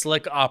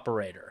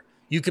operator.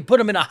 You could put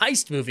him in a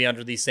heist movie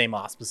under these same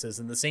auspices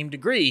in the same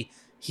degree.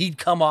 He'd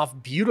come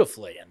off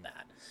beautifully in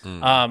that.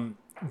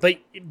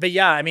 But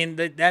yeah, I mean,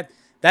 that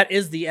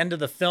is the end of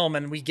the film,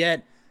 and we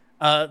get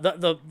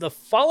the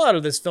fallout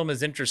of this film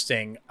is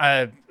interesting.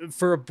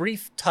 For a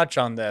brief touch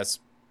on this,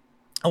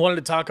 I wanted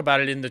to talk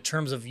about it in the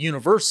terms of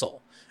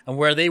Universal and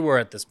where they were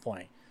at this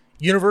point.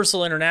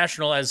 Universal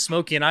International, as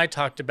Smokey and I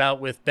talked about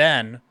with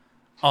Ben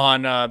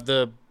on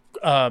the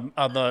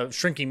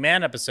Shrinking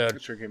Man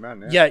episode. Shrinking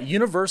Man, yeah.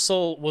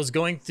 Universal was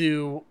going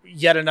through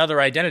yet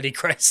another identity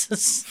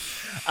crisis,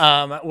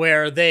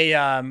 where they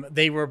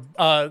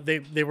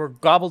were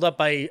gobbled up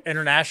by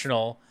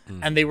International,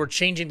 and they were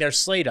changing their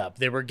slate up.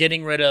 They were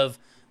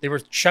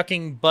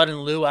chucking Bud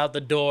and Lou out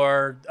the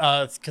door.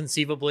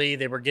 Conceivably,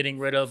 they were getting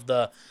rid of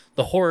the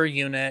horror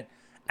unit,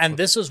 and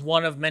this was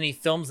one of many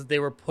films that they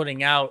were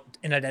putting out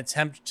in an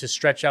attempt to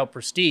stretch out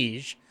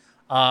prestige.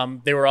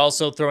 They were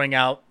also throwing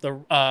out the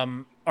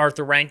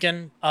Arthur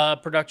Rankin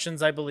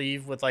productions, I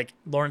believe, with like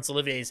Laurence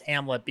Olivier's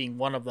Hamlet being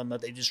one of them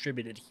that they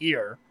distributed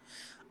here.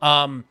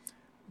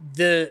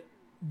 The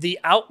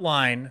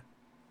outline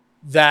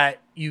that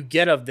you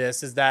get of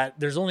this is that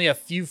there's only a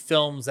few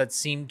films that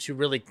seem to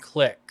really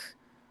click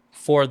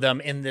for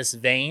them in this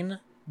vein.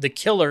 The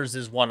Killers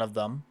is one of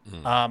them,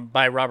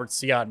 by Robert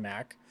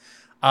Siodmak.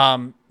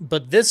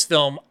 But this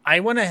film, I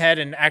went ahead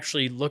and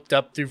actually looked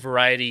up through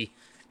Variety,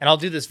 and I'll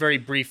do this very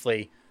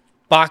briefly,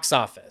 box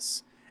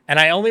office. And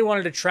I only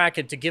wanted to track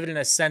it to give it in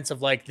a sense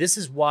of like, this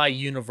is why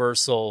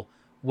Universal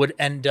would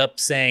end up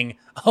saying,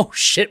 oh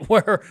shit,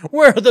 where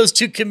are those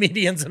two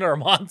comedians and our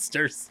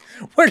monsters?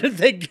 Where did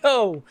they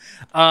go?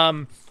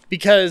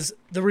 Because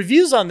the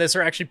reviews on this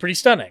are actually pretty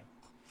stunning.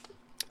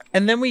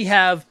 And then we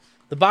have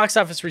the box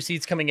office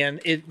receipts coming in.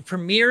 It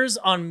premieres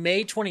on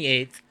May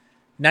 28th,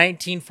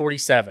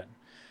 1947.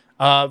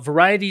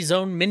 Variety's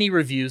own mini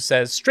review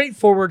says,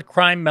 straightforward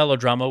crime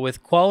melodrama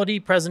with quality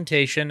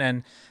presentation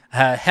and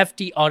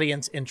hefty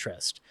audience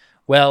interest.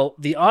 Well,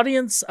 the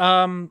audience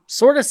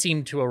sort of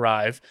seemed to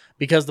arrive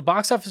because the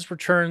box office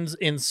returns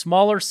in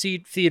smaller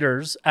seat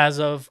theaters as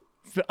of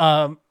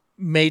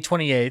May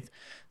 28th,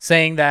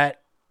 saying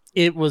that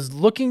it was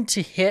looking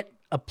to hit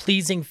a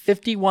pleasing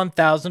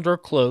 51,000 or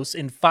close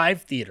in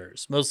 5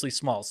 theaters, mostly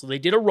small. So they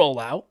did a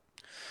rollout.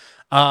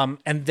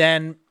 And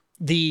then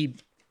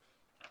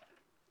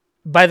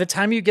by the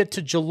time you get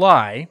to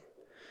July,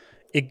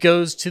 it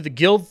goes to the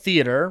Guild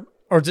Theater,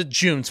 or to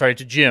June.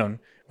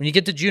 When you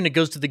get to June, it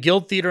goes to the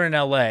Guild Theater in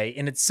LA.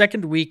 In its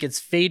second week, it's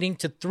fading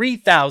to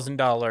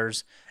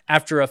 $3,000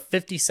 after a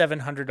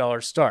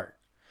 $5,700 start.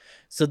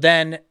 So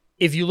then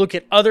if you look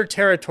at other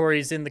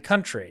territories in the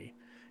country,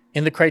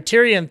 in the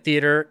Criterion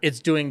Theater, it's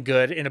doing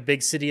good in a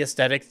big city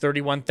aesthetic,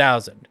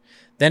 31,000.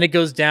 Then it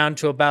goes down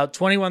to about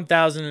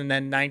 21,000 and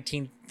then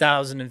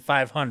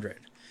 19,500.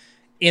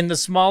 In the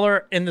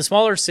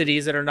smaller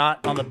cities that are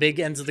not on the big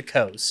ends of the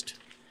coast,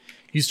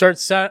 you start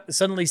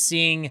suddenly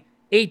seeing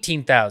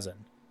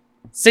 18,000,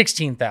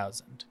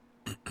 16,000,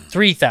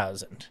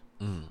 3,000,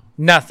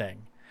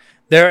 nothing.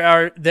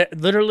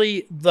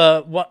 Literally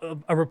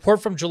a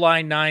report from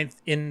July 9th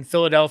in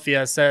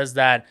Philadelphia says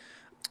that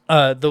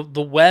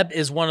the Web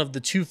is one of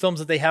the 2 films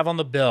that they have on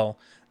the bill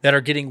that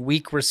are getting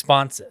weak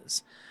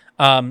responses.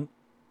 In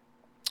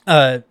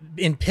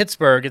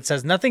Pittsburgh, it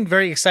says nothing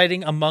very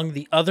exciting among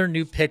the other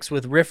new picks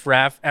with Riff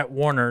Raff at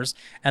Warner's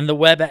and the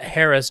Web at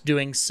Harris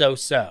doing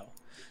so-so.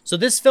 So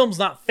this film's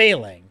not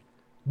failing,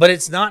 but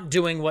it's not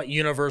doing what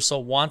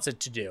Universal wants it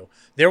to do.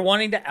 They're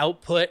wanting to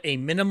output a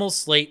minimal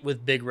slate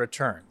with big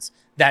returns.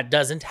 That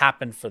doesn't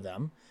happen for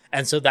them.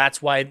 And so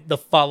that's why the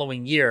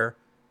following year,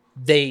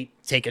 they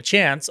take a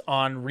chance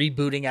on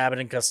rebooting Abbott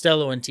and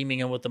Costello and teaming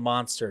in with the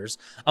Monsters,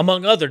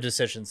 among other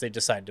decisions they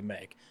decide to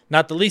make.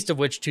 Not the least of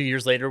which 2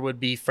 years later would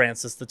be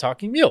Francis the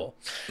Talking Mule.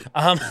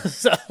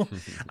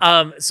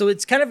 So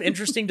it's kind of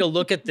interesting to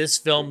look at this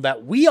film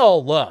that we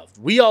all loved,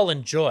 we all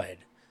enjoyed.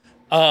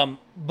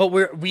 But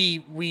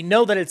we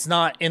know that it's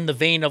not in the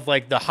vein of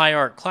like the high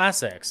art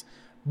classics,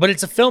 but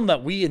it's a film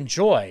that we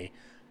enjoy.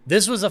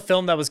 This was a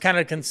film that was kind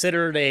of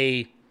considered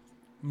a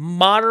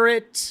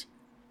moderate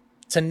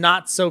to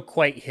not so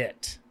quite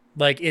hit.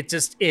 Like it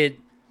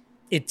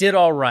did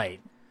all right.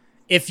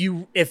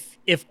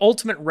 If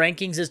ultimate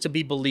rankings is to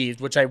be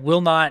believed, which I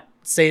will not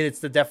say it's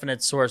the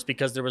definite source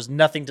because there was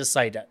nothing to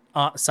cite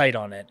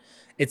on it.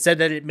 It said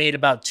that it made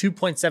about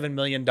 $2.7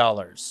 million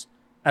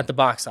at the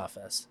box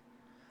office.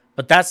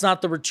 But that's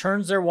not the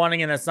returns they're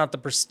wanting, and that's not the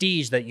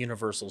prestige that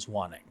Universal's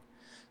wanting.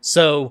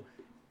 So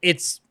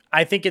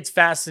I think it's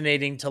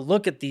fascinating to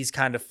look at these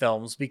kind of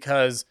films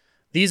because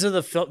these are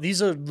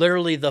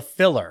literally the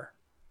filler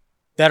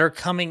that are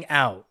coming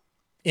out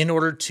in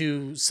order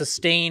to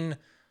sustain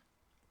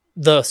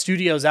the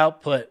studio's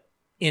output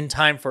in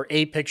time for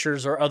A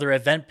pictures or other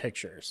event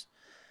pictures.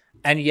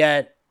 And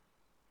yet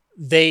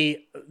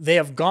they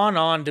have gone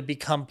on to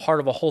become part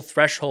of a whole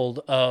threshold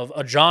of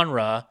a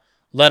genre,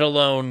 let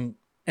alone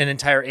an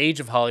entire age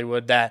of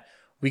Hollywood, that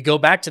we go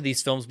back to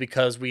these films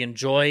because we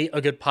enjoy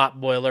a good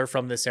pot boiler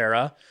from this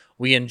era.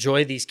 We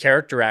enjoy these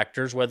character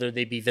actors, whether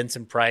they be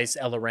Vincent Price,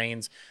 Ella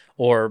Raines,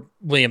 or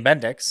William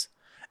Bendix.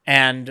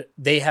 And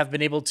they have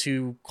been able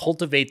to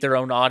cultivate their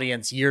own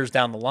audience years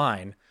down the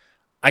line.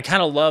 I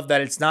kind of love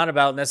that it's not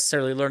about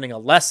necessarily learning a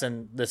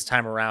lesson this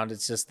time around.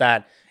 It's just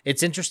that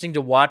it's interesting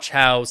to watch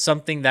how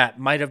something that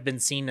might have been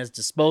seen as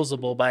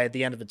disposable by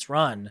the end of its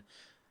run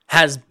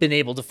has been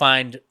able to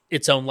find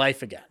its own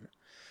life again.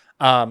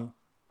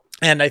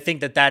 And I think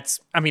that's,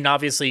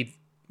 obviously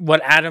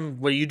what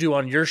you do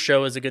on your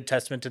show is a good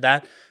testament to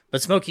that.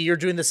 But Smokey, you're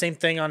doing the same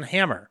thing on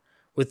Hammer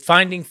with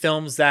finding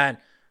films that,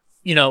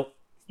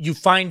 you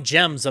find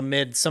gems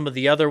amid some of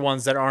the other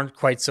ones that aren't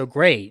quite so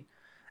great.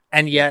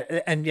 And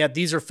yet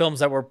these are films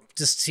that were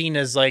just seen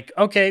as like,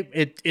 okay,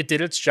 it did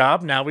its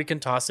job. Now we can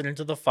toss it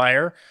into the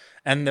fire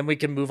and then we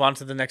can move on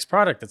to the next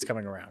product that's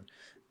coming around.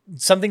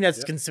 Something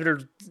that's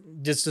considered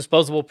this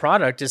disposable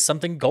product is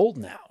something gold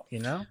now,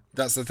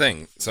 That's the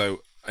thing.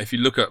 So if you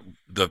look at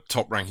the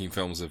top ranking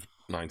films of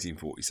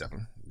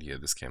 1947, the year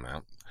this came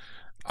out,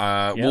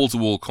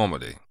 wall-to-wall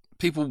comedy.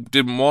 People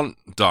didn't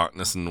want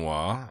darkness and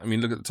noir.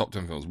 Look at the top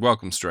 10 films.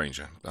 Welcome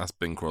Stranger. That's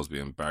Bing Crosby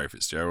and Barry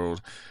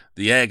Fitzgerald.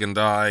 The Egg and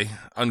I,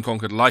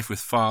 Unconquered Life with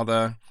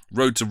Father,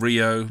 Road to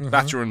Rio,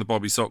 Batcher and the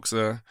Bobby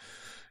Soxer.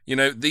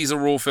 These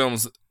are all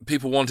films.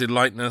 People wanted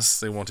lightness.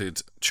 They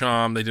wanted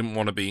charm. They didn't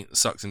want to be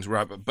sucked into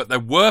rabbit. But there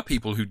were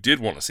people who did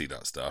want to see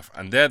that stuff.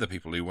 And they're the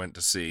people who went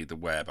to see The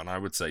Web. And I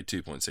would say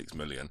 2.6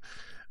 million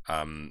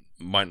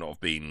might not have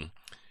been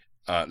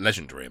a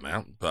legendary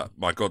amount. But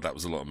my God, that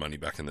was a lot of money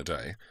back in the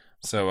day.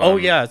 So,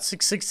 it's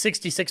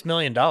 $66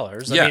 million.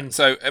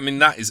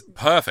 That is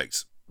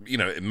perfect.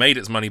 It made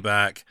its money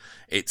back.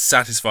 It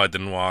satisfied the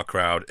noir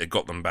crowd. It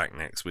got them back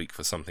next week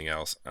for something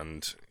else.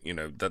 And,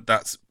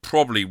 that's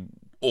probably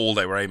all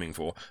they were aiming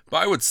for. But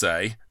I would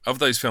say, of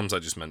those films I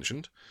just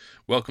mentioned,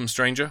 Welcome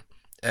Stranger,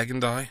 Egg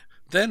and I,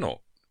 they're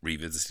not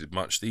revisited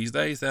much these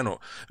days. They're not.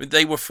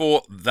 They were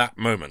for that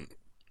moment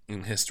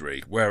in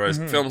history. Whereas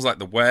films like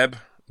The Web,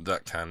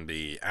 that can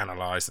be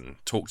analysed and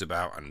talked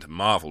about and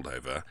marvelled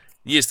over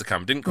years to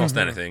come, didn't cost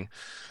anything,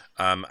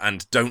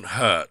 and don't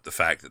hurt the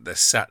fact that they're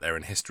sat there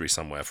in history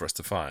somewhere for us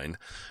to find.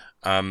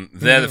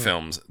 They're the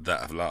films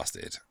that have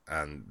lasted,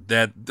 and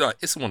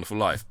It's a Wonderful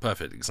Life,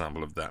 perfect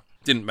example of that.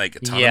 Didn't make a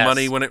ton of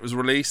money when it was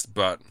released,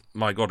 but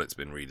my God, it's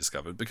been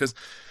rediscovered because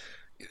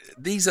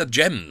these are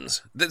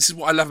gems. This is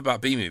what I love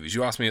about B movies.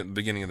 You asked me at the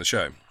beginning of the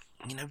show.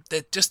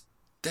 They're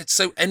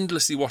so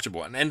endlessly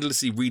watchable and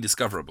endlessly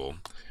rediscoverable.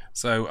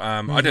 So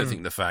I don't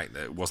think the fact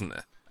that it wasn't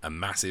a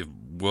massive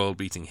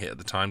world-beating hit at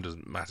the time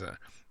doesn't matter.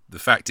 The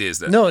fact is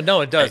that no,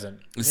 it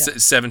doesn't.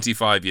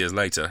 75 years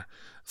later,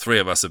 three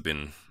of us have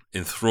been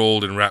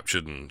enthralled,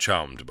 enraptured, and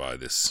charmed by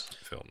this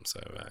film. So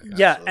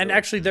and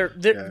actually,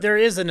 there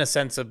is, in a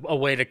sense, a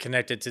way to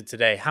connect it to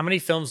today. How many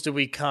films do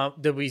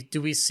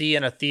we see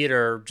in a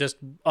theater, just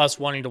us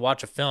wanting to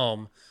watch a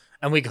film,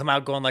 and we come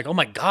out going like, "Oh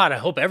my God, I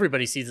hope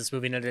everybody sees this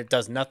movie," and it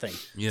does nothing.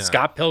 Yeah.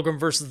 Scott Pilgrim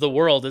versus the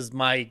World is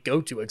my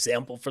go-to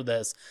example for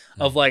this.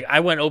 Of like, I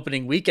went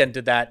opening weekend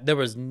to that, there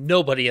was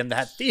nobody in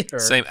that theater.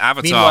 Same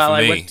Avatar. Meanwhile,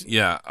 for me.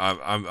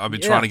 I've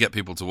been trying to get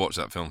people to watch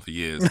that film for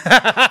years.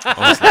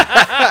 Honestly.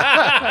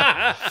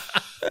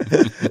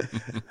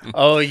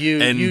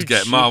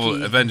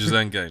 Marvel Avengers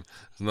Endgame.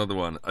 Another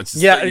one. I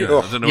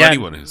don't know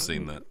anyone who's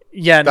seen that.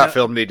 Yeah, that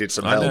film needed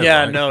some help.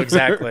 No,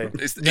 exactly.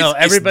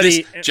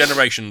 Everybody. This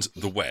generation's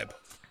The Web.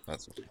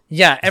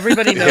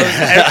 Everybody knows.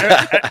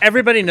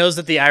 Everybody knows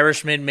that The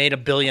Irishman made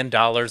 $1 billion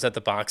at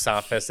the box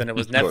office, and it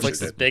was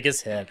Netflix's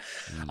biggest hit.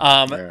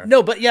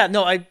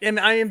 I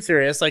am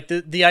serious. Like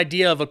the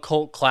idea of a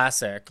cult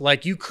classic.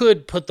 Like you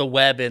could put The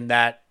Web in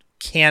that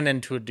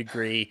canon to a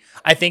degree.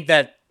 I think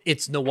that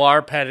its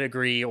noir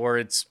pedigree or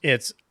its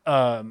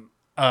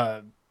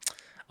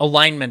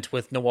alignment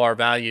with noir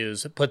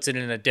values puts it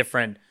in a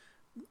different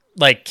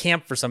like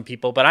camp for some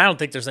people, but I don't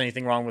think there's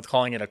anything wrong with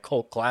calling it a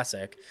cult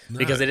classic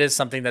because it is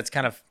something that's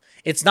kind of,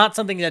 it's not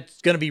something that's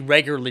going to be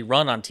regularly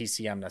run on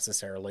TCM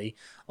necessarily,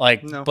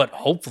 like, but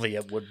hopefully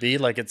it would be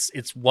like,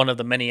 it's one of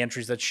the many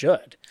entries that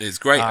should. It's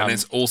great. And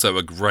it's also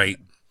a great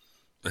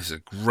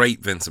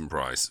Vincent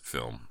Price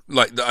film.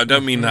 Like, I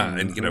don't mean that.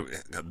 And, you know,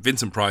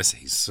 Vincent Price,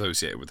 he's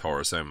associated with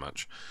horror so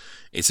much.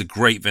 It's a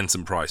great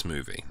Vincent Price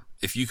movie.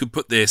 If you could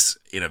put this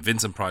in a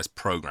Vincent Price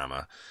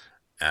programmer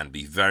and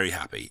be very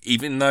happy,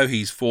 even though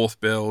he's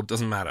fourth bill,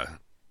 doesn't matter.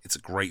 It's a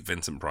great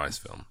Vincent Price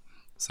film.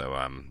 So,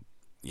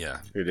 yeah,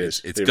 it is.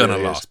 It's gonna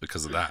really last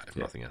because of that, if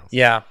nothing else.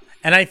 Yeah,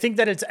 and I think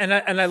that it's and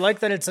I like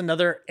that it's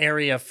another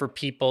area for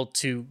people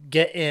to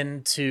get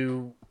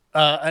into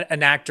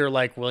an actor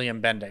like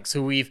William Bendix,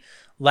 who we've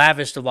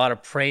lavished a lot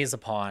of praise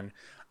upon,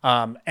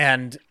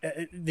 and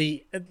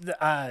the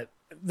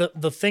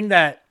thing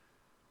that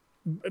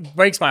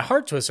breaks my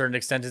heart to a certain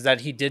extent is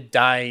that he did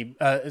die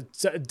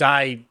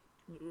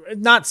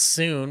not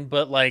soon,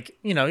 but like,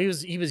 you know,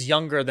 he was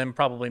younger than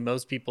probably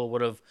most people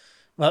would have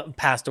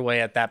passed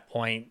away at that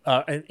point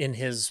in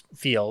his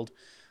field.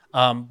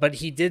 But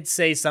he did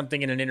say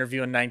something in an interview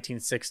in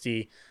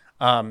 1960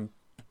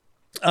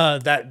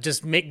 that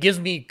just gives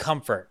me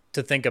comfort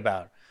to think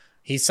about.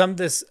 He summed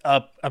this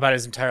up about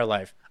his entire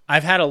life.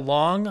 I've had a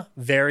long,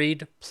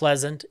 varied,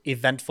 pleasant,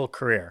 eventful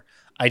career.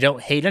 I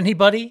don't hate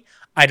anybody.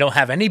 I don't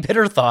have any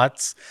bitter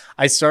thoughts.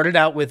 I started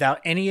out without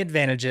any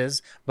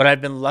advantages, but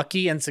I've been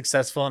lucky and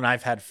successful, and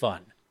I've had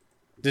fun.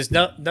 There's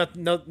no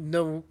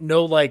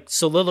like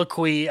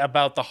soliloquy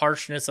about the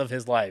harshness of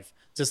his life.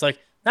 Just like,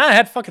 I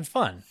had fucking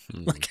fun.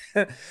 Like,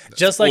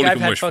 just like I've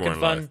had fucking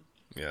fun.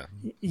 Yeah.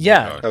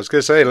 Yeah. I was going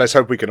to say, let's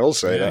hope we can all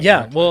say that.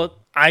 Yeah. Well,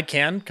 I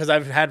can, because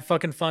I've had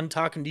fucking fun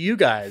talking to you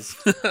guys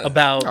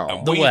about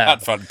the web. We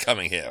had fun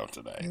coming here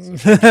today.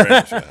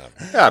 So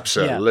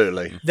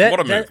absolutely. Yeah. What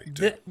a movie.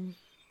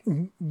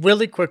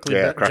 Really quickly,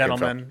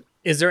 gentlemen,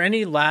 is there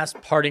any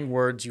last parting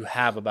words you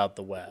have about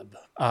the web?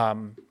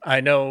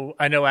 I know,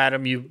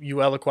 Adam,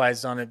 you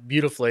eloquized on it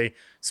beautifully.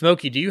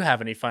 Smokey, do you have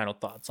any final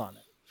thoughts on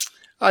it?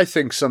 I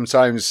think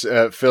sometimes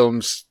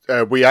films,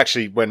 we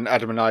actually, when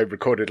Adam and I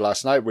recorded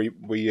last night, we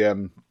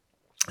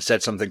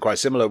said something quite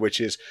similar,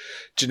 which is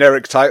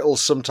generic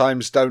titles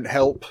sometimes don't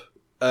help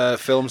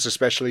films,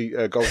 especially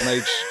Golden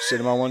Age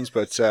cinema ones,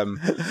 but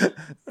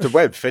the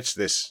web fits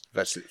this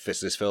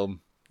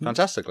film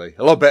fantastically.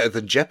 A lot better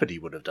than Jeopardy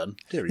would have done.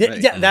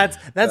 Yeah, that's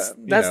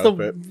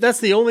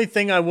the only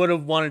thing I would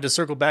have wanted to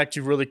circle back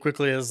to really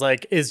quickly is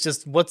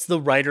just what's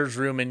the writer's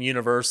room in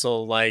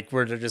Universal like,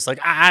 where they're just like,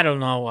 I don't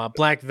know,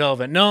 Black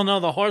Velvet. No,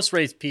 the horse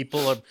race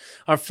people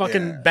are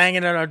fucking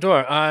banging at our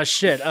door.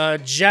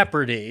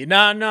 Jeopardy.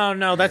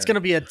 No, that's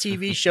gonna be a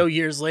TV show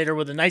years later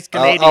with a nice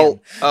Canadian.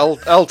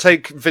 I'll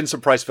take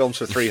Vincent Price films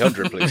for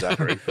 300, please,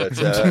 Zachary. But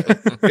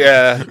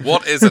yeah,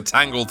 what is a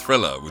tangled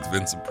thriller with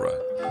Vincent Price?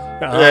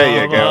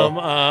 There you go.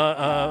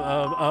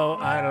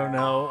 I don't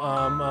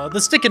know.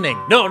 The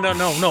Stickening. No.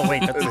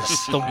 Wait,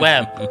 that's the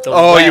web.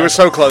 Web. You were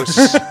so close.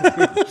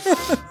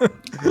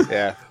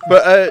 Yeah,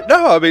 but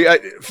no, I mean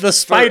the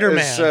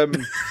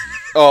Spider-Man.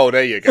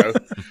 There you go.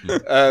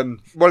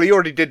 Well, he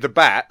already did the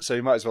Bat, so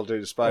you might as well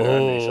do the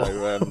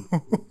Spider-Man.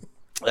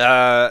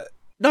 So,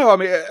 no, I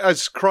mean,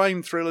 as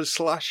crime thrillers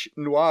 /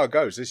 noir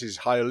goes, this is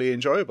highly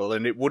enjoyable,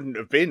 and it wouldn't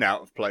have been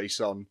out of place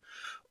on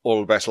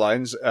All the Best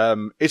Lines.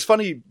 It's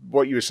funny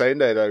what you were saying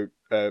there,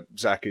 though,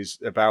 Zach, is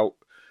about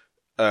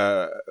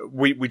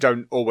we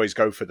don't always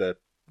go for the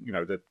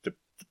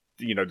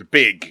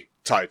big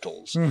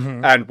titles,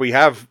 and we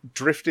have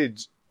drifted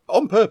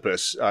on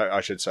purpose,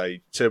 I should say,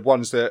 to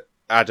ones that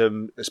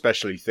Adam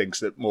especially thinks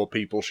that more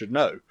people should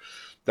know.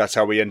 That's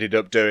how we ended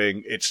up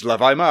doing It's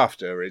Love I'm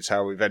After. It's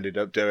how we've ended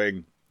up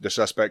doing The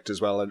Suspect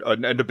as well,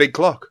 and A Big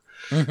Clock.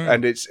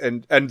 And it's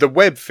and the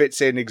web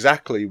fits in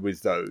exactly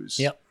with those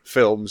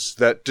films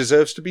that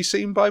deserves to be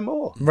seen by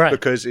more, right?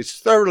 Because it's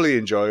thoroughly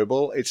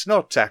enjoyable. It's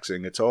not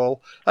taxing at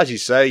all, as you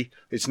say.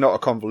 It's not a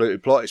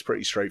convoluted plot. It's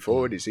pretty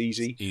straightforward. It's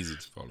easy to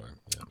follow.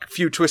 Yeah. A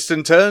few twists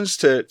and turns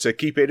to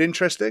keep it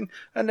interesting,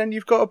 and then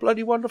you've got a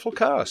bloody wonderful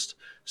cast.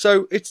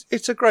 So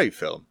it's a great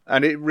film,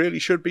 and it really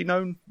should be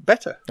known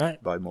better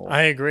by more.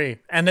 I agree,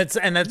 and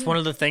that's one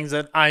of the things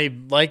that I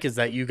like is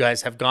that you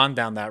guys have gone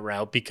down that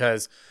route,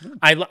 because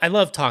I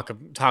love talk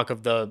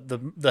of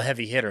the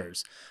heavy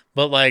hitters,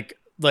 but like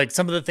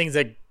some of the things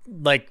that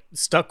like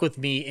stuck with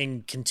me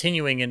in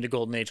continuing into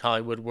Golden Age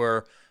Hollywood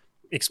were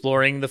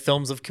exploring the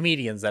films of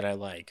comedians that I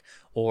like,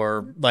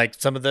 or like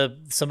some of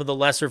the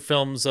lesser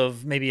films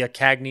of maybe a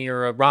Cagney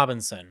or a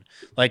Robinson,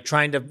 like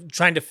trying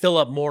to fill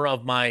up more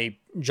of my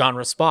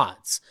genre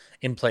spots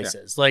in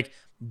places. Like,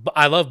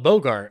 I love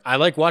Bogart. I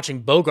like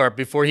watching Bogart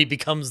before he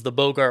becomes the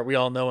Bogart we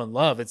all know and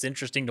love. It's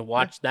interesting to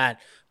watch that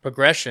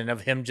progression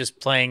of him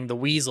just playing the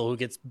weasel who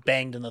gets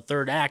banged in the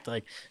third act,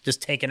 like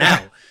just taken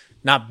out.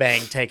 not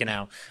bang taken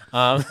out.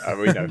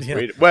 We know.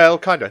 Well,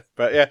 kind of,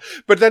 but yeah.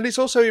 But then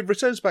it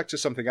returns back to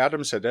something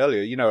Adam said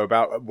earlier,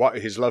 about what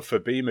his love for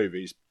B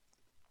movies.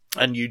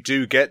 And you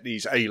do get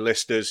these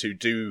A-listers who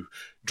do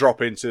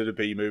drop into the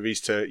B movies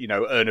to,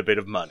 earn a bit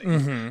of money.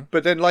 Mm-hmm.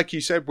 But then, like you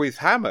said, with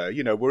Hammer,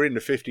 we're in the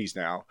 50s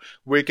now.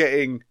 We're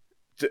getting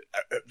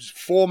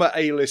former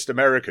A-list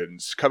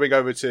Americans coming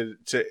over to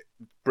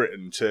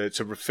Britain to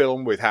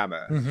film with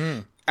Hammer.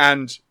 Mm-hmm.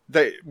 And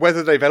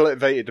whether they've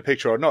elevated the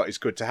picture or not, it's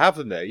good to have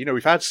them there.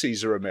 We've had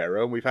Cesar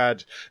Romero and we've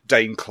had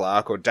Dane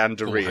Clark or Dan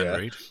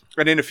DeRia.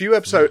 And in a few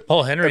episodes...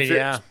 Paul Henry,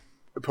 yeah.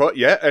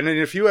 Yeah, and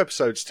in a few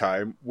episodes'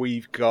 time,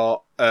 we've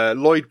got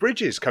Lloyd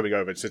Bridges coming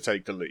over to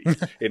take the lead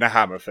in a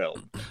Hammer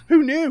film.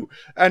 Who knew?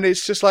 And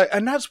it's just like,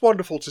 and that's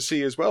wonderful to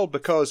see as well,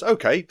 because,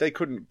 okay, they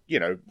couldn't,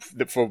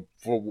 for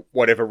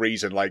whatever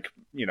reason, like,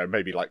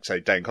 maybe like, say,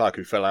 Dane Clark,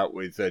 who fell out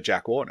with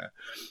Jack Warner.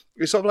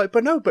 It's sort of like,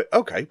 but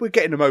okay, we're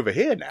getting them over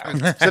here now.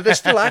 So they're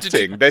still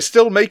acting. They're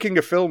still making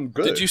a film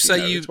good. Did you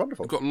say you've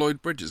got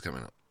Lloyd Bridges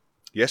coming up?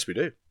 Yes, we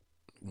do.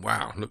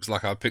 Wow, looks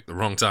like I picked the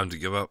wrong time to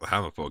give up the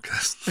Hammer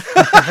podcast.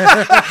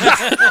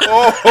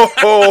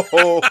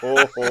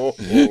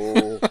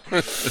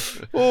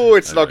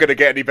 It's not going to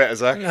get any better,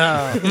 Zach.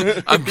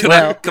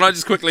 Can I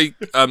just quickly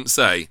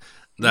say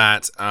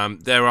that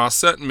there are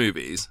certain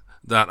movies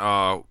that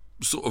are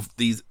sort of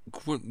these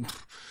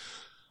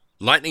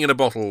lightning in a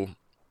bottle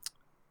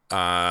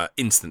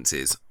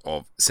instances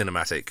of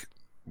cinematic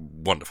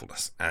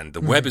wonderfulness, and The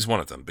Web is one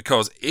of them,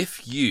 because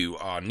if you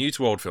are new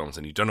to old films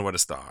and you don't know where to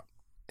start,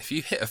 if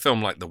you hit a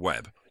film like The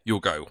Web, you'll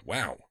go,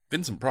 wow,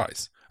 Vincent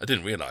Price. I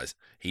didn't realise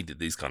he did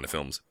these kind of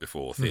films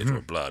before Theatre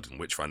of Blood and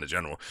Witchfinder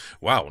General.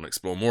 Wow, I want to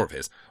explore more of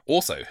his.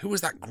 Also, who was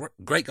that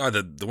great guy,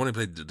 the one who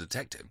played the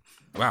detective?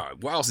 Wow,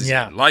 what else is he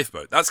in?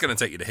 Lifeboat. That's going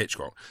to take you to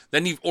Hitchcock.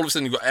 Then all of a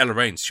sudden you've got Ella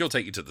Raines. She'll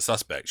take you to The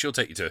Suspect. She'll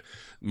take you to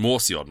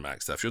more Sion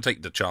Mac stuff. She'll take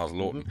you to Charles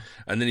Lawton.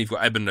 And then you've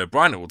got Eben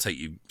O'Brien, who will take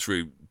you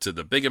through to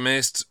The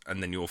Bigamist.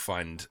 And then you'll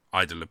find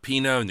Ida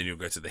Lupino. And then you'll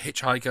go to The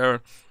Hitchhiker.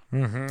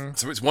 Mm-hmm.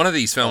 So it's one of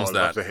these films I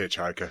love The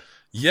Hitchhiker.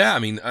 Yeah, I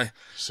mean,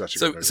 so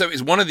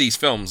it's one of these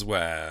films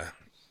where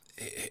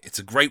it's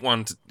a great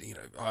one to,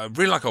 I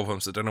really like old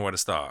films, so I don't know where to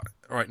start.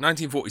 All right,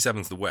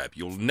 1947's The Web.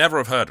 You'll never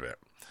have heard of it.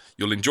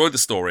 You'll enjoy the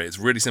story. It's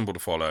really simple to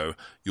follow.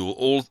 You'll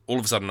all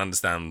of a sudden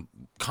understand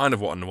kind of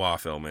what a noir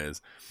film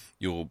is.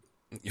 You'll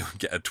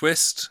get a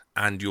twist,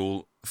 and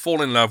you'll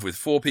fall in love with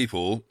four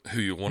people who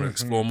you want to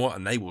explore more,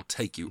 and they will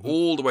take you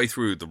all the way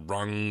through the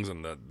rungs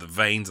and the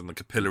veins and the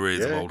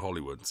capillaries of old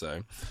Hollywood.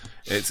 So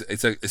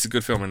it's a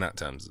good film in that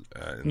terms.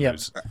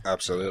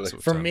 Absolutely.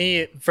 For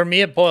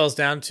me, it boils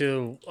down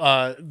to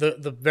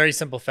the very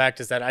simple fact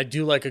is that I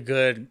do like a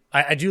good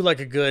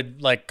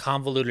like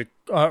convoluted,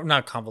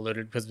 not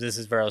convoluted because this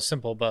is very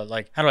simple, but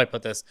like, how do I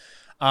put this?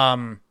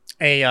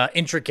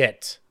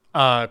 Intricate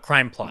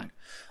crime plot.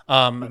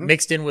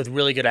 Mixed in with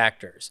really good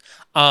actors.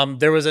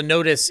 There was a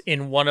notice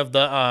in one of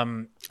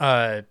the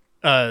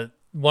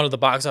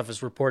box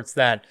office reports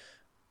that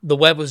The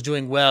Web was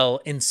doing well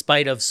in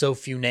spite of so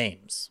few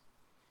names,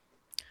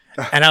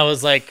 and I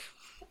was like,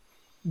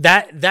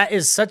 that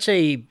is such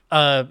a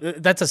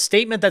that's a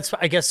statement that's,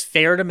 I guess,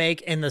 fair to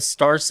make in the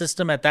star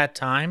system at that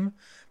time,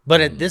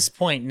 but at this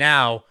point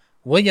now,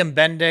 William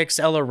Bendix,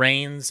 Ella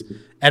Raines,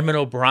 Edmund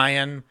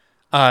O'Brien,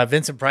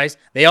 Vincent Price,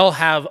 they all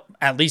have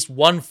at least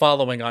one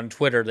following on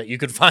Twitter that you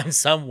could find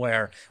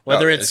somewhere,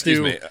 whether it's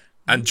through...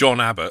 And John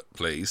Abbott,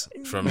 please.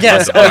 From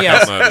yes.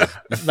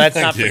 Let's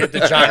not forget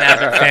the John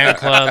Abbott fan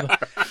club.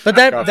 But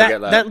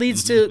that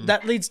leads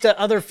to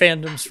other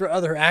fandoms for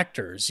other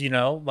actors,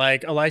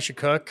 like Elisha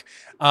Cook,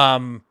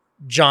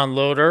 John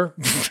Loder.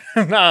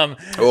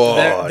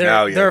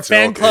 There are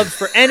fan clubs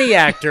for any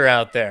actor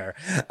out there.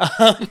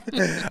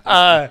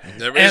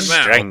 There is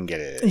now.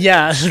 Strangler.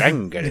 Yeah.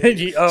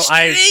 Strangler.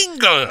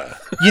 Strangler.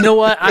 You know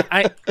what?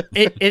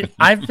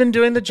 I've been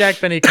doing the Jack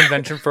Benny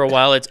convention for a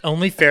while. It's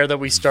only fair that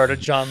we start a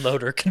John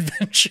Loder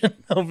convention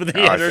over the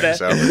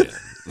internet. I think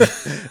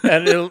so.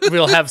 And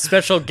we'll have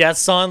special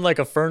guests on, like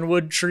a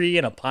fernwood tree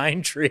and a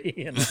pine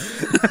tree. And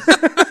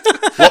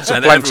lots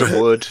of planks of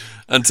wood.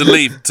 And to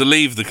leave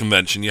the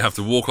convention, you have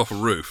to walk off a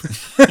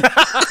roof.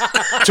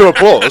 To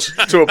applause.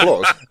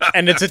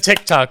 And it's a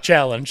TikTok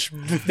challenge.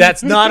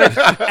 That's not a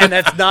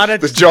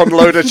the John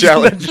Loder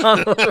challenge.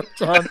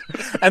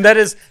 And that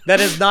is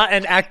not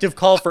an active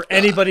call for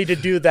anybody to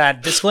do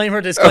that.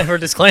 Disclaimer. We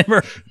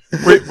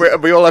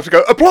all have to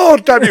go,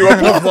 applaud, damn you,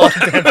 applaud.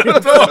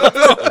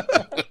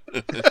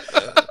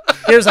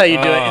 Here's how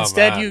you do it.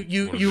 Instead,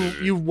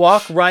 you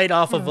walk right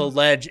off of a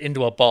ledge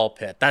into a ball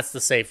pit. That's the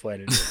safe way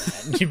to do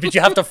that. But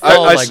you have to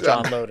fall like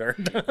John Loder.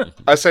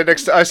 I say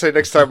next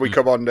time we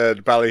come on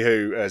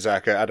Ballyhoo,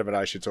 Zach, Adam and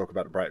I should talk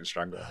about the Brighton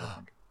Strangler.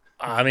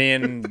 I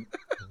mean,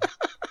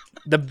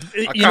 I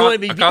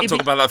can't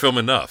talk about that film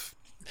enough.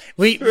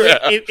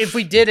 If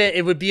we did it,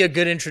 it would be a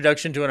good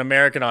introduction to an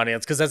American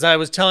audience. Because as I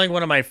was telling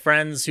one of my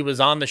friends who was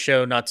on the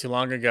show not too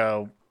long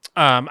ago,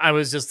 I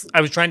was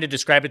trying to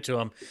describe it to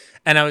him,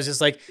 and I was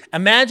just like,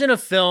 imagine a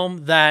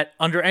film that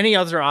under any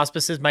other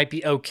auspices might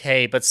be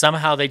okay, but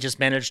somehow they just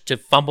managed to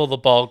fumble the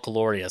ball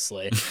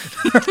gloriously.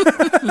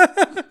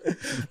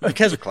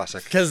 Because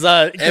classic. Because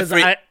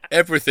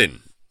everything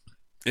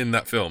in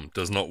that film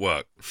does not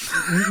work.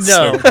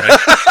 No.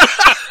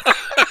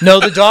 No,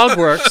 the dog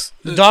works.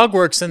 The dog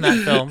works in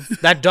that film.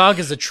 That dog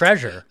is a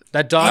treasure.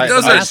 That dog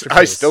is a masterpiece.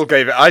 I still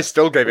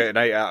gave it an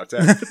 8 out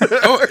of 10.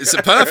 Oh, it's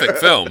a perfect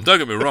film. Don't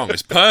get me wrong.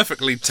 It's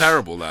perfectly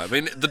terrible, that. I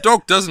mean, the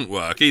dog doesn't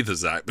work either,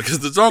 Zach, because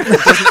the dog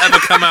doesn't ever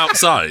come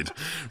outside.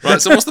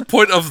 Right? So what's the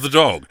point of the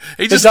dog?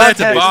 He's just there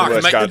to bark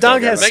and make the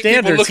dog has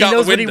standards. Look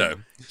out the window.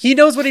 He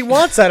knows what he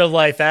wants out of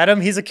life, Adam.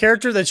 He's a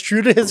character that's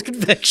true to his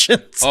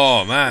convictions.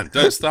 Oh, man.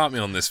 Don't start me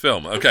on this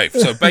film. Okay,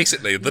 so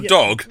basically, the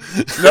dog...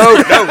 No.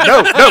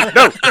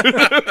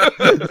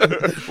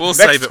 We'll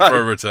save it for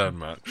a return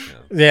match.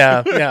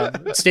 Yeah.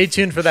 Stay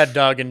tuned for that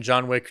dog in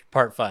John Wick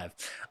Part 5.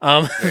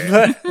 But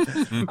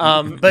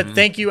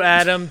thank you,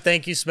 Adam.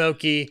 Thank you,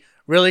 Smokey.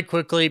 Really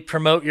quickly,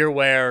 promote your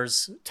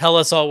wares. Tell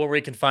us all where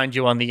we can find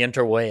you on the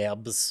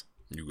interwebs.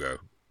 You go.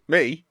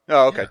 Me?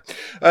 Oh, okay.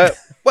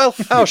 Well,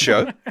 our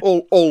show,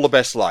 All the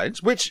Best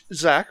Lines, which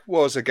Zach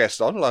was a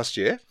guest on last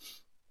year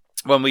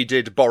when we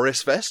did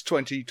Boris Fest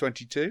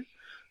 2022.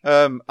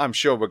 I'm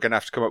sure we're going to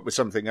have to come up with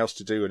something else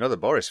to do another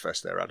Boris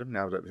Fest there, Adam,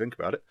 now that we think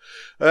about it.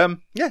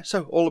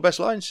 So All the Best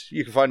Lines.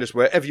 You can find us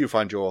wherever you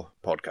find your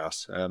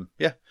podcasts.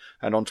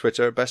 And on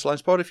Twitter, Best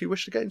Lines Pod, if you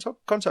wish to get in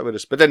contact with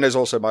us. But then there's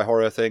also my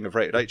horror thing of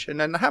Rated H, and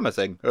then the Hammer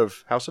thing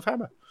of House of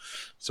Hammer.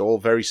 It's all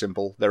very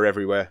simple. They're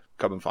everywhere.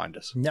 Come and find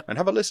us. Yep. And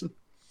have a listen.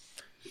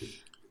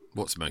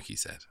 What Smokey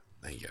said.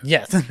 There you go.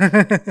 Yes.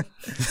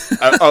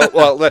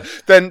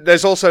 Then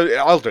there's also...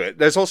 I'll do it.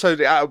 There's also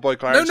the Attaboy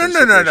Clarence. No.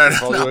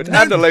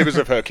 And the Labours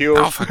of Hercule.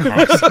 Oh, for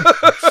Christ.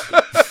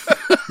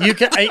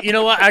 You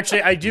know what?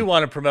 Actually, I do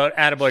want to promote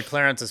Attaboy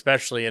Clarence,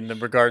 especially in the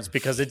regards,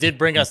 because it did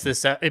bring us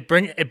this. It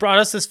brought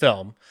us this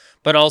film,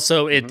 but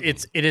also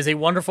it is a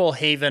wonderful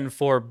haven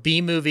for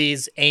B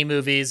movies, A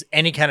movies,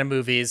 any kind of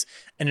movies,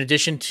 in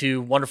addition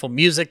to wonderful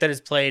music that is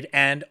played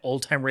and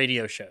old time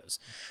radio shows.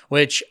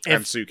 Which,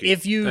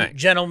 if you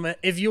gentlemen,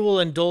 if you will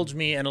indulge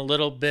me in a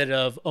little bit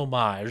of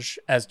homage,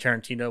 as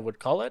Tarantino would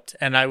call it,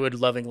 and I would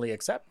lovingly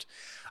accept,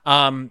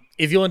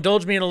 if you'll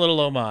indulge me in a little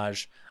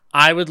homage,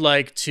 I would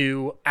like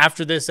to,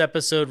 after this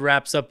episode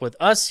wraps up with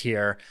us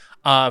here,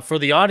 for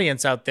the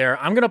audience out there,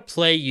 I'm going to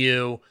play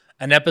you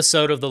an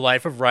episode of The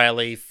Life of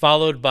Riley,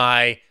 followed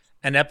by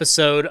an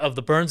episode of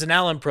the Burns and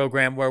Allen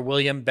program where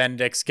William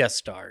Bendix guest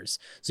stars.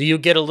 So you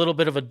get a little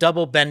bit of a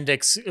double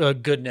Bendix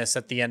goodness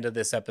at the end of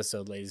this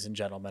episode, ladies and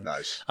gentlemen.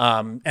 Nice.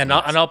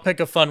 I'll pick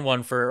a fun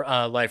one for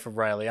Life of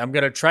Riley. I'm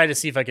going to try to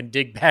see if I can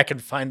dig back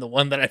and find the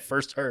one that I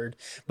first heard.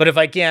 But if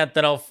I can't,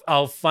 then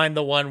I'll find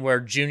the one where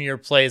Junior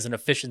plays an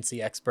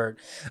efficiency expert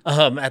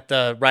at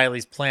the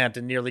Riley's plant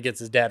and nearly gets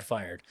his dad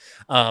fired.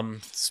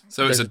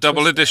 So it's a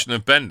double edition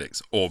of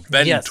Bendix, or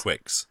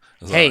Bendwix.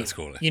 Hey,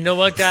 you know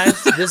what,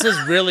 guys? This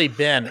has really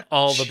been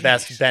All the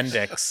Best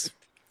Bendix.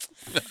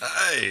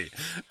 Hey,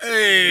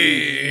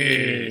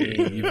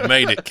 you've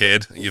made it,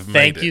 kid.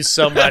 Thank you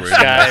so much,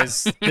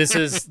 guys. This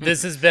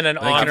has been an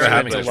honor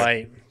and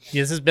delight.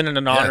 This has been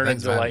an honor and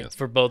delight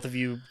for both of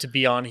you to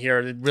be on here.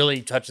 It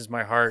really touches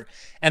my heart.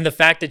 And the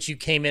fact that you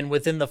came in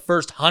within the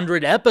first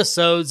 100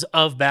 episodes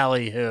of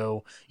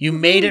Ballyhoo, you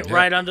made it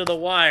right under the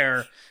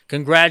wire.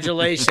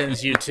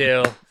 Congratulations, you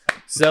two.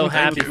 So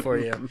happy for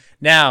you.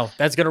 Now,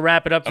 that's going to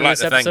wrap it up for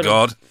this episode. Thank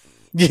God.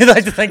 You'd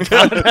like to thank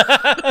God.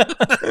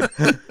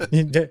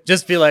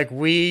 Just be like,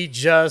 we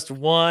just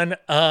won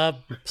a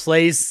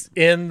place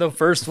in the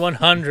first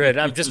 100.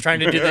 I'm just trying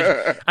to do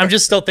that. I'm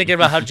just still thinking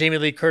about how Jamie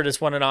Lee Curtis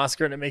won an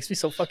Oscar, and it makes me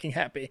so fucking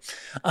happy.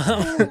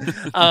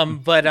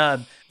 But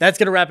that's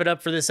going to wrap it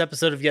up for this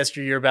episode of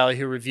Yesteryear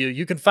Ballyhoo Review.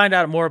 You can find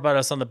out more about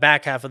us on the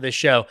back half of this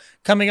show.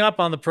 Coming up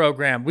on the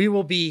program, we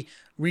will be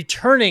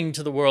returning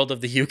to the world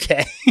of the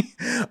UK.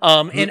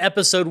 In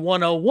episode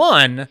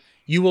 101,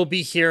 you will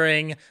be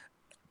hearing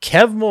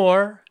Kev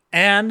Moore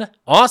and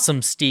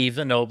awesome Steve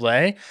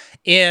Inoble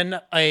in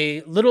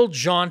a little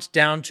jaunt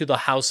down to the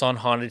house on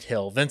Haunted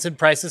Hill. Vincent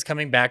Price is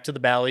coming back to the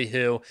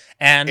Ballyhoo.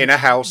 And in a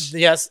house.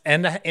 Yes,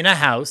 and in a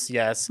house,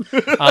 yes.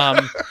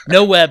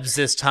 No webs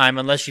this time,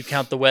 unless you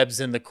count the webs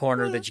in the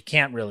corner that you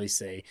can't really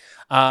see.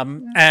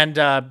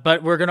 But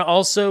we're going to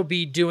also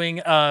be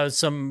doing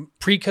some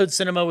pre-code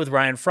cinema with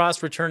Ryan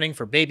Frost returning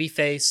for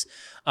Babyface.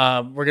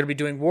 We're going to be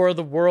doing War of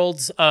the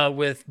Worlds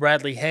with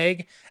Bradley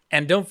Haig.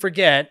 And don't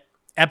forget,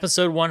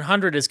 episode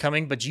 100 is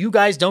coming, but you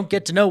guys don't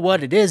get to know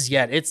what it is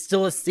yet. It's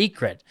still a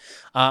secret.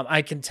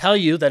 I can tell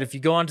you that if you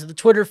go onto the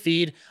Twitter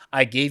feed,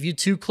 I gave you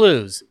 2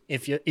 clues.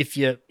 If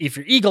you're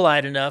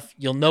eagle-eyed enough,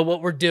 you'll know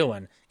what we're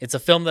doing. It's a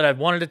film that I've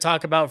wanted to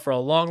talk about for a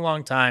long,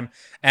 long time,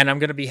 and I'm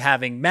going to be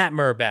having Matt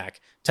Murback,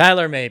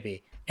 Tyler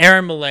Mabey,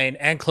 Aaron Mullane,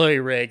 and Chloe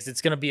Riggs.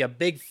 It's going to be a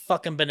big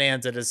fucking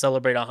bonanza to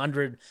celebrate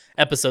 100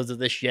 episodes of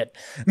this shit.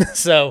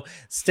 So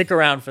stick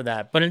around for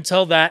that. But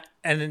until that,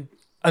 and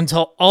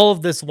until all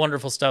of this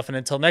wonderful stuff, and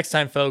until next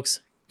time,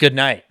 folks, good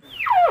night.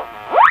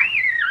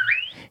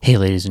 Hey,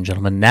 ladies and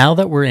gentlemen, now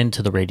that we're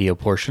into the radio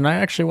portion, I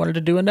actually wanted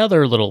to do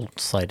another little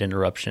slight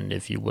interruption,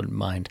 if you wouldn't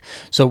mind.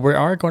 So we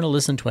are going to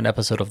listen to an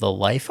episode of The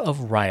Life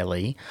of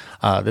Riley.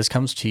 This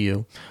comes to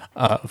you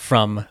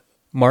from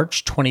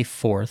March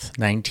 24th,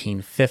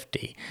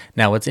 1950.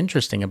 Now, what's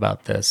interesting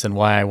about this and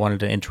why I wanted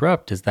to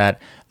interrupt is that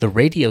the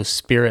Radio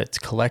Spirits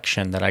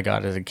collection that I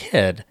got as a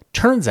kid,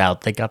 turns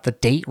out they got the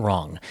date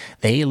wrong.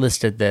 They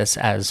listed this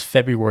as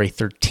February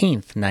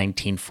 13th,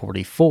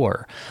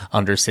 1944,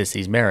 under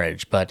Sissy's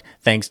marriage. But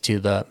thanks to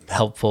the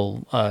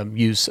helpful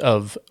use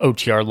of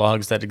OTR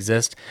logs that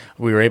exist,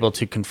 we were able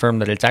to confirm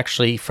that it's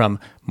actually from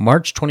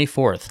March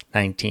 24th,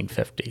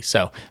 1950.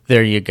 So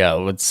there you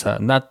go. It's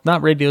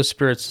not Radio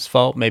Spirits'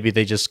 fault. Maybe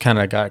they just kind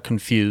of got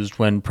confused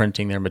when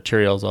printing their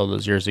materials all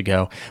those years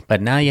ago.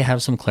 But now you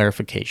have some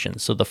clarification.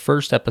 So the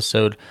first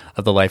episode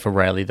of The Life of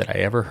Riley that I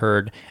ever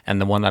heard,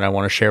 and the one that I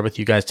want to share with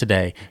you guys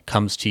today,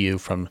 comes to you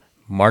from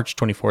March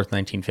 24th,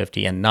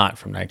 1950, and not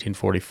from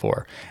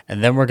 1944.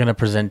 And then we're going to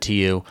present to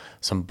you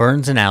some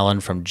Burns and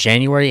Allen from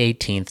January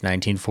 18th,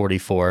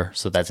 1944.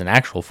 So that's an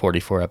actual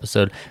 44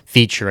 episode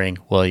featuring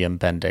William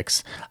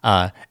Bendix.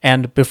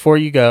 And before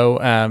you go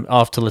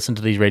off to listen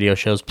to these radio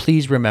shows,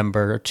 please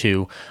remember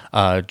to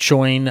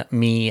join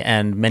me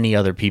and many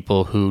other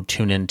people who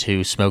tune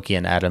into Smokey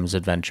and Adam's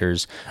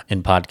adventures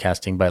in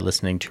podcasting by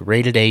listening to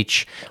Rated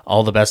H,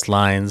 All the Best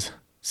Lines,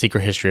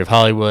 Secret History of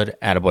Hollywood,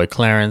 Attaboy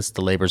Clarence,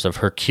 The Labors of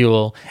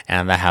Hercule,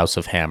 and The House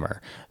of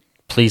Hammer.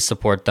 Please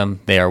support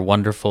them. They are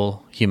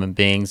wonderful human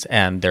beings,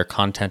 and their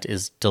content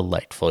is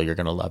delightful. You're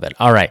going to love it.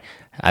 All right,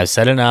 I've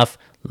said enough.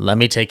 Let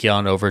me take you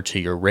on over to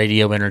your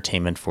radio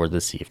entertainment for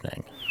this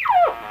evening.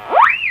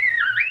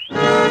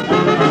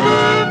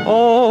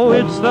 Oh,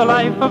 it's the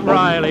life of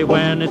Riley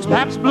when it's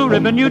Pabst Blue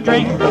Ribbon you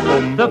drink.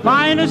 The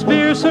finest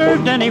beer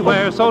served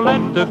anywhere, so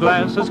let the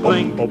glasses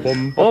clink.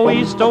 Oh,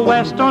 east or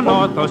west or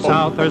north or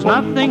south, there's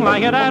nothing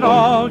like it at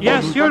all.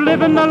 Yes, you're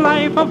living the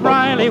life of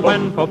Riley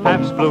when for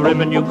Pabst Blue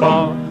Ribbon you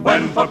call.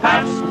 When for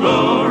Pabst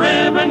Blue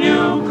Ribbon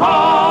you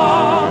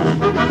call.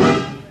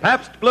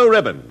 Pabst Blue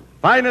Ribbon,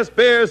 finest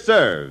beer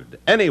served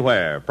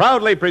anywhere,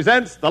 proudly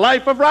presents The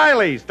Life of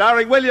Riley,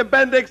 starring William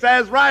Bendix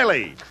as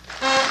Riley.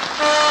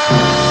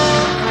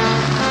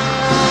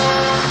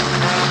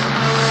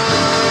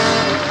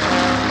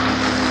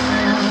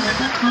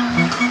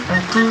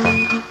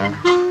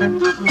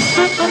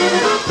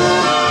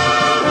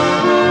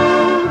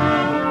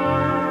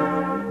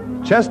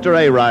 Chester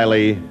A.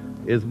 Riley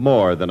is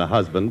more than a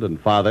husband and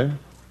father.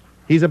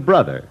 He's a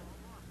brother,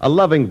 a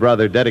loving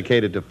brother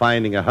dedicated to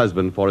finding a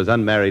husband for his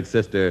unmarried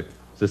sister,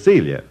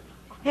 Cecilia.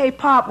 Hey,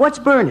 Pop, what's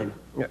burning?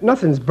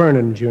 Nothing's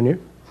burning, Junior.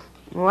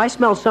 Well, I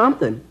smell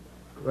something.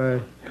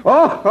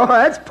 Oh,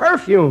 that's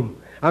perfume.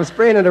 I'm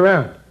spraying it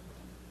around.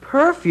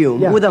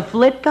 Perfume? Yeah. With a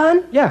flit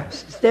gun? Yeah,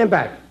 stand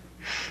back.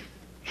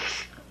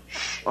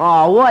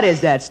 Oh, what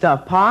is that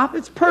stuff, Pop?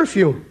 It's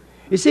perfume.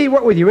 You see,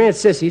 what with your Aunt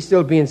Sissy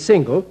still being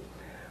single,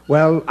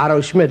 well,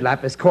 Otto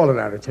Schmidlap is calling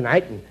on her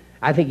tonight, and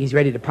I think he's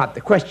ready to pop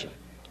the question.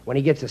 When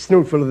he gets a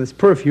snootful of this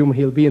perfume,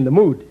 he'll be in the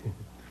mood.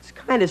 It's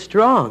kind of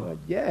strong.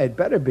 Yeah, it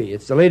better be.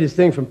 It's the latest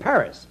thing from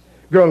Paris.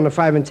 Girl in the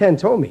 5 and 10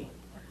 told me.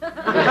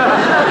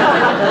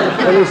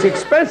 And it's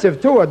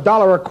expensive, too,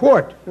 $1 a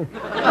quart. Stand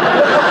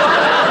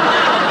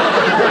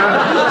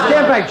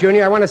back,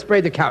 Junior. I want to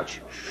spray the couch.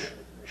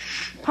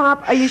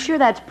 Pop, are you sure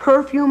that's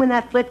perfume in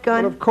that flit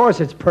gun? Well, of course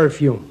it's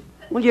perfume.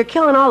 Well, you're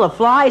killing all the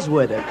flies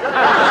with it.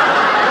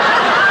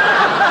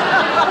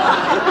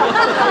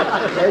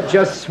 They're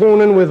just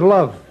swooning with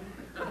love.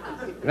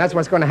 And that's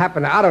what's going to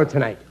happen to Otto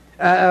tonight.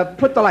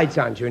 Put the lights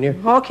on, Junior.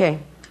 Okay.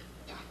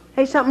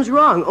 Hey, something's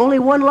wrong. Only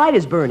one light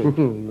is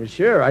burning.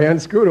 Sure, I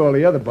unscrewed all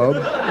the other bulbs.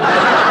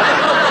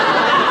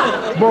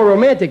 It's more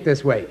romantic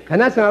this way.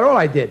 And that's not all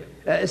I did.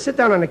 Sit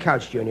down on the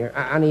couch, Junior,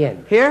 on the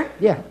end. Here?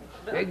 Yeah.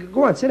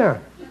 Go on, sit down.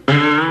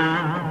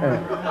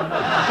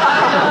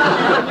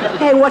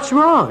 Hey, what's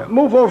wrong?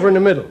 Move over in the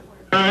middle.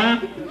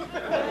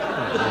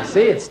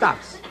 See, it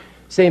stops.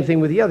 Same thing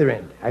with the other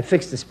end. I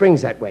fixed the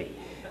springs that way.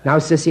 Now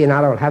Sissy and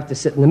Otto will have to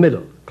sit in the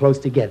middle, close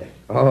together.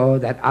 Oh,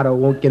 that Otto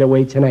won't get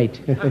away tonight.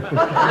 But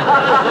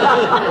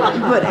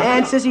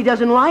Aunt Sissy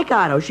doesn't like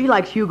Otto. She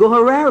likes Hugo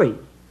Harari.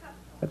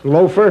 That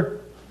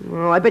loafer?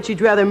 Oh, I bet she'd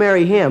rather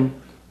marry him.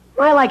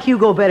 I like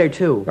Hugo better,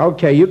 too.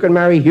 Okay, you can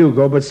marry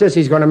Hugo, but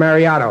Sissy's going to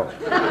marry Otto.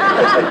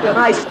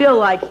 I still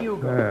like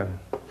Hugo.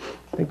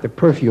 I think the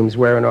perfume's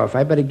wearing off.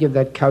 I better give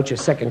that couch a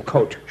second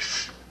coat.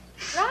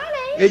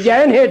 Riley?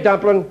 Yeah, in here,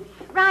 Dumpling.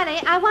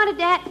 Riley, I wanted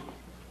that.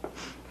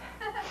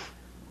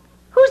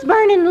 Who's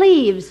burning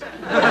leaves?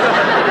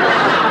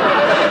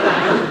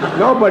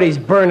 Nobody's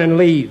burning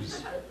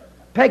leaves.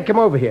 Peg, come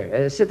over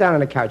here. Sit down on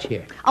the couch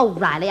here. Oh,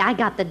 Riley, I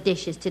got the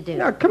dishes to do.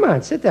 No, come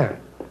on, sit down.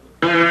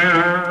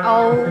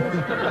 Oh,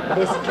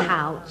 this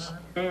couch.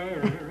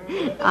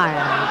 All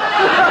right.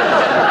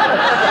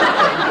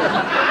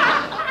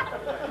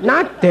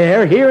 Not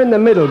there, here in the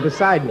middle,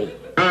 beside me.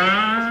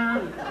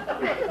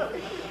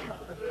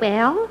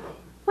 Well,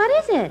 what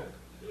is it?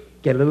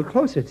 Get a little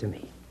closer to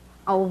me.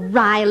 Oh,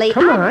 Riley.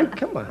 Come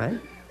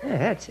on. Yeah,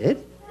 that's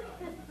it.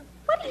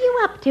 What What are you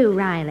up to,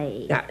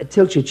 Riley? Now,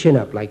 tilt your chin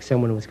up like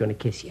someone was going to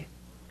kiss you.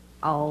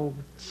 Oh,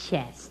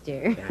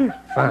 Chester.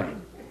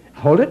 Fine.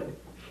 Hold it.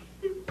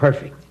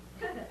 Perfect.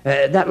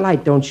 That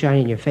light don't shine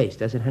in your face,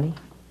 does it, honey?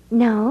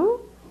 No.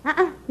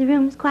 The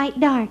room's quite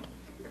dark.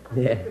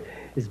 Yeah,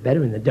 it's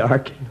better in the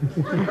dark.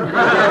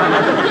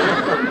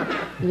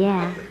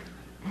 Yeah.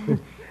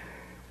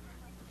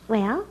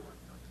 Well?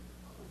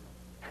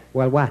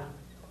 Well, what?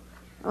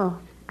 Oh,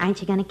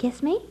 aren't you going to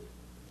kiss me?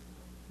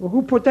 Well,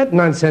 who put that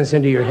nonsense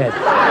into your head?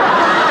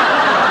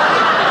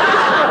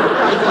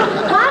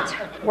 What?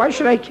 Why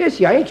should I kiss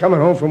you? I ain't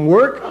coming home from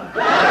work.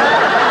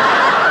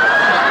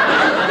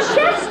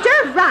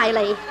 Chester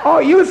Riley. Oh,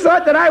 you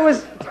thought that I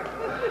was...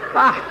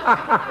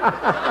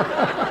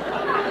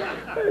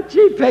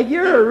 Gee, Peg,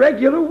 you're a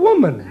regular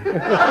woman.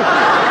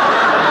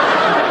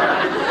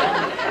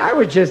 I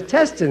was just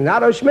testing.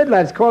 Otto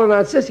Schmidlap's calling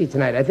on Sissy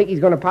tonight. I think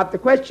he's going to pop the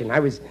question. I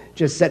was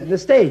just setting the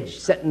stage,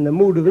 setting the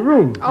mood of the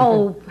room.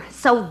 Oh,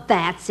 so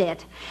that's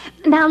it.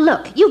 Now,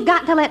 look, you've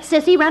got to let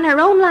Sissy run her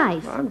own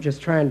life. I'm just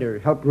trying to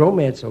help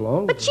romance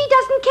along. But she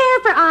doesn't care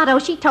for Otto.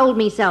 She told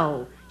me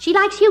so. She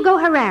likes Hugo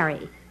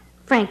Harari.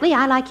 Frankly,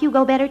 I like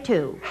Hugo better,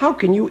 too. How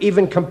can you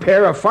even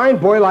compare a fine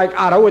boy like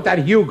Otto with that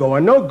Hugo,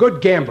 a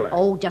no-good gambler?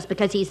 Oh, just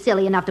because he's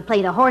silly enough to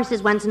play the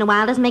horses once in a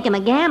while doesn't make him a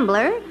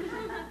gambler.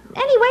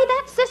 Anyway,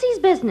 that's Sissy's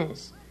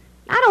business.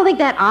 I don't think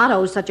that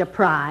Otto's such a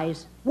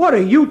prize. What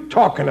are you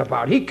talking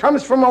about? He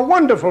comes from a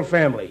wonderful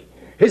family.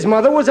 His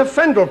mother was a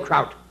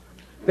Fendelkraut.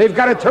 They've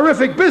got a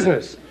terrific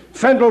business.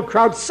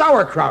 Fendelkraut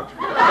sauerkraut.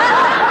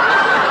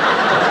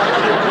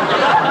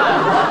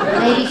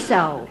 Maybe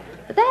so.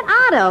 But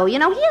that Otto, he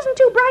isn't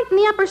too bright in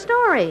the upper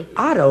story.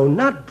 Otto,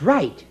 not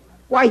bright.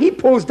 Why, he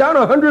pulls down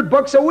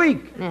 $100 a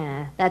week.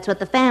 Yeah, that's what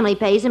the family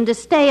pays him to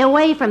stay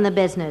away from the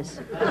business.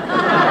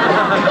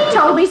 He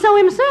told me so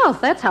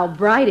himself. That's how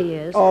bright he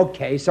is.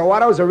 Okay, so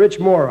Otto's a rich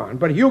moron,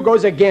 but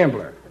Hugo's a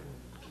gambler.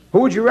 Who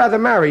would you rather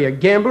marry, a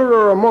gambler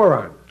or a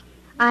moron?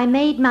 I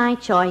made my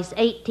choice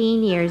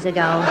 18 years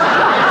ago.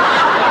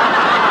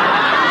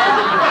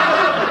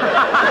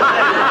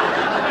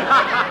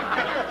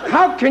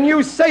 How can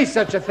you say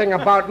such a thing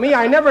about me?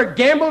 I never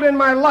gambled in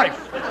my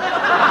life.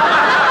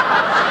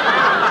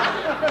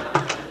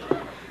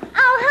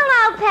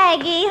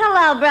 Peggy.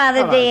 Hello,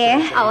 brother dear.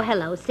 Oh,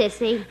 hello,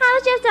 Sissy. I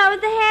was just over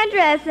at the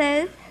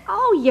hairdresser's.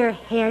 Oh, your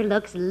hair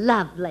looks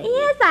lovely.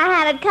 Yes, I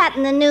had it cut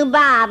in the new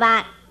bob.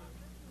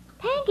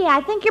 Peggy,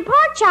 I think your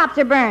pork chops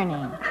are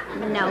burning.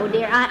 No,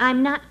 dear,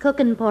 I'm not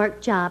cooking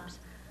pork chops.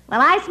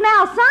 Well, I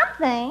smell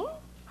something.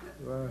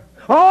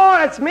 Oh,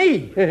 that's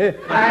me.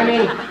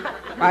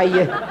 I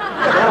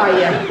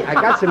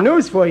got some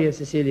news for you,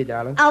 Cecilia,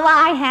 darling. Oh,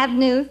 I have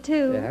news,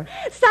 too. Yeah?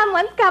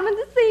 Someone's coming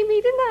to see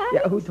me tonight.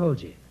 Yeah, who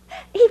told you?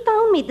 He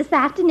phoned me this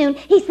afternoon.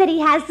 He said he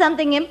has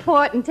something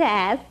important to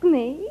ask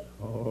me.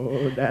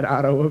 Oh, that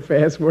Otto, a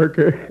fast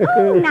worker.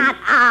 Oh, not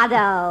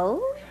Otto.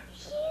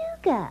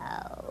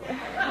 Hugo.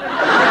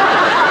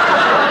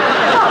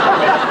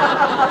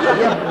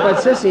 Yeah, but,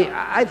 Sissy,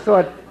 I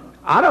thought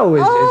Otto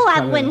is...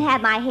 I wouldn't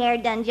have my hair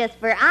done just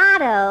for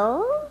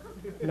Otto.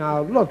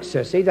 Now, look,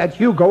 Sissy, that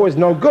Hugo is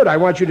no good. I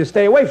want you to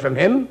stay away from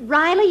him.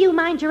 Riley, you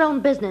mind your own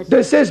business.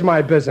 This is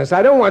my business.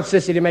 I don't want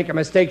Sissy to make a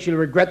mistake she'll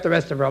regret the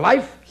rest of her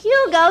life.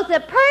 Hugo's a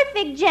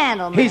perfect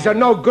gentleman. He's a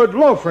no-good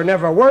loafer,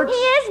 never works. He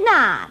is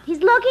not. He's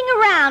looking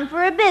around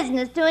for a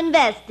business to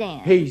invest in.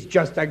 He's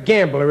just a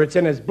gambler. It's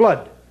in his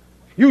blood.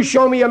 You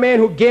show me a man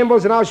who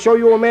gambles, and I'll show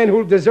you a man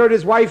who'll desert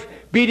his wife,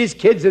 beat his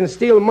kids, and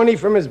steal money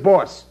from his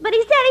boss. But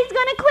he said he's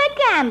going to quit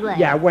gambling.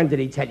 Yeah, when did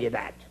he tell you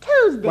that?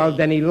 Tuesday. Well,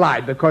 then he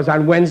lied, because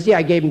on Wednesday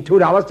I gave him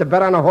 $2 to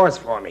bet on a horse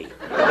for me.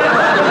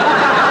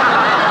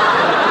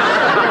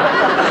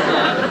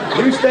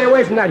 You stay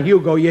away from that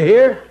Hugo, you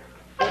hear?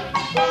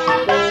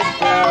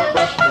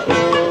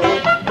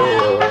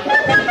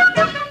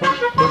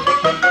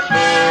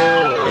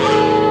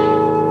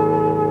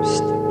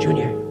 Psst,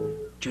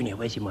 Junior,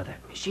 where's your mother?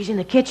 She's in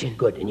the kitchen.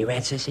 Good, and your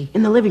Aunt Sissy?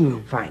 In the living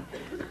room. Fine.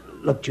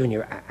 Look,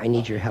 Junior, I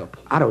need your help.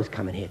 Otto's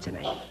coming here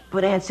tonight.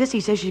 But Aunt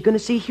Sissy says she's going to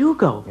see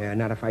Hugo. Yeah,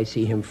 not if I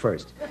see him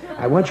first.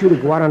 I want you to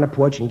go out on the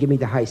porch and give me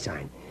the high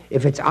sign.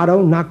 If it's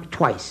Otto, knock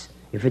twice.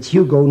 If it's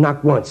Hugo,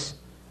 knock once.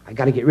 I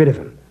got to get rid of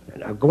him.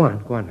 Now, go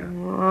on now.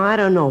 Oh, I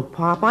don't know,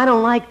 Pop. I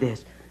don't like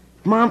this.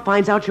 If Mom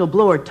finds out, she'll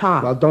blow her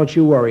top. Well, don't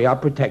you worry. I'll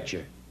protect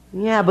you.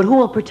 Yeah, but who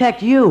will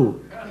protect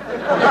you?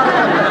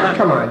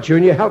 Come on,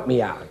 Junior. Help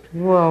me out.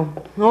 Well,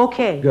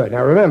 okay. Good.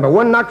 Now, remember,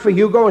 1 knock for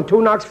Hugo and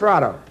 2 knocks for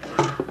Otto.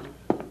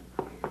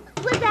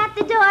 Was that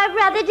the door,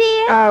 brother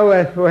dear?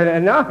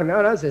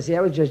 No, Sissy.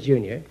 That was just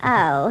Junior.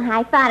 Oh,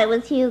 I thought it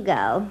was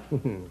Hugo.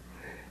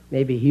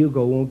 Maybe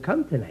Hugo won't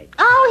come tonight.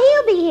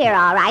 Oh, he'll be here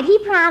all right. He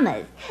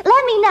promised.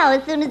 Let me know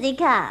as soon as he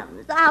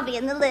comes. I'll be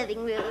in the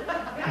living room.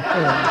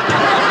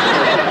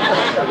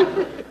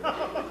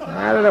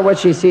 I don't know what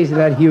she sees in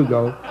that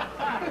Hugo.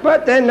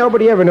 But then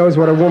nobody ever knows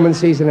what a woman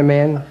sees in a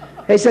man.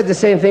 They said the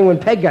same thing when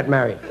Peg got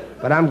married.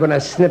 But I'm going to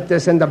snip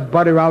this end of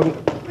butter out.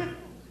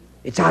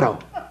 It's Otto.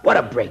 What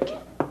a break.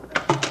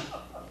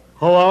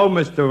 Hello,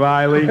 Mr.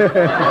 Riley.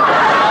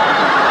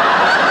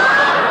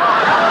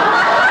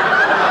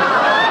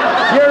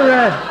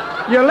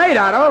 You're late,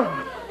 Otto.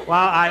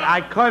 Well,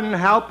 I couldn't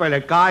help it. A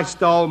guy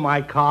stole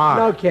my car.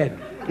 No kidding.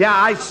 Yeah,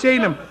 I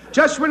seen him.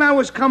 Just when I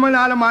was coming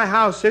out of my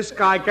house, this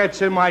guy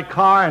gets in my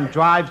car and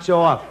drives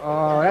off.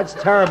 Oh, that's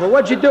terrible.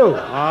 What'd you do?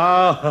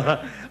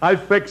 Oh, I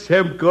fixed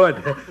him good.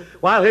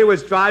 While he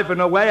was driving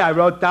away, I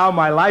wrote down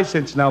my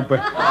license number.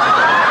 Well,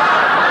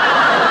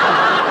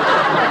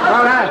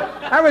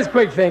 that was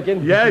quick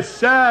thinking. Yes,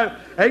 sir.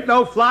 Ain't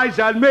no flies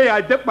on me.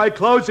 I dip my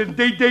clothes in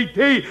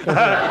DDT.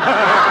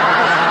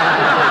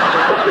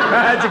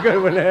 That's a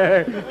good one.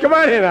 Come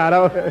on in,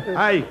 Otto.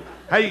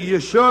 Hey, you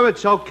sure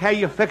it's okay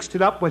you fixed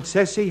it up with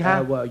Sissy,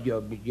 huh? Well,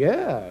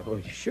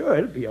 sure,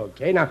 it'll be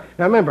okay. Now,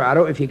 remember,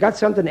 Otto, if you got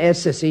something to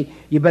ask Sissy,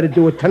 you better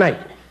do it tonight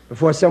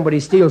before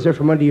somebody steals her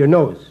from under your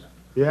nose.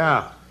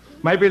 Yeah.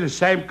 Maybe the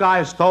same guy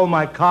who stole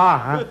my car,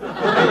 huh?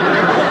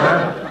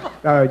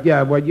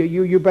 Yeah, well,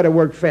 you better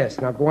work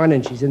fast. Now, go on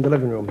in. She's in the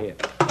living room here.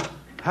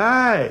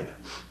 Hey,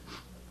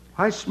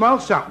 I smell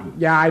something.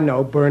 Yeah, I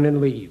know,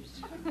 burning leaves.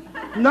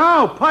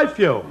 No,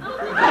 perfume.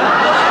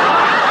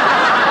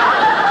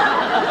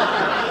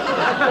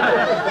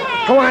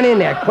 Go on in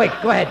there, quick.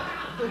 Go ahead.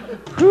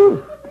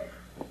 Whew.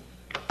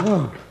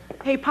 Oh.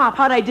 Hey, Pop,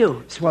 how'd I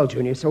do? Swell,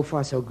 Junior. So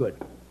far, so good.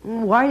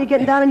 Why are you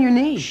getting down on your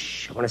knees?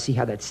 Shh. I want to see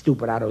how that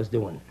stupid Otto's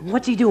doing.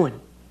 What's he doing?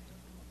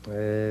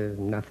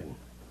 Nothing.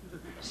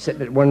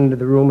 Sitting at one end of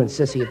the room and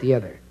Sissy at the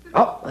other.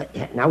 Oh,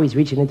 now he's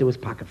reaching into his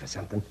pocket for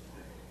something.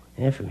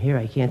 And from here,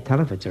 I can't tell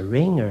if it's a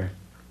ring or...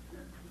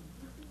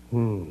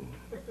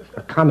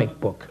 a comic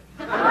book.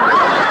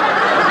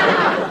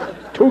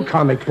 2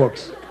 comic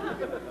books.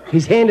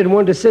 He's handing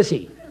one to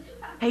Sissy.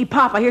 Hey,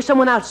 Pop, I hear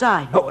someone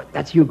outside. Oh,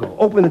 that's Hugo.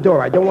 Open the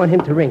door. I don't want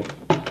him to ring.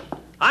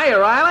 Hiya,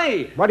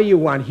 Riley. What do you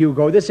want,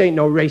 Hugo? This ain't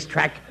no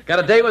racetrack. Got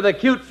a date with a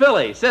cute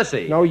filly,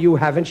 Sissy. No, you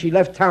haven't. She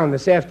left town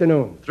this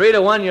afternoon.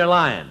 3-1, you're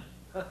lying.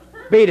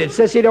 Beat it.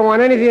 Sissy don't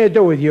want anything to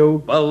do with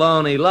you.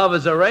 Baloney. Love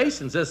is a race,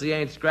 and Sissy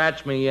ain't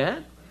scratched me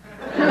yet.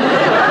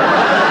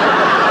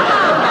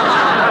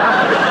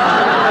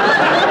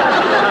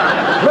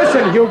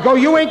 Listen, Hugo,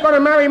 you ain't gonna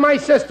marry my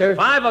sister.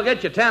 5, I'll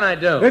get you. 10, I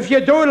do. If you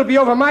do, it'll be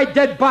over my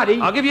dead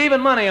body. I'll give you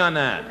even money on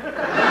that.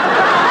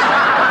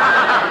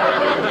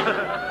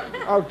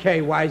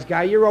 Okay, wise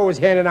guy, you're always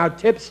handing out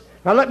tips.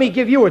 Now let me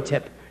give you a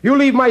tip. You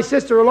leave my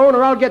sister alone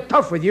or I'll get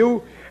tough with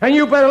you. And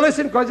you better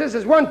listen, because this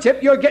is one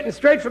tip you're getting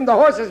straight from the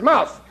horse's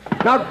mouth.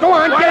 Now go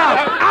on, get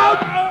out.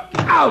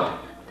 Out!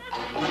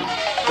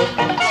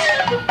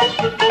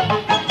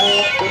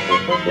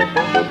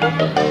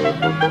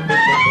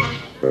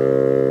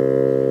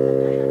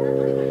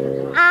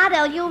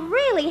 Otto, you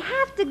really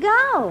have to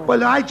go.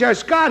 Well, I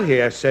just got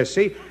here,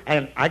 Sissy,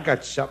 and I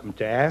got something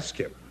to ask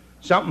you.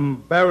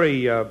 Something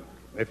very,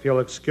 if you'll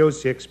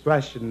excuse the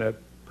expression,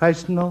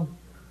 personal.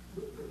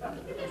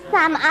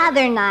 Some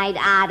other night,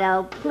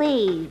 Otto,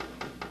 please.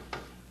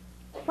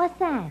 What's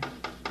that?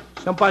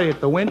 Somebody at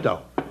the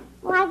window.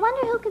 Well, I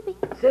wonder who could be...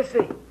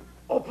 Sissy,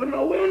 open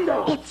the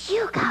window. It's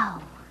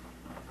Hugo.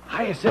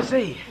 Hiya,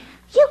 Sissy.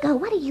 Hugo,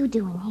 what are you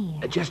doing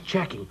here? Just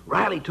checking.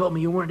 Riley told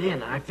me you weren't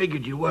in. I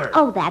figured you were.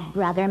 Oh, that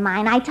brother of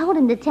mine. I told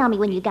him to tell me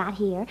when you got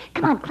here.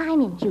 Come on,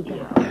 climb in,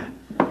 Hugo.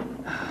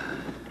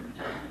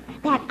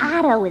 That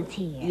Otto is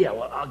here. Yeah,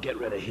 well, I'll get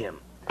rid of him.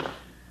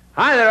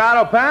 Hi there,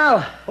 Otto,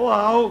 pal.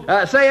 Hello.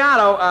 Say,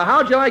 Otto,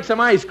 how'd you like some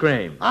ice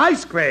cream?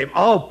 Ice cream?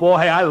 Oh, boy,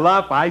 I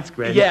love ice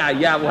cream.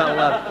 Yeah,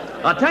 well,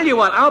 I'll tell you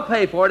what, I'll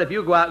pay for it if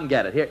you go out and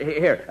get it.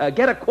 Here,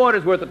 get a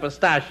quarter's worth of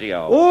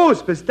pistachio. Oh,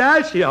 it's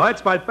pistachio.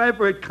 That's my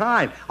favorite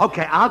kind.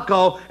 Okay, I'll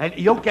go, and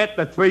you'll get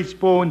the 3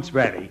 spoons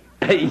ready.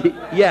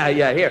 Yeah,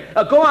 here.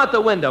 Go out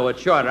the window.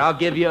 It's shorter. I'll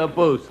give you a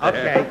boost.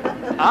 Okay.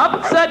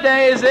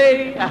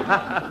 Ups-a-daisy.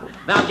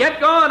 Now get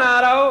going,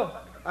 Otto.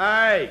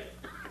 Hey,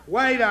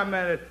 wait a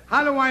minute.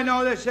 How do I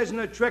know this isn't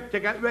a trick to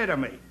get rid of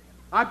me?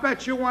 I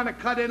bet you want to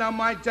cut in on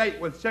my date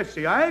with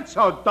Sissy. I ain't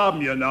so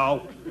dumb, you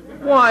know.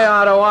 Why,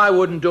 Otto, I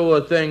wouldn't do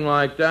a thing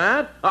like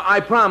that. I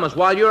promise,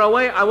 while you're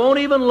away, I won't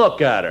even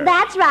look at her.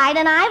 That's right,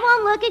 and I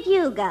won't look at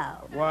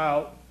Hugo.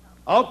 Well,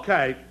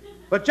 okay.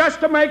 But just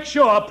to make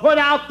sure, put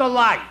out the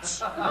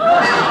lights.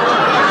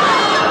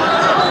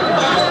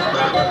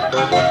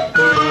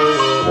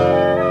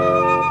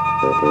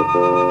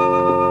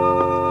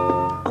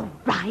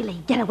 Riley,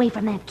 get away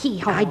from that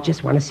keyhole. I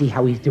just want to see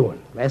how he's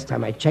doing. Last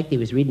time I checked, he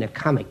was reading a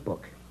comic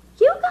book.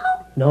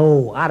 Hugo?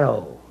 No,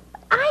 Otto.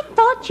 I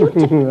thought you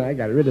did. I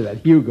got rid of that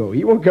Hugo.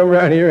 He won't come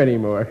around here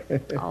anymore.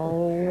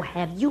 Oh,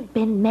 have you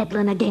been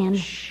meddling again?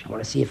 Shh, I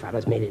want to see if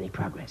Otto's made any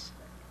progress.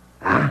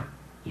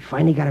 He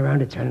finally got around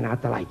to turning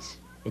out the lights.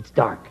 It's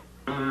dark.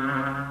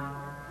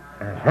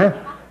 Uh-huh.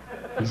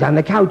 He's on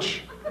the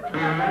couch.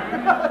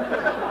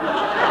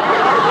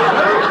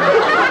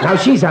 Now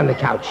she's on the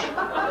couch.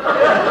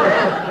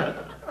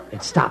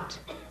 It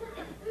stopped.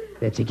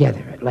 They're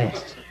together at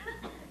last.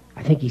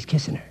 I think he's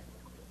kissing her.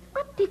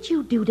 What did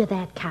you do to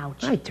that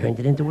couch? I turned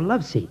it into a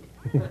love seat.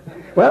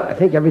 Well, I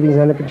think everything's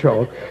under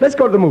control. Let's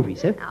go to the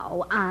movies, huh?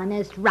 Oh,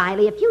 honest,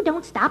 Riley, if you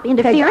don't stop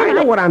interfering... Hey, I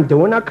know what I'm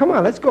doing. Now, come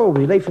on, let's go.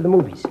 We're late for the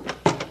movies.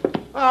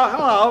 Oh,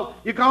 hello.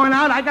 You going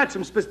out? I got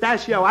some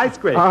pistachio ice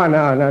cream. Oh,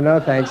 no,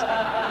 thanks.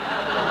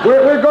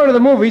 We're going to the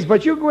movies,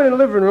 but you go in the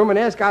living room and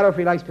ask Otto if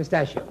he likes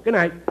pistachio. Good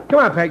night. Come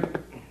on, Peg.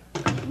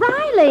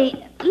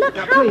 Riley, look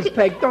Now, how... please,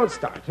 Peg, don't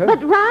start. Huh?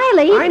 But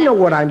Riley... I know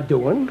what I'm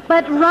doing.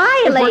 But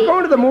Riley... If we're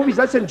going to the movies,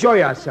 let's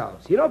enjoy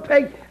ourselves. You know,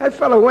 Peg, that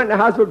fellow went in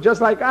the house looked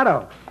just like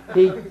Otto.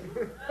 He...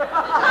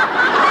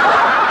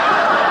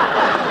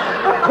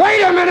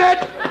 Wait a minute!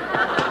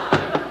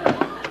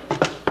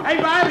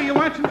 Hey, Riley, you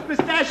want some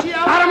pistachio?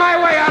 Out of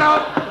my way,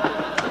 Otto!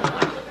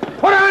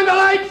 Put on the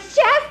lights!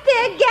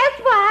 Chester, guess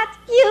what?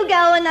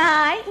 Hugo and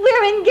I,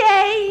 we're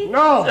engaged.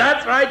 No.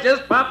 That's right.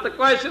 Just popped the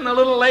question. The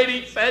little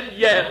lady said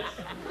yes.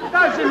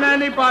 Doesn't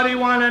anybody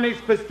want any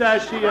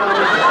pistachio?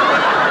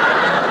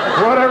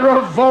 What a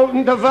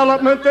revolting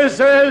development this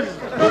is!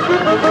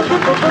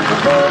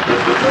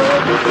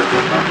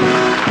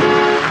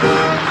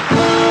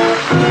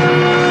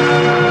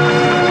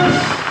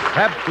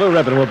 Pabst Blue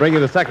Ribbon will bring you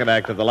the second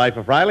act of The Life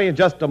of Riley in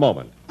just a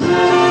moment.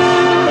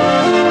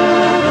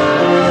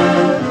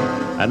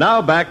 And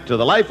now back to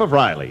The Life of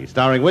Riley,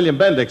 starring William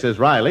Bendix as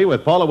Riley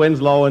with Paula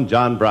Winslow and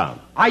John Brown.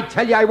 I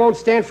tell you I won't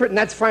stand for it, and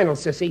that's final,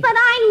 sissy. But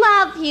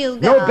I love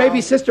Hugo. No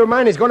baby sister of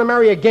mine is going to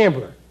marry a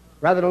gambler.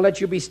 Rather than let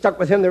you be stuck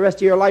with him the rest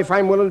of your life,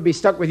 I'm willing to be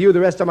stuck with you the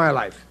rest of my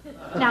life.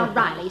 Now,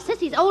 Riley,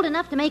 Sissy's old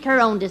enough to make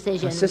her own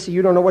decision. Sissy,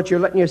 you don't know what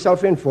you're letting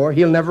yourself in for.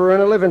 He'll never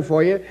earn a living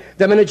for you.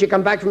 The minute you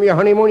come back from your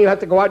honeymoon, you'll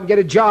have to go out and get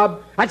a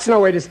job. That's no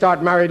way to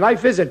start married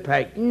life, is it,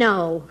 Peg?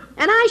 No.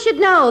 And I should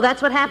know.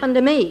 That's what happened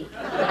to me.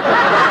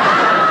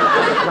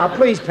 Now,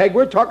 please, Peg,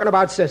 we're talking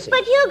about Sissy.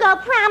 But Hugo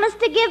promised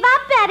to give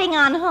up betting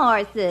on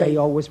horses. They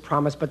always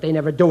promise, but they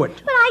never do it.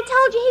 But I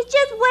told you he's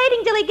just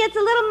waiting till he gets a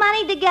little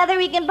money together.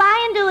 He can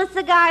buy into a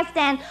cigar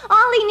stand.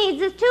 All he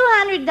needs is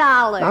 $200.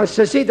 Now,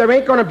 Sissy, there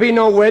ain't going to be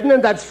no wedding,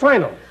 and that's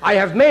final. I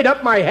have made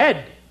up my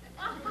head.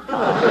 Chester,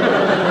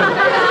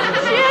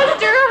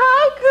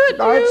 how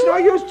could No, it's no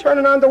use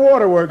turning on the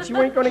waterworks.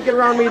 You ain't going to get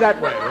around me that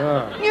way.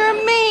 You're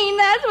mean,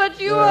 that's what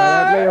you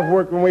That may are. have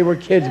worked when we were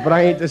kids, but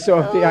I ain't the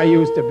softy I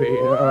used to be.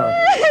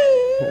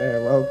 Yeah,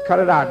 well, cut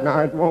it out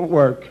now. It won't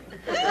work.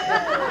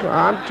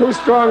 I'm too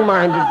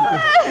strong-minded.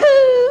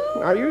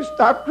 Now, you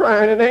stop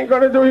crying. It ain't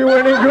going to do you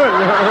any good.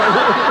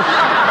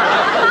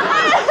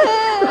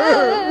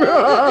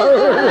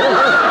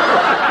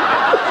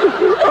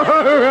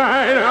 All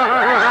right.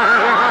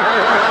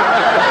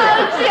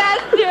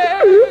 Chester.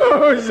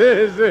 Oh,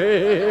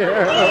 Sissy.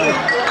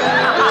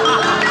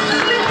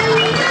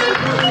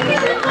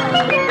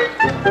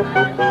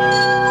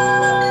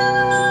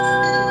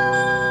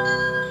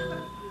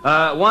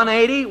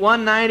 180,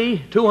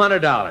 190,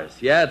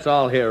 $200. Yeah, it's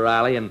all here,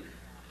 Riley. And,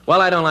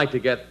 well, I don't like to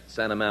get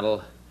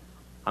sentimental.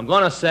 I'm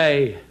going to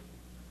say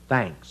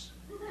thanks.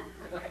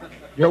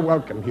 You're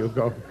welcome,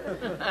 Hugo.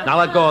 Now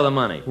let go of the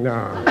money.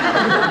 No.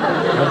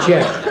 Not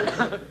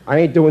yet. I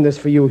ain't doing this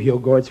for you,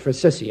 Hugo. It's for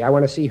Sissy. I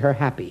want to see her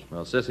happy.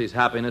 Well, Sissy's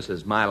happiness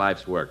is my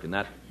life's work, and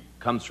that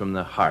comes from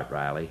the heart,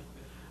 Riley.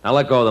 Now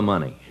let go of the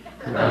money.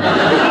 Not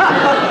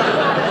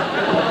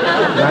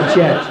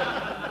yet.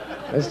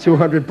 This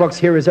 $200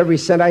 here is every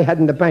cent I had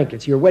in the bank.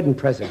 It's your wedding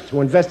present to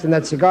invest in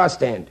that cigar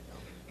stand.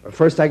 But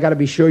first, I got to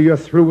be sure you're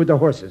through with the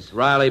horses.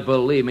 Riley,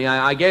 believe me,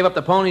 I gave up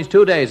the ponies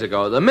 2 days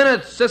ago. The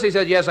minute Sissy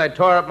said yes, I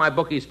tore up my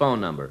bookie's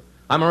phone number.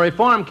 I'm a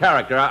reformed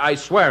character. I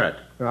swear it.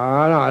 Oh,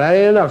 no, that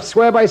ain't enough.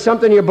 Swear by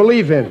something you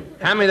believe in.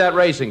 Hand me that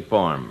racing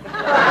form. What?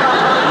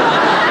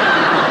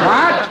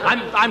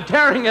 I'm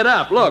tearing it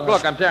up.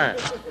 Look, I'm tearing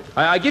it.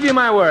 I give you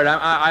my word.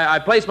 I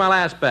placed my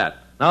last bet.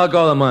 Now let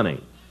go of the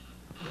money.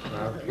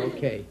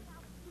 Okay.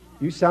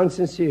 You sound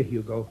sincere,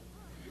 Hugo.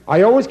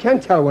 I always can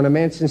tell when a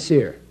man's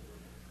sincere.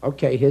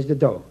 Okay, here's the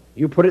dough.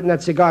 You put it in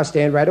that cigar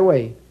stand right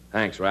away.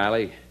 Thanks,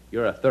 Riley.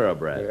 You're a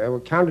thoroughbred.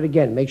 We'll count it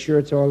again. Make sure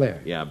it's all there.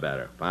 Yeah,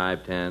 better.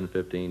 5, 10,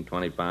 15,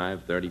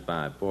 25,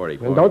 35,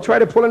 40. And don't try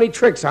to pull any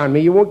tricks on me.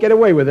 You won't get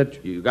away with it.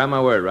 You got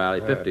my word,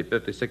 Riley. 50,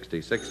 50,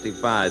 60,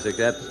 65.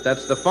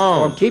 That's the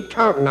phone. Well, keep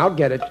counting. I'll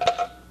get it.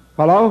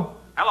 Hello?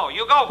 Hello,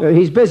 Hugo?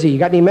 He's busy. You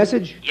got any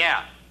message?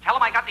 Yeah. Tell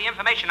him I got the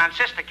information on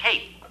Sister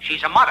Kate.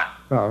 She's a mother.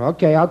 Oh,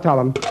 okay. I'll tell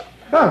him.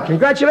 Oh,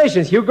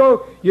 congratulations,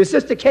 Hugo. Your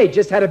sister Kate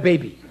just had a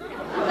baby.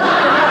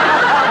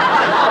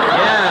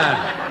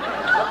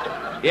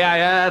 Yeah,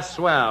 that's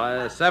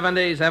swell.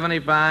 70,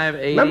 75,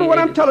 80... Remember what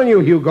I'm telling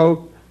you,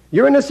 Hugo.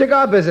 You're in the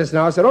cigar business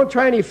now, so don't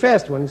try any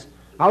fast ones.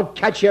 I'll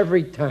catch you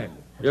every time.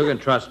 You can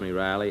trust me,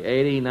 Riley.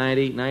 80,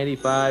 90,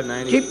 95,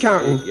 90... Keep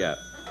counting. Yeah.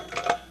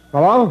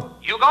 Hello?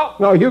 Hugo?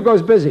 No,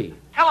 Hugo's busy.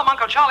 Tell him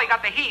Uncle Charlie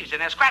got the heaves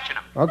and they're scratching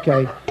him.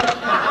 Okay.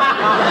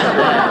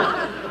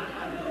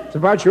 It's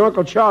about your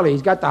Uncle Charlie.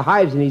 He's got the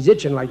hives and he's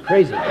itching like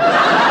crazy.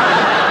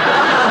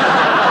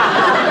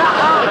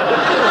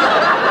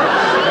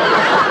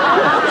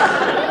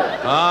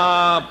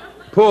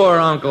 Poor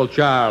Uncle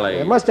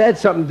Charlie. I must have had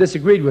something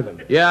disagreed with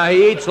him. Yeah,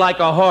 he eats like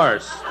a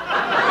horse.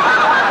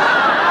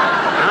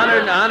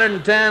 100,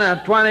 110,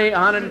 120,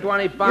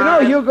 125. You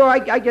know, Hugo,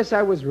 I guess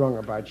I was wrong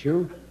about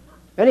you.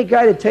 Any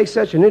guy that takes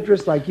such an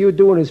interest like you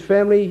do in his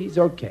family, he's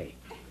okay.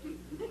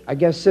 I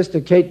guess Sister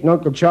Kate and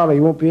Uncle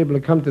Charlie won't be able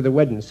to come to the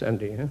wedding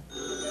Sunday, huh?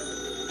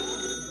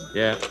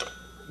 Yeah.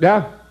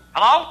 Yeah?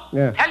 Hello?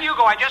 Yeah. Tell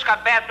Hugo I just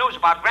got bad news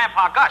about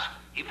Grandpa Gus.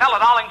 He fell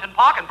at Arlington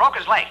Park and broke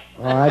his leg.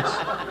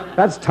 Oh,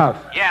 that's tough.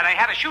 Yeah, they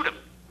had to shoot him.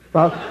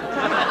 Well,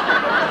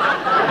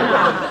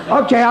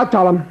 okay, I'll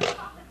tell him.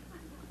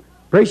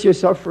 Brace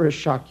yourself for a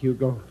shock,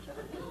 Hugo.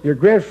 Your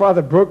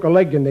grandfather broke a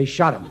leg and they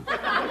shot him.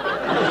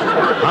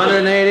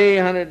 180,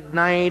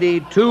 190,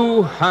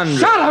 200.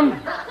 Shut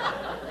him!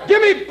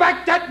 Give me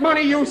back that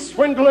money, you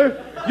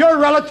swindler! Your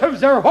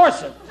relatives are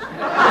horses.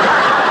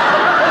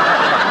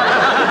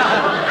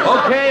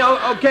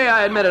 Okay,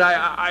 I admit it.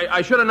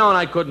 I should have known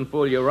I couldn't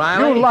fool you,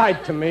 Riley. You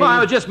lied to me. Well, I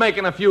was just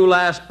making a few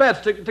last bets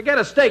to get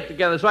a stake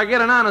together so I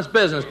get an honest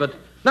business. But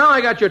now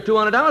I got your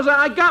 $200.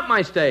 I got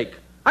my stake.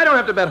 I don't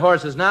have to bet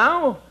horses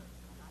now.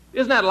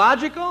 Isn't that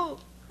logical?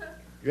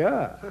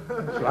 Yeah,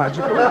 it's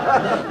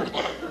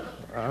logical.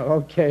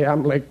 Okay,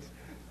 I'm licked.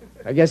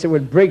 I guess it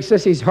would break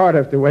Sissy's heart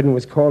if the wedding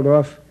was called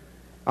off.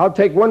 I'll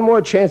take one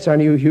more chance on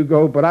you,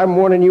 Hugo, but I'm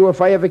warning you,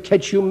 if I ever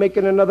catch you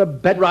making another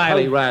bet...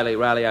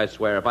 Riley, I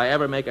swear, if I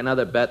ever make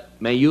another bet,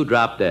 may you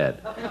drop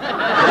dead.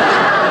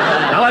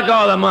 Now let go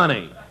of the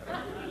money.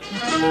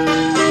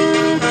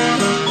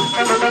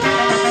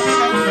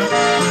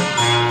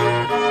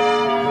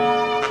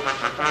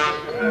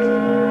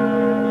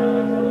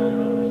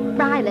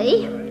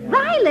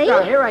 Riley?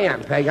 Oh, here I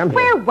am, Peg. I'm here.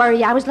 Where were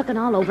you? I was looking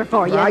all over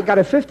for you. Well, I got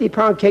a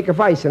 50-pound cake of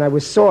ice, and I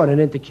was sawing it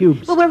into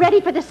cubes. Well, we're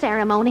ready for the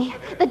ceremony.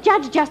 The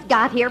judge just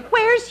got here.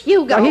 Where's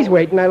Hugo? Oh, he's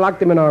waiting. I locked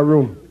him in our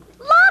room.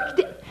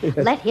 Locked?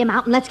 Let him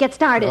out and let's get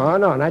started. Oh,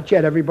 no, not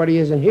yet. Everybody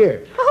isn't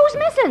here. Well, who's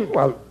missing?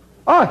 Well,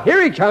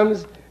 here he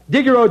comes.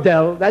 Digger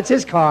Odell. That's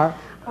his car.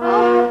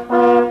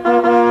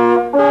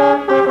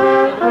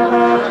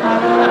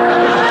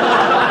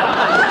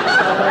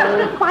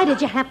 Why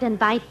did you have to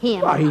invite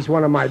him? Oh, he's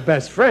one of my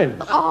best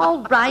friends.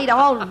 All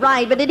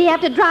right. But did he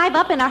have to drive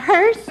up in a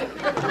hearse?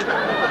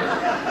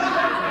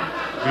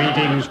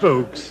 Greetings,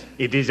 folks.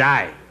 It is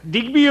I,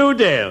 Digby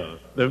Odell,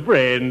 the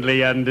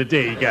friendly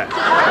undertaker.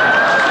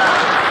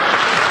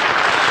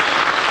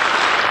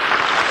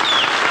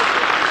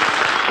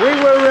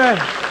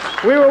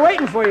 We were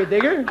waiting for you,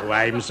 Digger. Oh,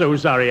 I'm so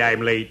sorry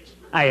I'm late.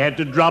 I had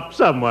to drop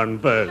someone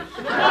first.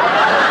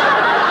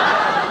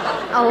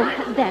 Oh,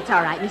 that's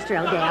all right, Mr.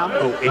 Odell.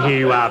 Oh, here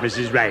you are,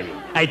 Mrs. Riley.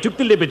 I took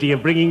the liberty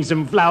of bringing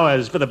some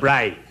flowers for the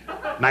bride.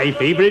 My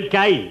favorite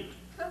kind.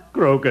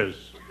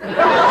 Crocus.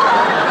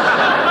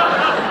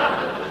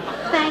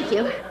 Thank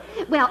you.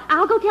 Well,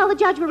 I'll go tell the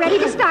judge we're ready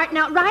to start.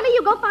 Now, Riley,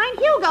 you go find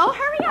Hugo.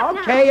 Hurry up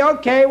now.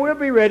 Okay, we'll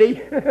be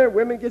ready.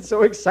 Women get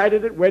so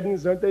excited at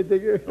weddings, don't they,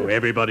 Digger? Oh,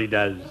 everybody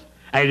does.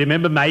 I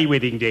remember my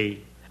wedding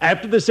day.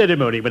 After the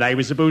ceremony, when I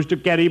was supposed to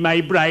carry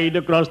my bride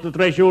across the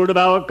threshold of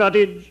our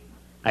cottage,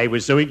 I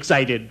was so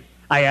excited,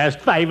 I asked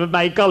 5 of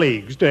my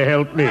colleagues to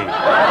help me.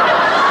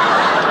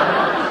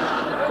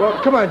 Well,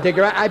 come on,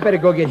 Digger. I better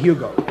go get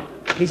Hugo.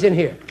 He's in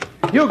here.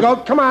 Hugo,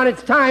 come on,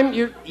 it's time.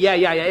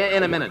 Yeah,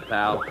 in a minute,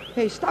 pal.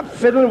 Hey, stop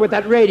fiddling with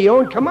that radio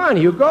and come on,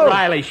 Hugo.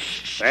 Riley,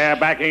 shh. They're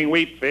backing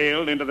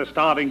Wheatfield into the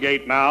starting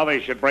gate now.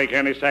 They should break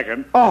any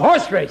second. A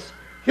horse race.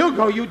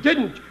 Hugo, you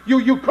didn't.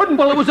 You couldn't.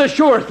 Well, it was a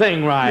sure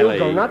thing, Riley.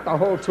 Hugo, not the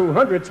whole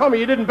 200. Tell me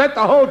you didn't bet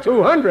the whole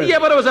 200. Yeah,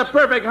 but it was a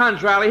perfect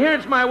hunch, Riley.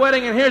 Here's my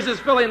wedding, and here's this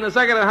filly in the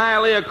second in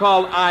Hialeah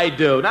called I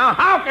Do. Now,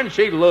 how can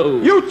she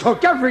lose? You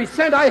took every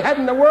cent I had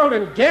in the world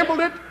and gambled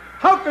it?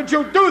 How could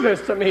you do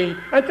this to me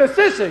and to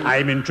Sissy?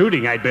 I'm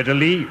intruding. I'd better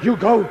leave.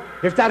 Hugo,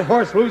 if that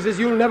horse loses,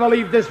 you'll never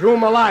leave this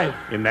room alive.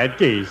 In that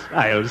case,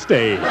 I'll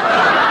stay.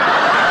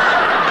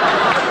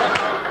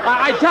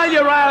 I tell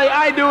you, Riley,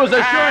 I Do is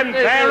a short... And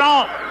they're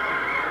off.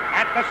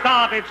 At the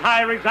start, it's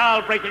High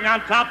Resolve breaking on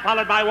top,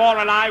 followed by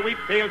Warrelai,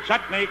 Wheatfield,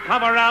 Chutney,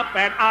 Cover Up,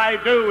 and I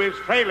Do is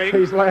trailing.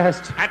 He's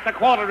last. At the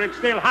quarter, it's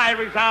still High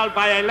Resolve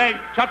by a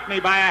length, Chutney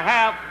by a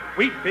half,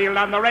 Wheatfield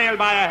on the rail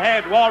by a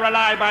head,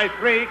 Warrelai by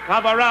 3,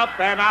 Cover Up,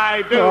 and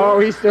I Do. Oh,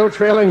 he's still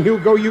trailing.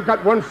 Hugo, you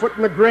got one foot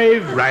in the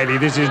grave. Riley,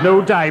 this is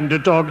no time to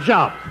talk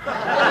shop.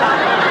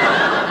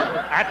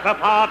 At the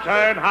far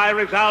turn, High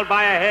Resolve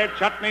by a head,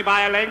 Chutney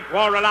by a length,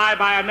 Warrelai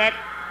by a neck,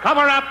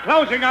 Cover Up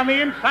closing on the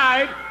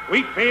inside,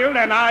 Wheatfield,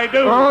 and I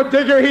Do. Oh,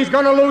 Digger, he's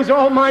going to lose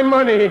all my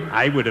money.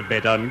 I would have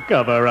bet on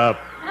Cover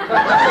Up.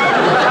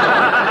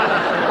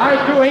 I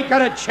Do ain't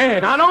got a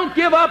chance. Now, don't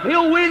give up.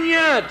 He'll win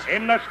yet.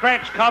 In the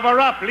stretch, Cover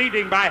Up,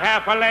 leading by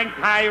half a length.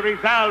 High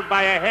Resolve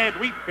by a head.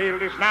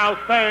 Wheatfield is now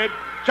third.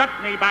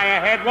 Chutney by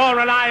a head.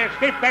 Warrelai is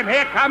fifth, and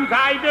here comes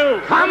I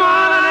Do. Come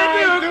on,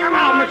 I Do. Come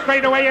on. The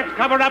straightaway, it's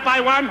Cover Up by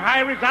 1.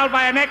 High Resolve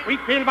by a neck.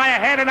 Wheatfield by a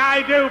head, and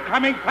I Do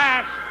coming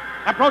fast.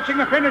 Approaching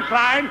the finish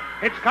line,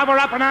 it's Cover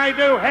Up and I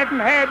Do, head and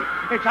head.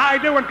 It's I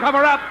Do and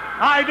Cover Up,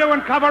 I Do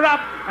and Cover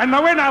Up, and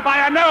the winner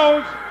by a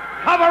nose,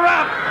 Cover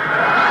Up.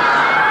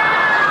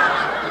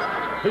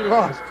 He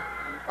lost.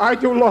 I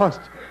Do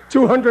lost.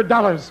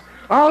 $200.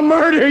 I'll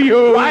murder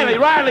you.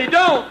 Riley,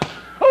 don't.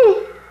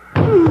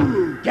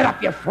 Get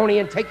up, you phony,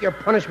 and take your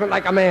punishment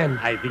like a man.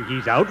 I think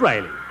he's out,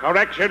 Riley.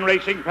 Correction,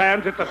 racing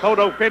fans, it's a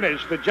photo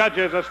finish. The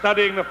judges are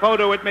studying the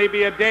photo. It may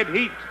be a dead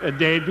heat. A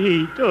dead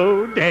heat.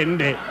 Oh,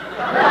 dandy.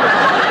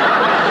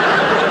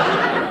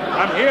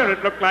 From here,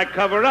 it looked like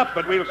cover-up,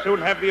 but we'll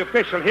soon have the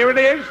official. Here it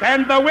is,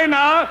 and the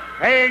winner,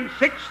 paying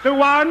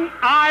 6-1,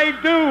 I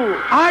do.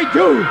 I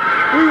do.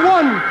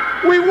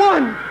 We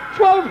won.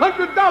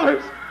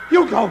 $1,200.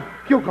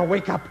 Hugo,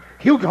 wake up.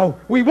 Hugo,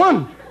 we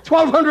won.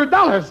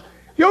 $1,200.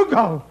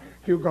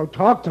 Hugo,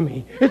 talk to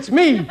me. It's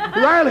me,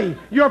 Riley,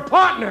 your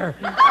partner.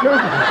 Hugo.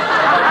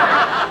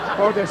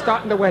 Oh, they're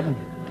starting the wedding.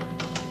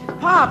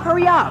 Pop,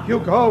 hurry up.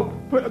 Hugo,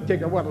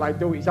 Digger, what'll I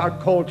do? He's out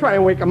cold. Try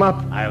and wake him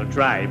up. I'll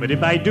try, but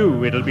if I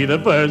do, it'll be the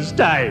first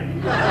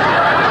time.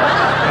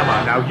 Come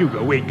on now,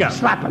 Hugo, wake up.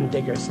 Slap him,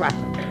 Digger, slap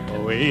him.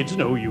 Oh, it's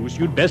no use.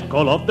 You'd best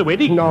call off the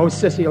wedding. No,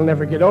 Sissy will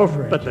never get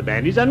over it. But the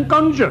man is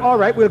unconscious. All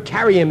right, we'll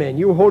carry him in.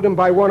 You hold him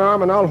by one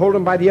arm, and I'll hold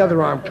him by the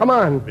other arm. Come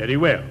on. Very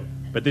well.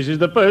 But this is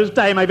the first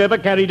time I've ever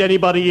carried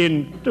anybody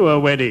in to a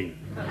wedding.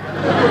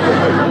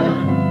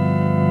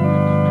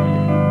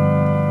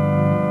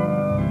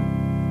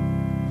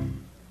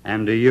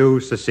 And do you,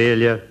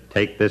 Cecilia,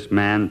 take this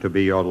man to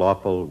be your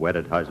lawful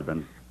wedded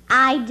husband?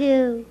 I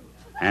do.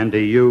 And do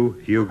you,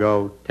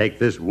 Hugo, take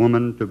this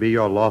woman to be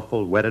your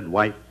lawful wedded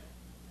wife?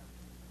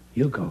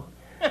 Hugo,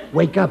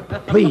 wake up,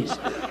 please.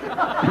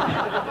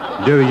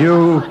 Do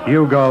you,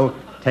 Hugo,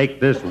 take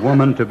this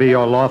woman to be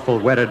your lawful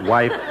wedded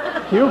wife?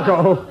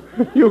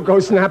 Hugo,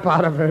 snap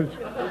out of it.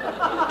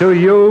 Do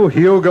you,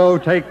 Hugo,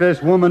 take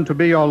this woman to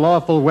be your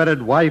lawful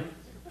wedded wife?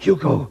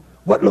 Hugo,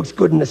 what looks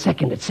good in a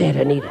second at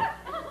Santa Anita?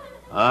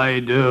 I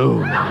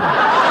do.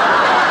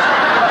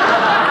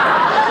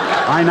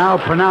 I now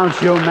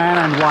pronounce you man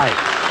and wife.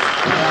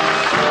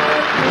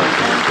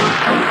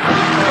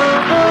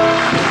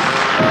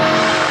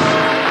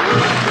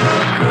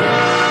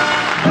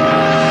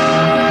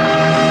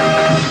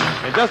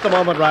 In just a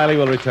moment, Riley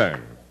will return.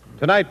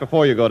 Tonight,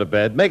 before you go to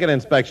bed, make an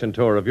inspection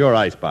tour of your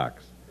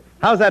icebox.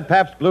 How's that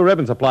Pabst Blue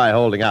Ribbon supply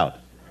holding out?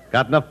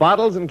 Got enough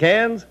bottles and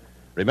cans?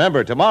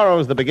 Remember,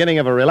 tomorrow's the beginning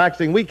of a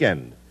relaxing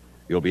weekend.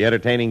 You'll be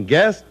entertaining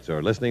guests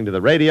or listening to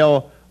the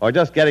radio or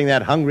just getting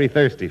that hungry,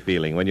 thirsty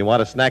feeling when you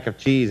want a snack of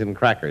cheese and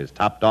crackers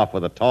topped off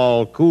with a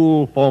tall,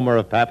 cool foamer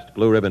of Pabst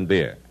Blue Ribbon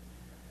beer.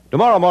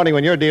 Tomorrow morning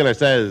when your dealer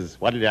says,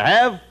 "What did you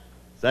have?"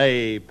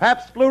 say,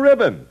 "Pabst Blue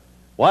Ribbon.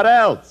 What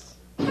else?"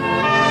 But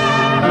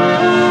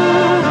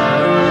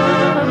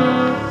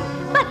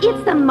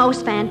it's the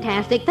most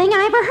fantastic thing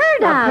I ever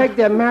heard Now, of. Peg,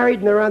 they're married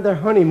and they're on their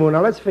honeymoon.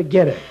 Now, let's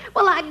forget it.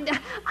 Well, I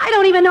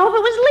don't even know if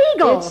it was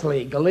legal.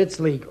 It's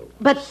legal.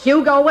 But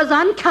Hugo was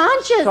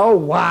unconscious. So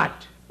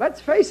what? Let's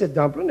face it,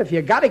 Dumplin', if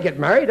you gotta get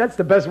married, that's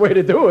the best way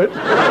to do it.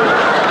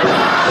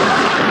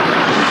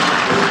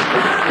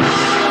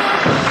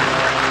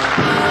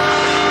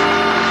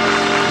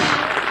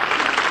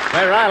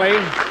 Hey, Riley,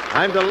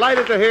 I'm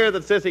delighted to hear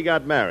that Sissy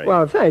got married.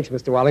 Well, thanks,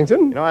 Mr.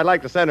 Wellington. You know, I'd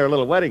like to send her a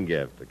little wedding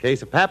gift, a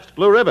case of Pabst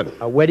Blue Ribbon.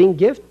 A wedding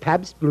gift?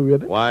 Pabst Blue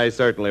Ribbon? Why,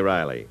 certainly,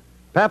 Riley.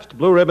 Pabst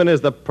Blue Ribbon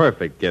is the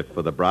perfect gift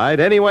for the bride,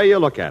 any way you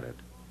look at it.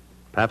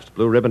 Pabst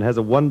Blue Ribbon has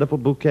a wonderful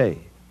bouquet.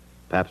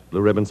 Pabst Blue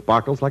Ribbon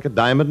sparkles like a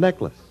diamond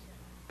necklace.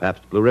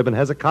 Pabst Blue Ribbon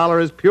has a collar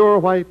as pure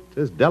white,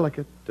 as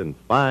delicate, and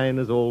fine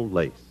as old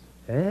lace.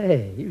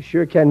 Hey, you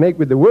sure can make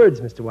with the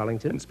words, Mr.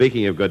 Wellington. And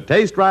speaking of good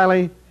taste,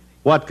 Riley,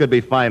 what could be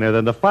finer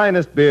than the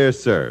finest beer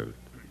served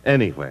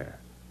anywhere?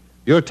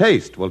 Your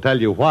taste will tell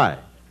you why.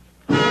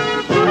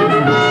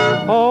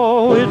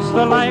 Oh, it's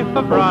the life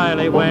of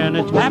Riley when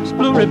it's Pabst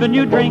Blue Ribbon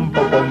you drink.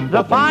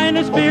 The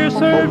finest beer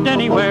served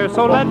anywhere,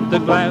 so let the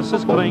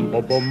glasses clink.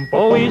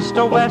 Oh, east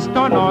or west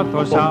or north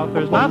or south,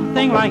 there's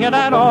nothing like it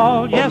at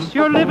all. Yes,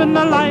 you're living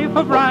the life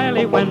of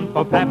Riley when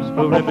for Pabst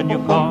Blue Ribbon you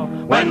call.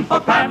 When for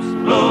Pabst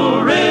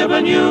Blue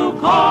Ribbon you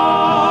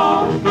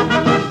call.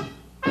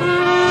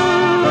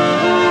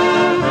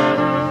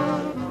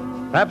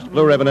 Pabst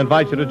Blue Ribbon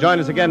invites you to join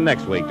us again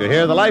next week to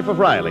hear The Life of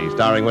Riley,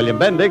 starring William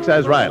Bendix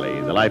as Riley.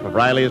 The Life of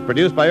Riley is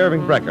produced by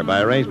Irving Brecker by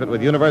arrangement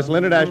with Universal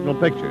International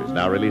Pictures,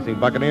 now releasing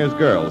Buccaneers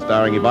Girl,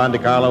 starring Yvonne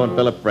DiCarlo and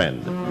Philip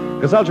Friend.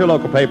 Consult your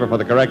local paper for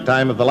the correct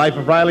time of The Life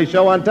of Riley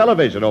show on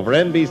television over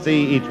NBC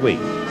each week.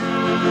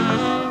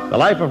 The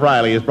Life of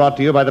Riley is brought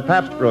to you by the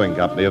Pabst Brewing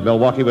Company of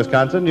Milwaukee,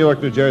 Wisconsin,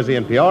 Newark, New Jersey,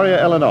 and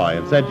Peoria, Illinois,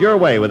 and sent your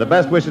way with the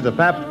best wishes of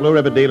Pabst Blue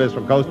Ribbon dealers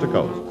from coast to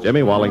coast.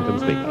 Jimmy Wallington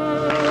speaking.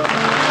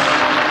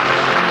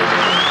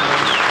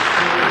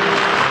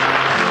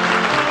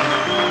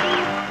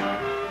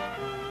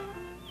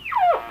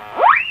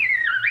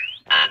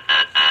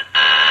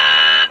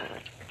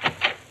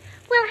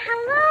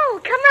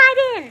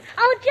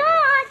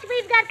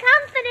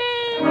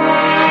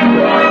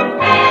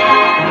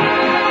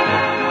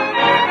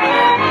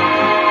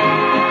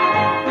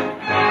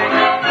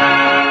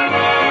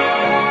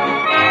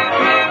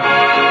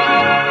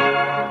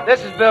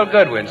 This is Bill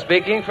Goodwin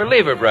speaking for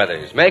Lever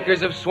Brothers,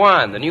 makers of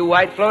Swan, the new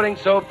white floating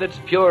soap that's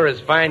pure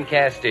as fine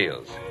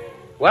Castiles.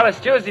 Well,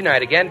 it's Tuesday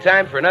night again,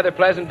 time for another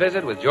pleasant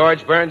visit with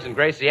George Burns and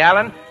Gracie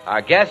Allen,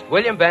 our guest,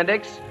 William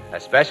Bendix, a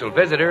special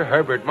visitor,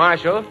 Herbert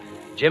Marshall,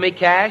 Jimmy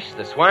Cash,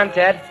 the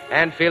Swantet,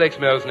 and Felix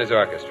Mills and his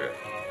orchestra.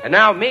 And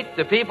now meet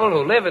the people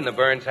who live in the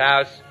Burns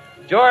house,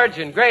 George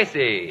and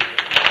Gracie.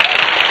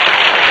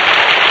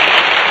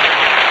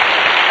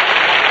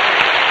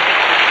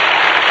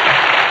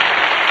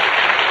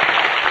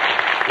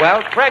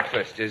 Well,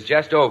 breakfast is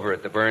just over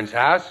at the Burns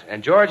house,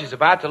 and George is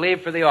about to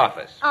leave for the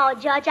office. Oh,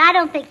 George, I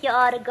don't think you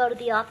ought to go to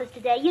the office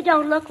today. You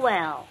don't look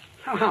well.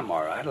 Oh, I'm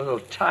all right. A little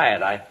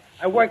tired. I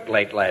worked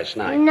late last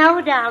night. No,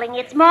 darling,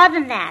 it's more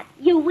than that.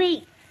 You're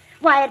weak.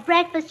 Why, at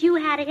breakfast, you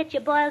had to hit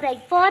your boiled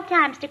egg 4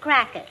 times to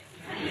crack it.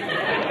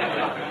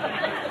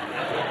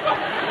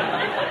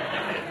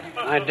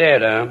 I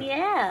did, huh?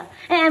 Yeah.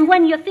 And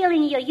when you're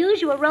feeling your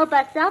usual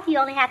robust self, you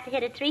only have to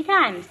hit it 3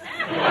 times.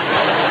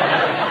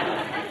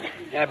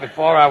 Yeah,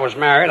 before I was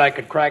married, I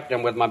could crack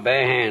them with my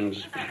bare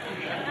hands.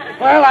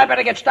 Well, I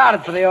better get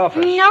started for the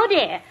office. No,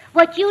 dear.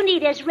 What you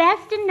need is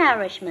rest and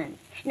nourishment.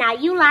 Now,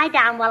 you lie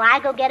down while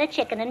I go get a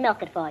chicken and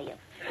milk it for you.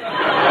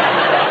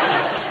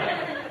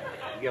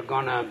 You're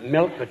gonna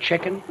milk the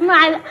chicken?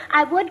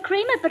 I would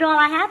cream it, but all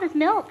I have is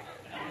milk.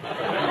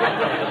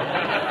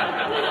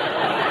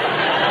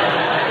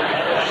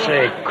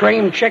 Say,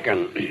 cream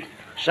chicken.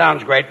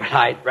 Sounds great, but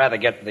I'd rather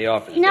get to the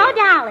office. No,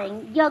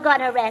 darling. You're going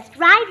to rest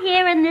right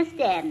here in this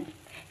den.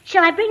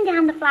 Shall I bring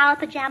down the flower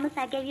pajamas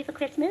I gave you for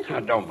Christmas?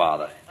 Oh, don't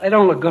bother. They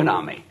don't look good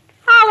on me.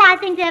 Oh, I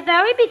think they're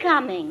very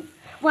becoming.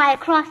 Why,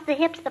 across the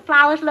hips, the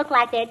flowers look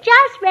like they're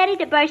just ready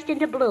to burst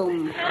into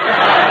bloom.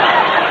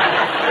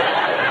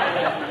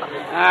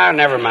 Ah,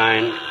 never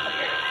mind.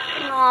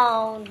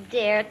 Oh,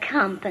 dear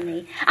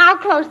company. I'll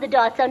close the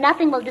door so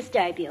nothing will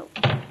disturb you.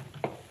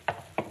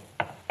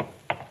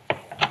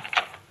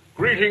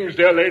 Greetings,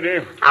 dear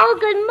lady. Oh,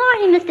 good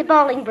morning, Mr.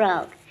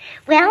 Bolingbroke.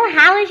 Well,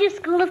 how is your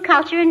School of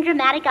Culture and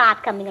Dramatic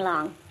Art coming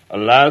along?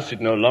 Alas, it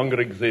no longer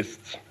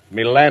exists.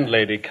 Me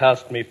landlady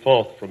cast me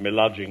forth from me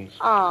lodgings.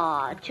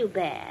 Oh, too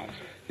bad.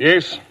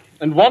 Yes,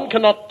 and one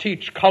cannot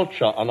teach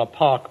culture on a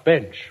park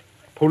bench.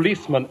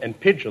 Policemen and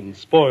pigeons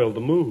spoil the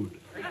mood.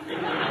 Wait,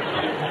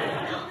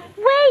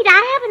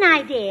 I have an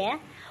idea.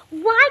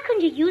 Why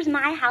couldn't you use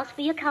my house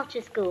for your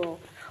culture school?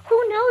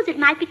 Who knows, it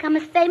might become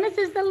as famous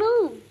as the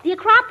Louvre, the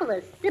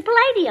Acropolis, the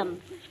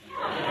Palladium.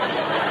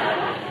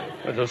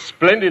 It's a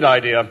splendid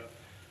idea.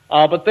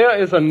 But there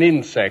is an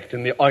insect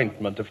in the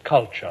ointment of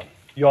culture.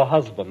 Your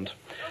husband.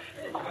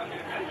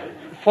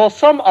 For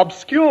some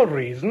obscure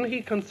reason,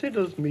 he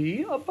considers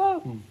me a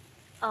bum.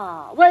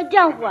 Oh, well,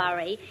 don't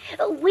worry.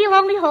 We'll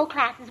only hold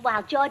classes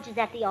while George is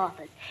at the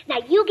office. Now,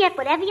 you get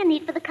whatever you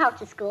need for the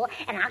culture school,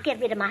 and I'll get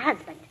rid of my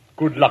husband.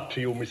 Good luck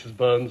to you, Mrs.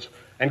 Burns,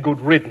 and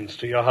good riddance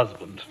to your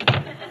husband.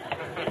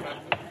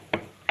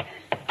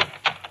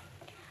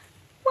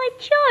 Why,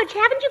 George,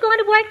 haven't you gone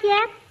to work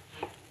yet?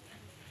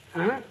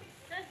 Huh?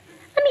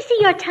 Let me see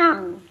your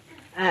tongue.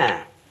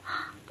 Ah.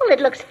 Well, it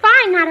looks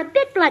fine, not a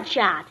bit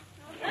bloodshot.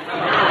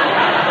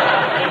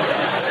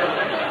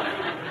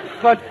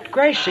 But,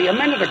 Gracie, a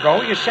minute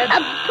ago you said... Put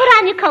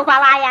on your coat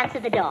while I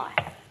answer the door.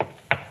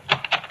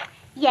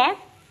 Yes?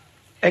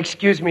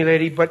 Excuse me,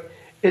 lady, but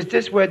is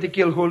this where the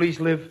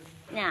Gilhooleys live?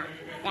 No,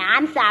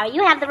 I'm sorry.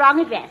 You have the wrong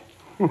address.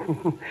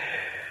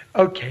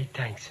 Okay,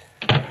 thanks.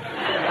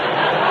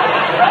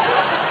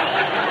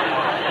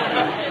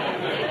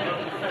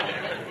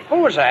 Who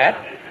was that?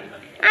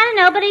 I don't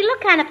know, but he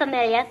looked kind of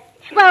familiar.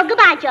 Well,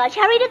 goodbye, George.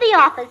 Hurry to the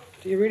office.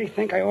 Do you really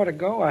think I ought to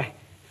go? I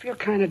feel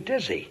kind of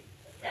dizzy.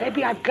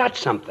 Maybe I've got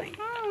something.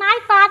 My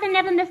father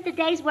never missed a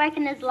day's work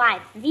in his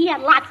life. He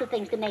had lots of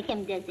things to make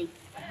him dizzy.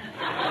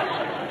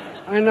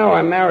 I know.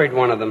 I married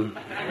one of them.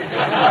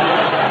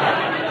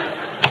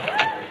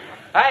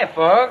 Hi,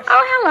 folks.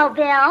 Oh, hello,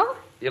 Bill.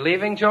 You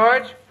leaving,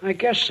 George? I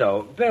guess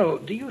so. Bill,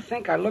 do you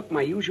think I look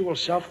my usual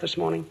self this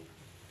morning?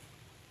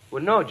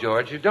 Well, no,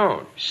 George, you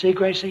don't. See,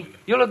 Gracie?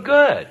 You look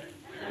good.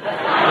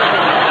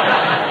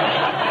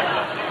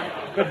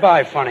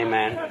 Goodbye, funny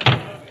man.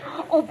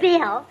 Oh,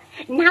 Bill,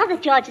 now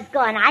that George is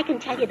gone, I can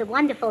tell you the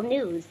wonderful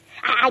news.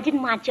 I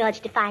didn't want George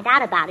to find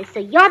out about it, so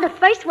you're the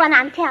first one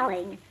I'm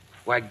telling.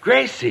 Why,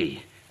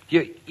 Gracie,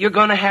 you're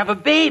going to have a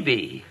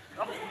baby.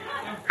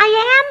 I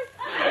am?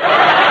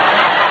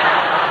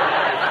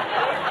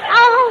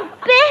 Oh,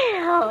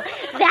 Bill,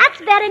 that's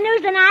better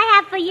news than I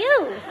have for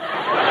you.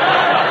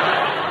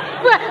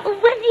 Well,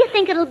 when do you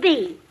think it'll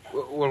be?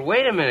 Well,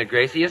 wait a minute,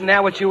 Gracie. Isn't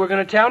that what you were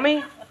going to tell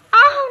me?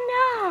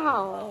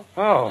 Oh,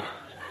 no. Oh.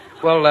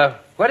 Well,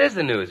 what is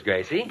the news,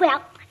 Gracie?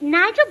 Well,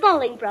 Nigel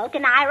Bolingbroke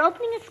and I are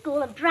opening a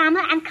school of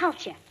drama and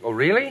culture. Oh,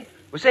 really?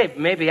 Well, say,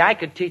 maybe I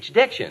could teach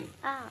diction.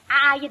 Oh,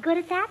 are you good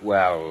at that?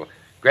 Well,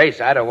 Grace,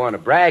 I don't want to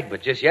brag,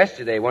 but just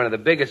yesterday, one of the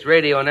biggest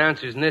radio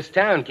announcers in this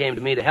town came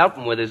to me to help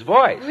him with his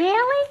voice.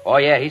 Really? Oh,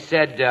 yeah, he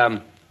said,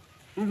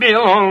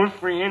 Bill, old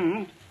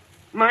friend,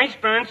 my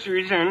sponsor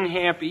is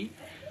unhappy.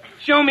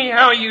 Show me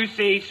how you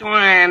say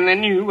Swan. The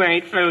new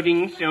white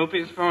floating soap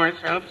is 4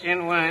 soaps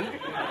in one.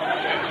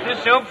 The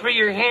soap for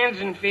your hands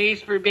and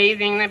face for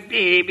bathing the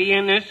baby,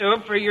 and the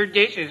soap for your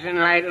dishes and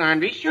light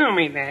laundry. Show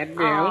me that,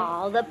 Bill.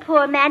 Oh, the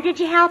poor man. Did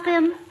you help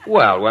him?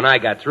 Well, when I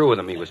got through with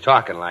him, he was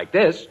talking like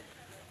this.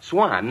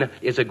 Swan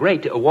is a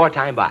great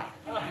wartime buy.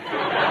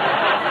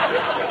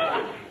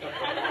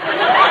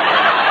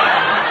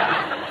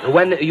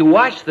 When you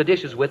wash the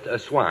dishes with a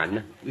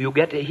Swan, you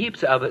get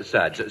heaps of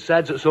suds.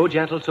 Suds so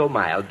gentle, so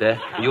mild,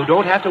 you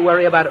don't have to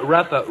worry about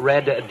rough,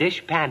 red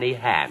dish panty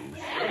hands.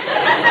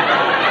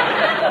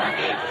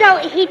 So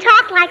he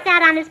talked like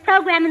that on his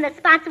program and the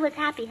sponsor was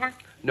happy, huh?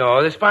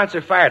 No, the sponsor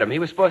fired him. He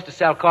was supposed to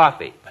sell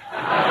coffee.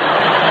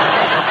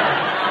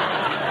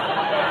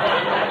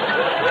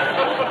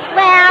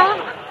 Well,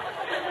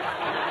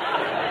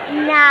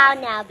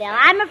 no, Bill.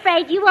 I'm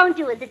afraid you won't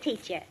do as a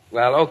teacher.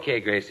 Well,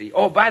 okay, Gracie.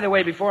 Oh, by the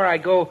way, before I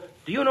go,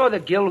 do you know the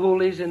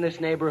Gilhoolies in this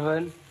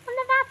neighborhood? Well,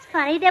 now that's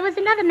funny. There was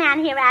another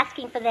man here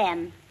asking for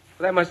them.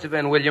 Well, that must have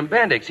been William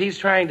Bendix. He's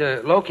trying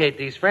to locate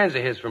these friends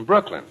of his from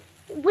Brooklyn.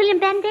 William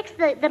Bendix,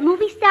 the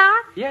movie star?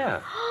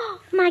 Yeah. Oh,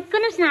 my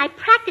goodness, and I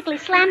practically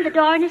slammed the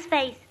door in his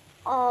face.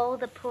 Oh,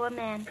 the poor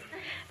man.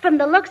 From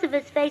the looks of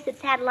his face,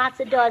 it's had lots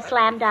of doors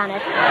slammed on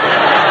it.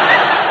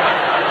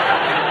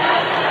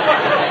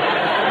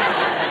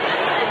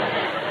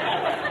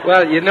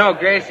 Well, you know,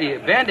 Gracie,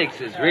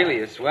 Bendix is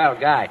really a swell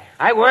guy.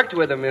 I worked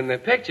with him in the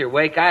picture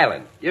Wake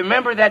Island. You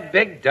remember that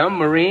big, dumb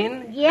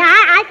Marine? Yeah,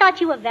 I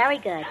thought you were very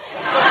good.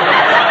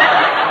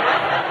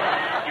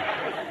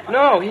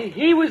 No,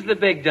 he was the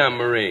big, dumb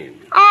Marine.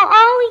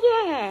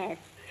 Oh, yes.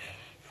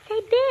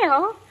 Say,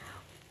 Bill,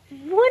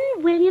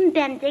 wouldn't William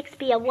Bendix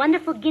be a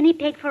wonderful guinea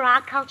pig for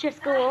our culture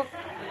school?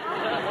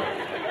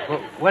 Well,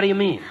 what do you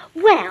mean?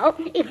 Well,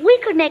 if we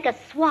could make a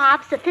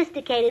suave,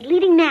 sophisticated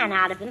leading man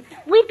out of him,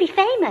 we'd be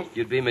famous.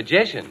 You'd be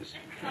magicians.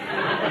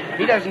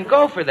 He doesn't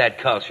go for that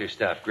culture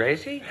stuff,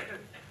 Gracie.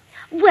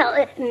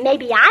 Well,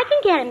 maybe I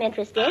can get him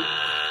interested.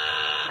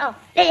 Oh,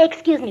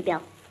 excuse me,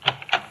 Bill.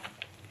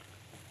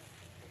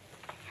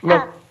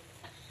 Look,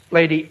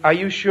 lady, are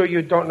you sure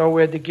you don't know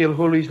where the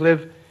Gilhoolies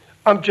live?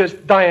 I'm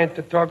just dying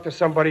to talk to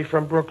somebody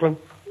from Brooklyn.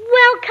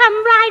 Well, come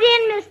right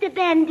in, Mr.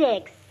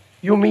 Bendix.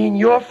 You mean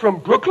you're from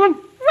Brooklyn?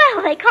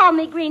 Well, they call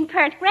me Green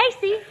Pert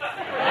Gracie.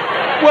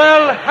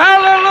 Well,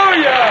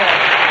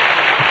 hallelujah!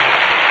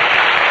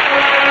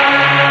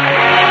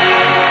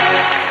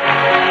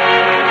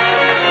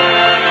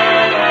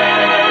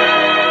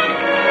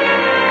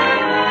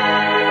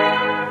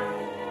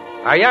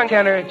 Our young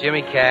tenor,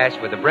 Jimmy Cash,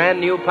 with a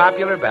brand new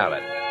popular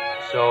ballad,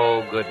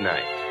 So Good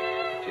Night.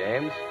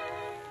 James?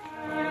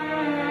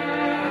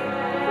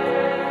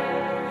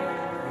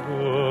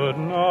 Good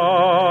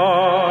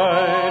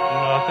night,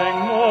 nothing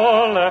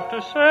more left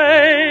to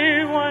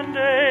say when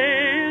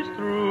day is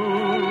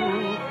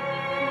through.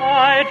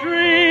 My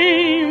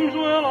dreams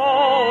will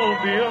all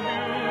be of you.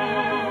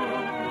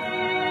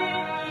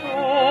 So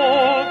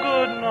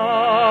good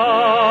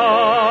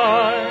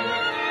night.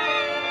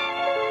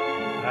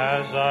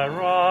 As I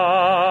write,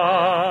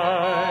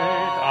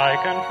 I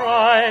can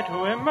try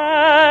to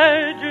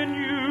imagine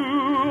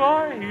you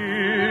are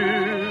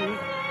here,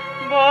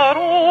 but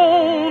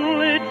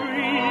only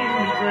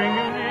dreams bring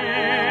you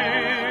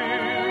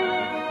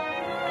near.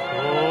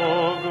 So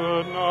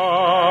good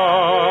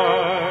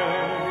night.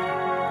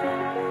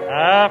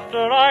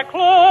 After I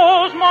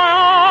close my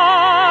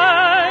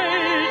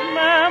eyes,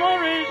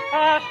 memories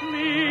pass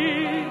me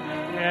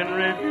in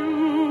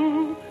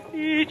review,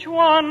 each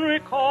one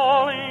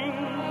recalling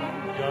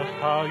just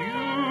how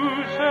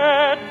you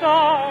said,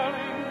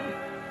 darling,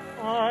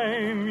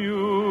 I'm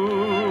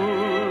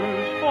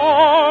yours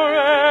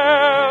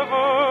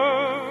forever.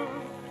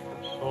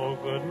 So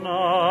good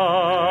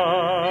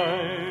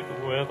night.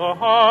 With a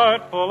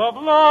heart full of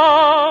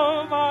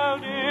love, I'll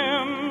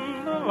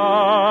dim the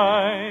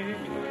light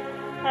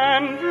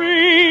and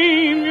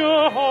dream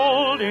you're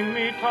holding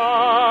me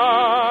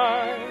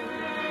tight.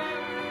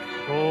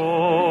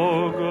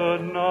 So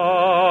good night.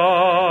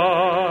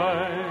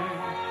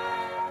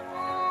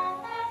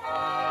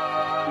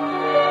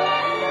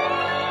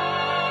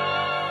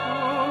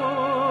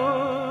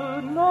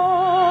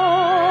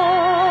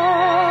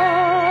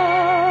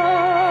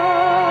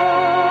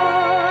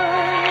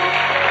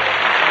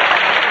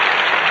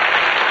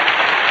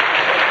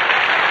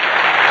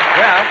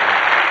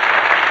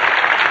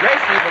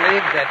 Gracie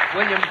believes that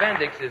William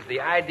Bendix is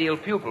the ideal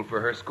pupil for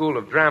her School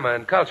of Drama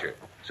and Culture.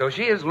 So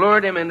she has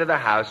lured him into the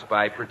house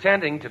by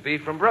pretending to be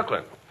from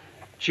Brooklyn.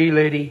 Gee,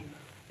 lady,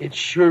 it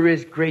sure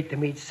is great to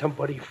meet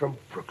somebody from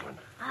Brooklyn.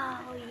 Oh,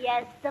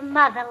 yes, the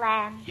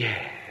motherland. Yeah.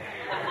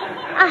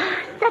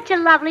 Ah, such a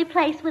lovely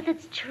place with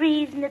its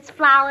trees and its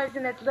flowers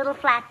and its little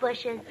flat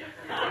bushes.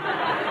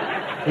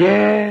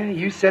 Yeah,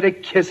 you said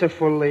it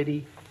kissiful,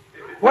 lady.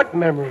 What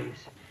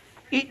memories?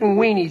 Eating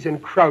weenies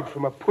and kraut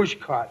from a push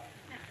cart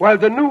while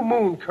the new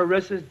moon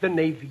caresses the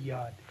Navy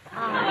Yard.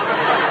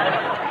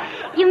 Oh.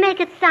 You make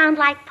it sound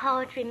like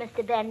poetry,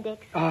 Mr. Bendix.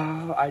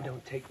 Oh, I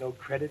don't take no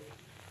credit.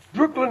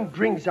 Brooklyn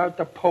brings out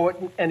the poet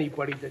in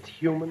anybody that's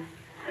human.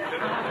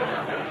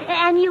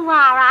 And you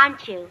are,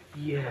 aren't you?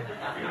 Yeah.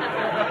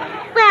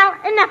 Well,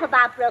 enough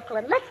about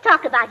Brooklyn. Let's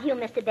talk about you,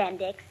 Mr.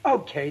 Bendix.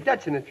 Okay,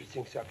 that's an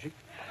interesting subject.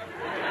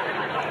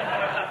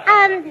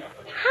 How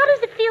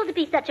does it feel to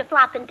be such a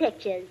flop in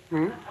pictures?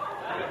 Oh,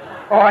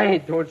 I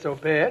ain't doing so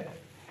bad.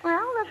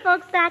 Well, the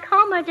folks back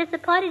home are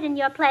disappointed in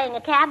your playing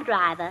a cab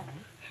driver.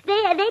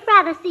 They'd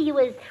rather see you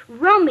as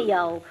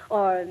Romeo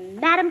or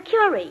Madame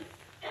Curie.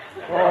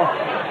 Oh,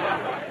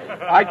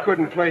 I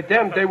couldn't play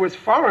them. They was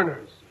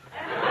foreigners.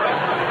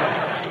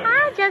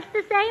 Just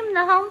the same,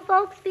 the home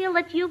folks feel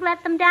that you've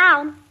let them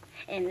down.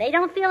 And they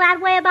don't feel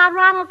that way about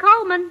Ronald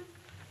Coleman.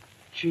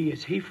 Gee,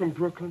 is he from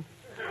Brooklyn?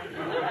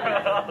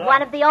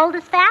 One of the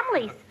oldest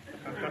families.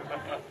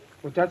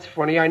 Well, that's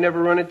funny. I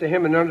never run into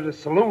him in none of the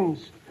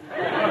saloons.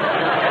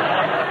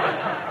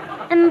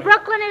 And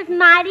Brooklyn is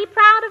mighty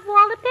proud of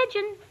Walter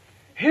Pigeon.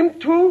 Him,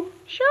 too?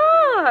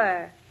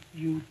 Sure.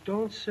 You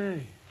don't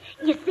say.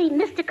 You see,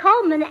 Mr.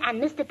 Coleman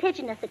and Mr.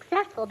 Pigeon are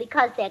successful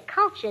because they're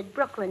cultured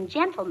Brooklyn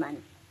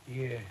gentlemen.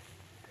 Yeah.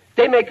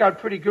 They make out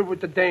pretty good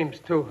with the dames,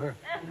 too, huh?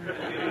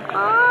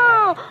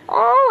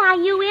 Oh, are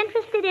you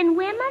interested in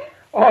women?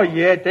 Oh,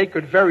 yeah, they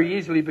could very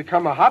easily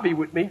become a hobby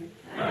with me.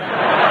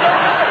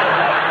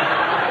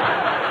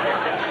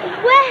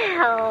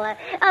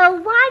 Well,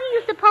 why do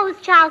you suppose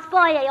Charles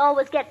Boyer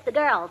always gets the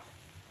girls?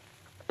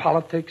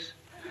 Politics?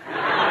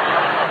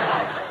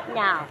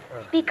 No,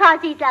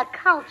 because he's a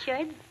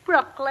cultured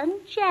Brooklyn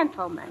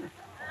gentleman.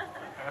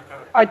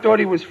 I thought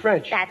he was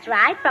French. That's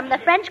right, from the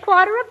French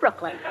Quarter of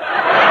Brooklyn.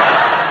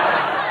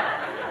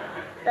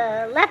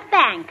 The left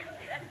bank.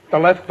 The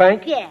left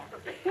bank? Yeah.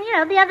 You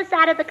know, the other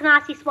side of the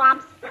Canarsie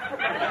Swamps.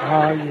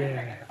 Oh,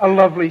 yeah. A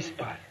lovely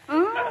spot.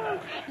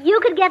 You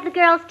could get the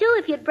girls, too,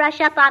 if you'd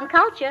brush up on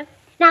culture.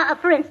 Now,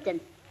 for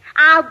instance,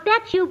 I'll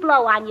bet you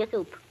blow on your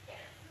soup.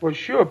 Well,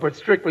 sure, but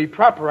strictly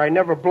proper. I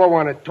never blow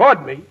on it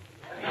toward me.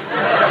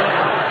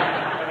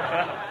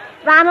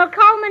 Ronald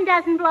Coleman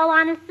doesn't blow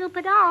on his soup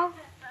at all.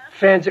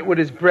 Fans it with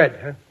his bread,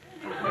 huh?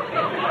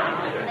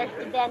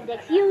 Mr.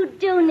 Bendix, you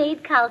do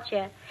need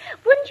culture.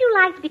 Wouldn't you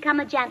like to become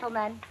a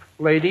gentleman?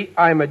 Lady,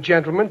 I'm a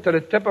gentleman to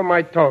the tip of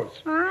my toes.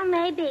 Oh,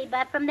 maybe,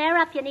 but from there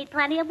up you need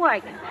plenty of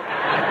work.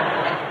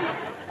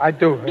 I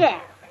do, huh?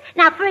 Yeah.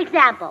 Now, for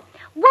example,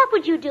 what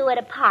would you do at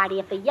a party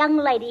if a young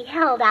lady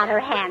held out her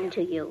hand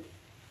to you?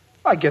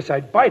 I guess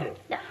I'd bite it.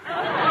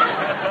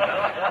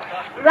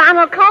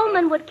 Ronald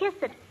Coleman would kiss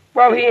it.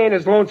 Well, he ain't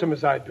as lonesome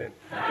as I've been.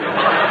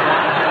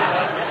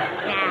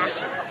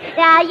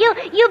 Yeah,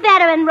 you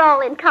better enroll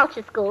in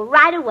culture school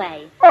right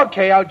away.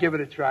 Okay, I'll give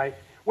it a try.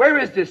 Where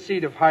is this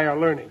seat of higher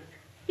learning?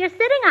 You're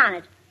sitting on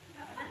it.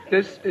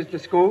 This is the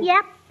school?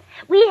 Yep.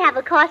 We have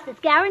a course that's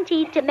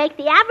guaranteed to make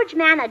the average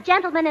man a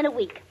gentleman in a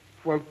week.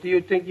 Well, do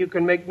you think you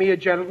can make me a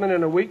gentleman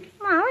in a week?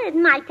 Well, it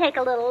might take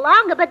a little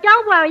longer, but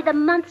don't worry, the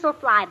months will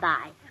fly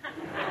by.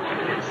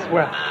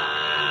 Swell.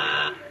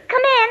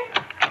 Come in.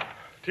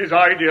 'Tis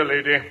I, dear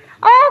lady.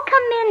 Oh,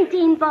 come in,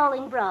 Dean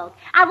Bolingbroke.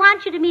 I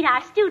want you to meet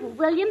our student,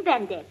 William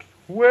Bendix.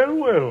 Well,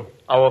 well.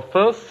 Our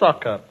first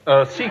seeker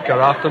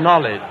after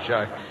knowledge.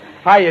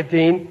 Hiya,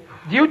 Dean.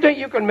 Do you think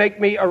you can make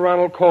me a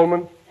Ronald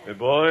Coleman? My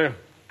boy,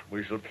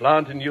 we shall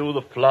plant in you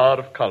the flower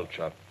of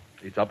culture.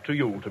 It's up to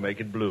you to make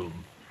it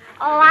bloom.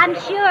 Oh,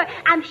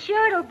 I'm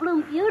sure it'll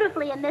bloom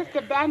beautifully in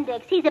Mr.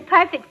 Bendix. He's a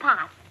perfect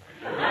pot.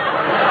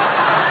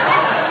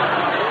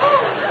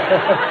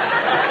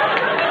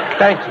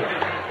 Thank you.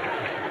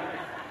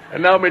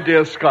 And now, my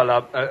dear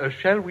scholar,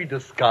 shall we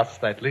discuss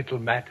that little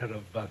matter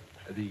of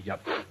the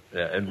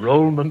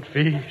enrollment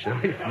fee, shall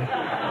we?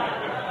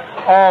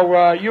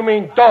 Oh, you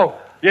mean dough?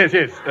 Yes,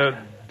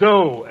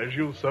 dough, as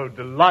you so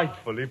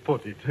delightfully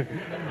put it.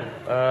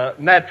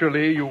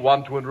 Naturally, you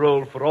want to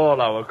enroll for all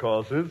our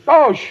courses.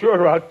 Oh,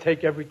 sure, I'll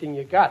take everything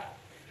you got.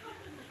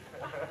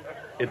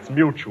 It's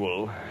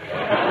mutual.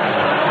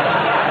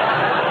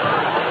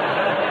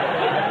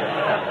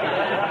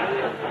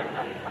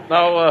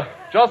 Now,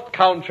 just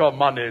count your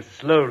money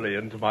slowly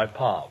into my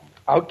palm.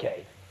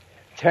 Okay.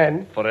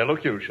 10. For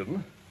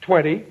elocution.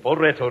 20. For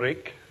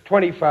rhetoric.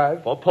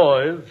 25. For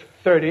poise.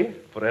 30.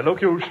 For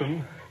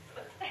elocution.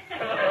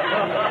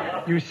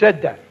 You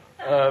said that.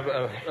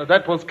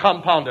 That was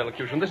compound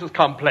elocution. This is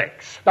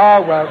complex.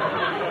 Oh, well.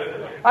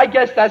 I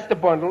guess that's the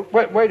bundle.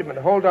 Wait a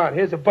minute. Hold on.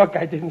 Here's a buck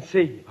I didn't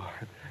see.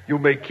 You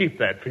may keep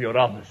that for your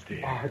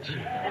honesty. Oh,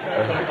 gee.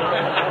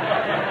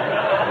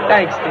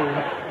 Thanks,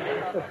 Dean.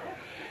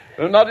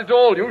 Not at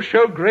all. You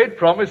show great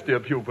promise, dear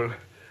pupil.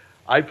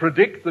 I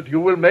predict that you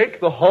will make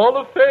the Hall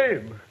of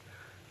Fame.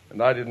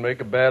 And I didn't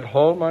make a bad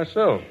haul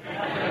myself.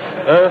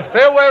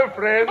 Farewell,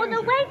 friends. Oh,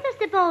 no, wait,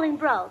 Mr.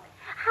 Bolingbroke.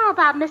 How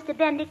about Mr.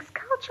 Bendix's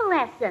culture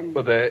lesson?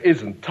 Well, there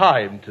isn't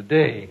time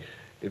today.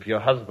 If your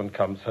husband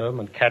comes home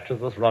and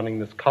catches us running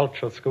this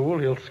culture school,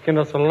 he'll skin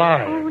us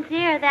alive. Oh,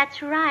 dear,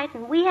 that's right.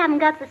 And we haven't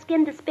got the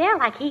skin to spare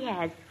like he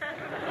has.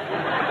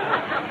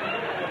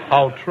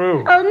 How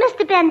true. Oh,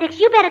 Mr. Bendix,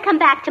 you better come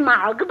back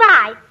tomorrow.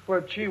 Goodbye.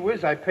 Well, gee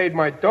whiz, I paid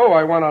my dough.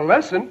 I want a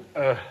lesson.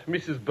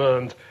 Mrs.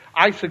 Burns,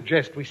 I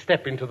suggest we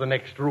step into the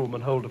next room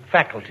and hold a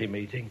faculty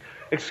meeting.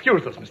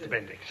 Excuse us, Mr.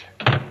 Bendix.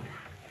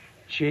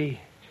 Gee,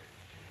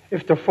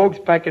 if the folks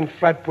back in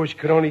Flatbush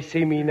could only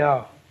see me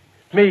now.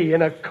 Me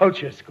in a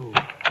culture school.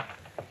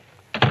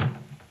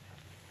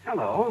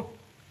 Hello.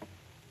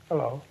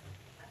 Hello.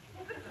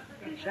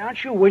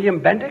 Aren't you William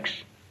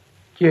Bendix?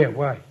 Yeah,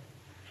 why?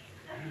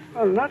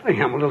 Well, nothing.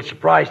 I'm a little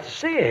surprised to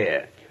see you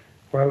here.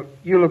 Well,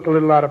 you look a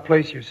little out of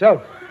place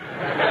yourself.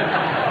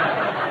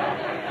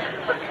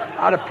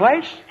 Out of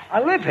place?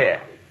 I live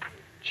here.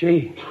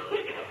 Gee,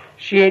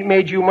 she ain't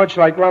made you much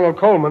like Ronald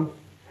Coleman.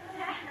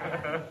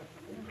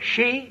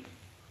 She?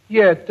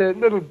 Yeah, the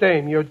little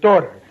dame, your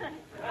daughter.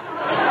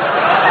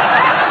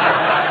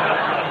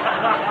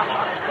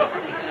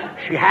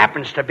 She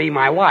happens to be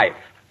my wife.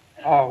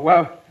 Oh,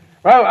 well,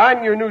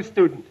 I'm your new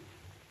student.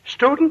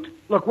 Student?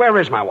 Look, where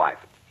is my wife?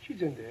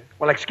 She's in there.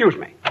 Well, excuse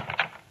me.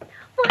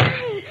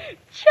 Why,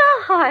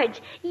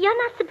 George, you're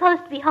not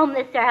supposed to be home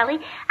this early.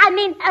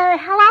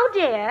 Hello,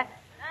 dear.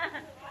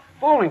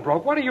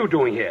 Bolingbroke, what are you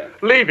doing here?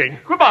 Leaving.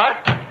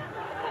 Goodbye.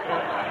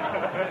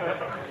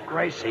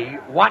 Gracie,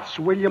 what's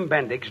William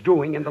Bendix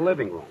doing in the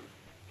living room?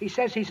 He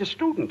says he's a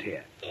student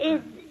here.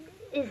 Is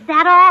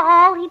that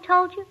all he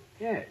told you?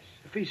 Yes.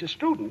 If he's a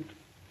student,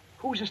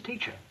 who's his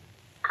teacher?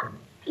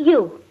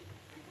 You.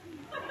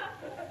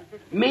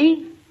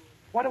 Me?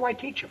 What do I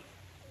teach him?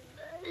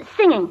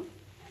 Singing.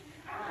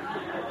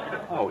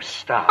 Oh,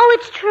 stop. Oh,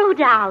 it's true,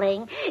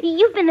 darling.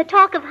 You've been the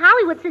talk of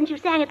Hollywood since you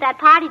sang at that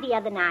party the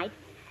other night.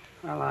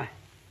 Well, I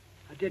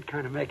did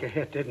kind of make a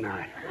hit, didn't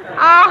I?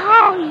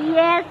 Oh,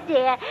 yes,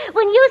 dear.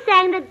 When you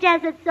sang the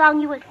desert song,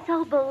 you were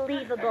so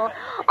believable.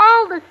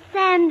 All the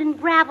sand and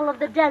gravel of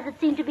the desert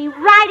seemed to be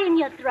right in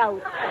your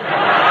throat.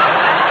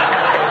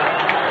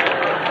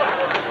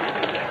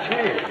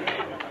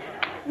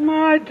 Gee,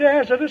 my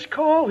desert is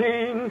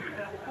calling.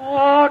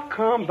 Oh,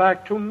 come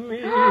back to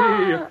me.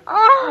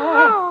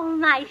 Oh,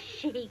 my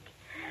chic.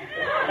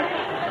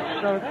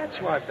 So that's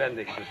why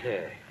Bendix is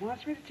here. He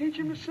wants me to teach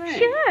him to sing.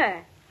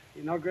 Sure.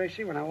 You know,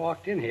 Gracie, when I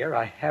walked in here,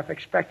 I half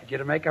expected you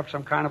to make up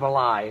some kind of a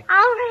lie.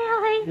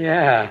 Oh, really?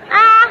 Yeah.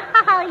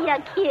 Oh,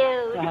 you're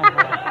cute.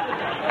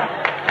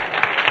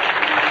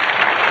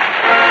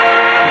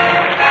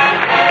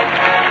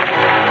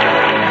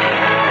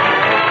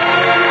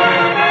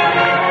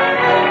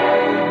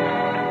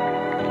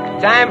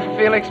 Time for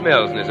Felix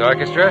Mills and his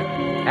orchestra.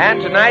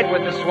 And tonight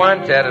with the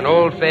Swantet, an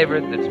old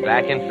favorite that's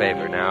back in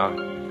favor now,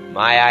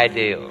 My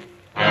Ideal.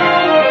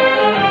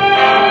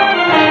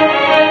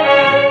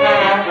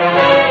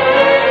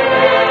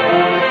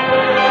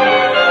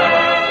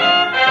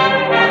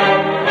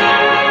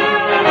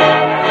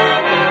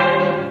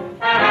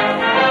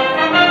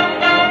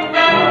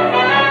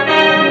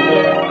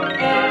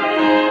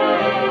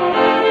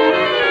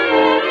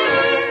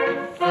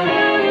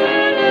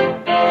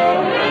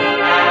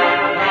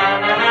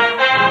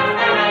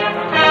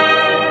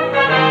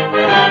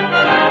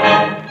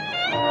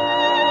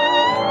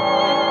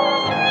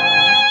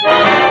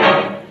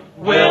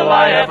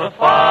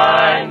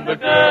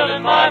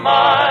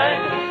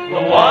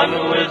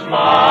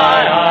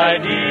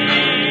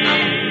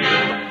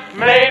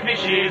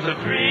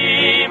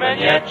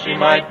 She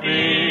might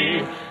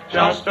be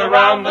just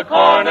around the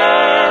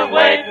corner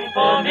waiting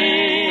for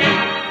me.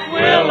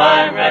 Will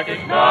I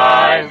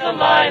recognize the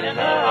light in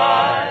her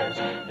eyes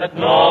that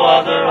no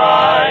other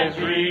eyes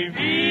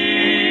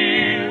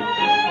reveal?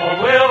 Or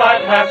will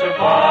I pass her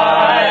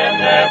by and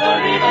never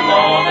even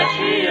know that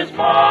she is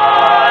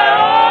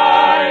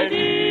my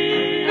ideal?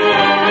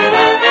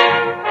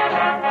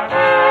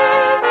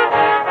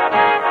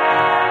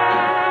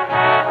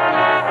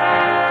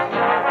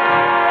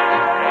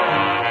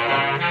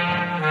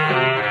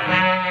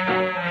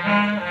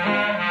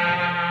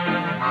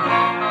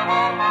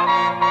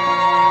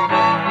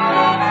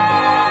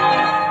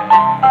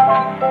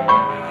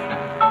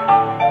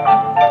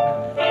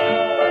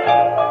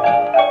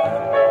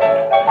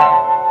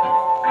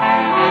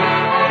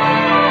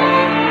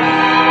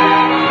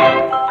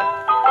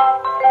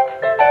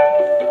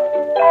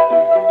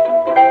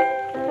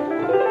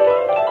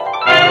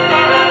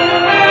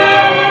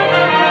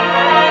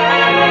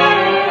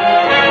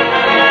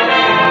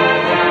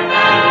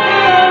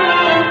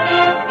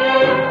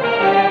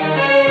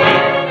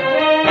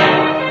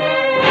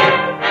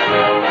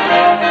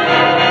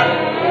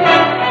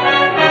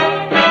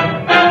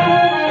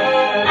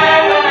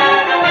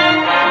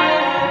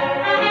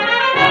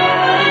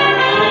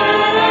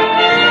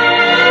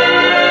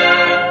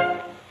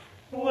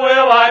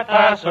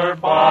 Pass her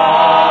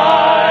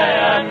by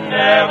and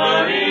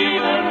never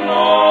even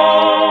know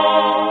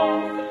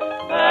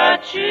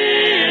that she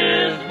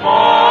is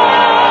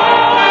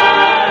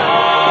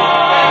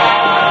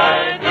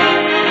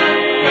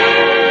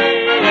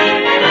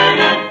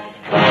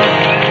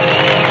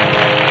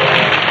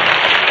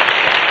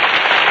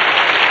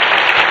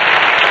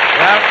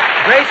Well,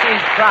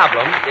 Gracie's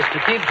problem is to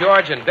keep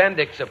George and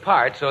Bendix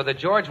apart so that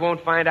George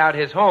won't find out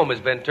his home has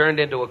been turned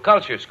into a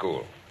culture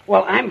school.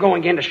 Well, I'm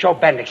going in to show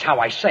Bendix how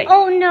I sing.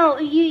 Oh, no,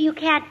 you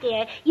can't,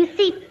 dear. You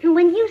see,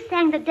 when you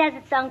sang the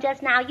desert song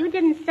just now, you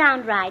didn't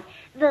sound right.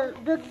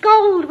 The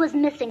gold was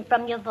missing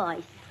from your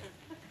voice.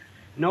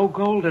 No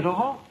gold at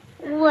all?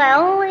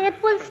 Well,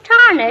 it was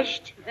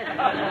tarnished.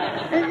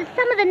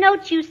 Some of the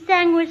notes you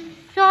sang were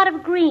sort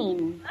of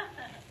green.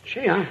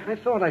 Gee, I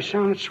thought I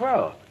sounded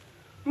swell.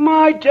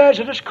 My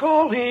desert is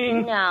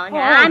calling. No,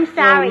 I'm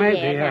sorry, well, maybe,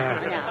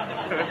 dear.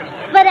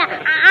 No. But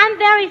I'm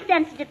very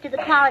sensitive to the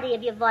quality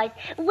of your voice.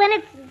 When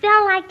its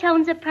bell-like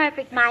tones are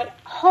perfect, my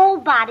whole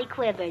body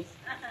quivers.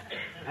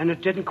 And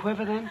it didn't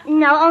quiver then?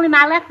 No, only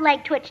my left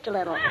leg twitched a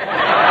little.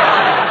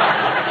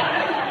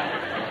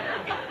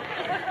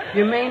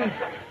 You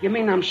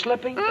mean I'm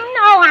slipping? No,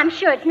 I'm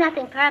sure it's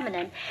nothing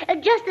permanent.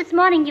 Just this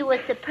morning you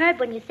were superb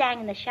when you sang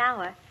in the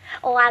shower.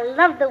 Oh, I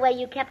love the way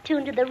you kept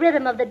tuned to the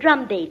rhythm of the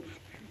drum beats.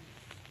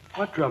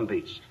 What drum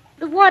beats?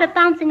 The water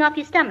bouncing off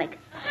your stomach.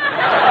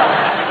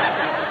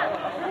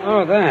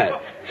 Oh,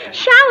 that.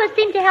 Showers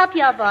seem to help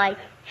your voice.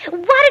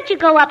 Why don't you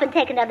go up and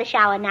take another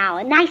shower now?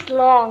 A nice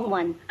long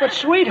one. But,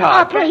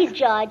 sweetheart... Oh, please,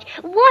 George.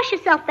 Wash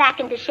yourself back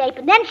into shape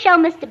and then show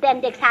Mr.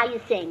 Bendix how you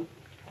sing.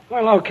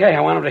 Well, okay. I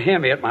want him to hear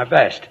me at my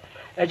best.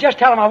 Just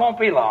tell him I won't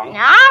be long. All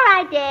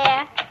right,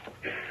 dear.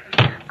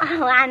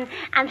 Oh,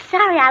 I'm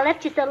sorry I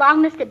left you so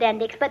long, Mr.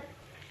 Bendix, but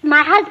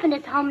my husband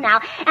is home now,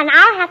 and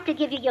I'll have to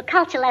give you your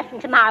culture lesson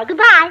tomorrow.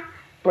 Goodbye.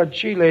 But,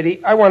 gee,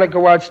 lady, I want to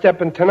go out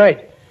stepping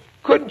tonight.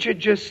 Couldn't you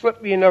just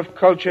slip me enough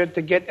culture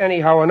to get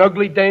anyhow an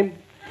ugly dame?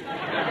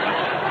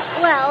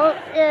 Well,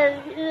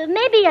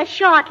 maybe a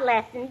short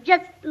lesson,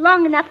 just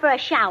long enough for a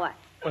shower.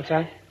 What's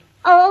that?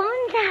 Oh,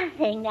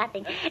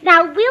 nothing.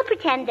 Now, we'll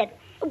pretend that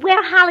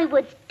we're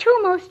Hollywood's two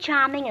most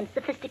charming and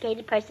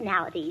sophisticated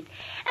personalities.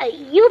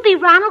 You'll be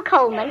Ronald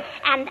Coleman,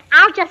 and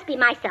I'll just be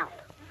myself.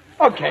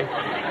 Okay.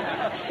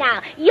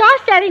 Now, you're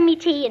serving me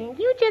tea, and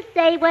you just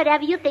say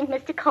whatever you think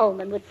Mr.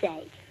 Coleman would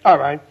say. All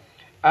right.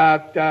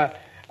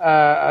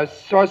 A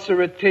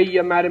saucer of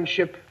tea, Madam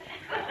Ship.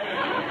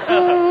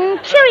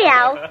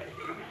 Cheerio.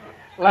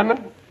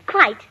 Lemon?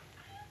 Quite.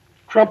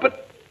 Crumpet?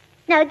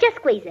 No, just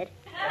squeeze it.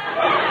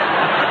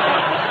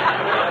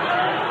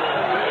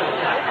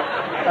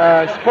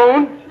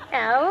 Spoon?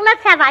 Oh,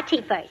 let's have our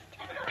tea first.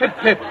 Pip,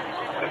 pip.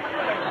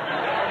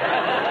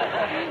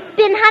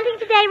 Been hunting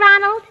today,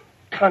 Ronald?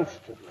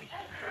 Constantly.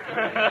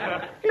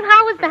 And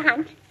how was the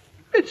hunt?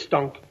 It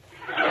stunk.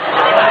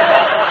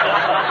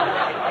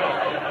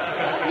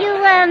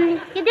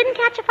 You didn't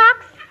catch a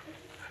fox?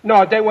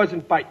 No, they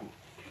wasn't biting.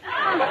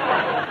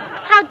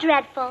 How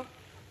dreadful.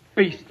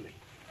 Beastly.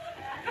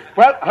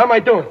 Well, how am I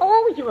doing?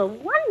 Oh, you were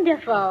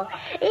wonderful.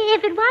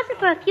 If it wasn't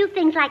for a few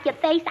things like your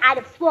face, I'd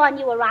have sworn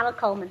you were Ronald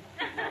Coleman.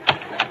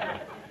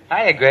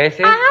 Hiya,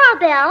 Gracie. Hello,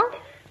 Bill.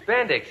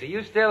 Bendix, are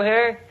you still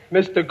here?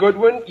 Mr.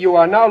 Goodwin, you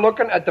are now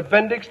looking at the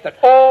Bendix that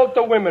all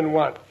the women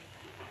want.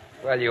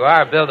 Well, you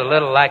are built a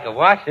little like a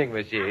washing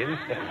machine.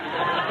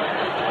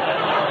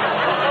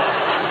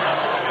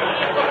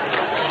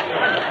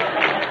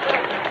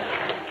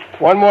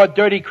 One more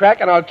dirty crack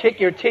and I'll kick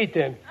your teeth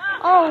in.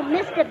 Oh,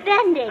 Mr.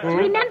 Bendix,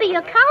 remember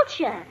your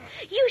culture.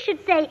 You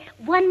should say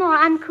one more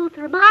uncouth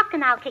remark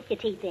and I'll kick your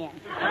teeth in.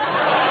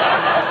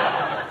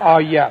 Oh,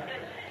 yeah.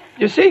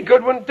 You see,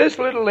 Goodwin, this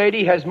little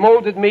lady has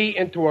molded me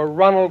into a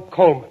Ronald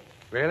Coleman.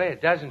 Really?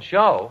 It doesn't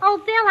show. Oh,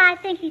 Bill, I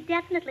think he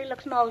definitely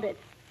looks molded.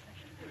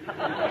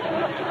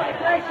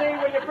 Gracie,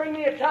 will you bring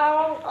me a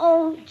towel?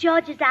 Oh,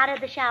 George is out of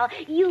the shower.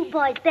 You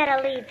boys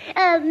better leave.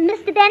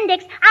 Mr.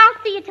 Bendix,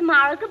 I'll see you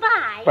tomorrow.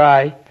 Goodbye.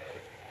 Bye.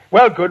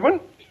 Well, Goodwin,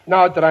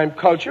 now that I'm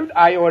cultured,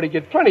 I ought to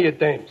get plenty of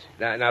dames.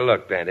 Now,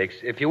 look,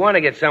 Bendix, if you want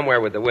to get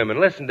somewhere with the women,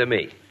 listen to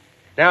me.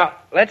 Now,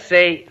 let's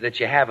say that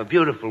you have a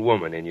beautiful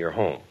woman in your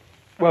home.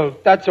 Well,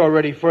 that's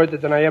already further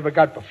than I ever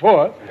got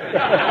before.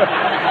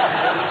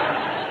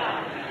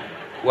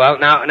 Well,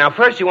 now,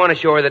 first you want to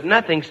show her that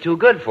nothing's too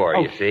good for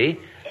her, you see.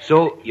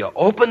 So you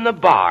open the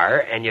bar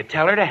and you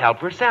tell her to help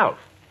herself.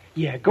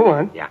 Yeah, go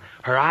on. Yeah,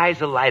 her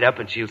eyes will light up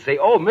and she'll say,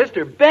 "Oh,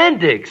 Mr.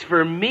 Bendix,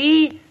 for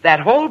me,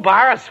 that whole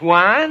bar of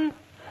Swan?"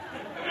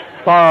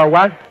 Bar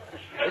what?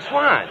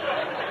 Swan.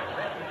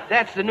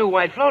 That's the new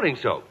white floating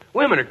soap.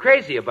 Women are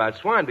crazy about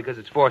Swan because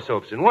it's 4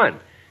 soaps in one.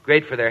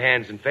 Great for their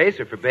hands and face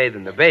or for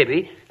bathing the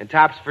baby, and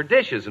tops for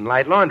dishes and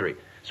light laundry.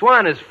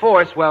 Swan is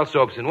 4 swell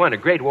soaps in one, a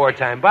great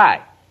wartime buy.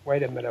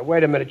 Wait a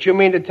minute. You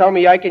mean to tell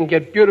me I can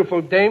get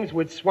beautiful dames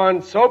with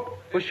Swan soap?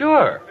 Well,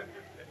 sure.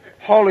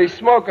 Holy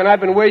smoke, and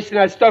I've been wasting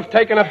that stuff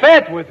taking a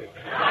bath with it.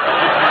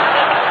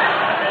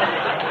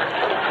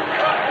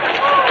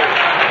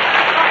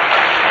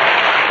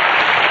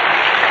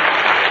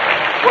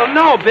 Well,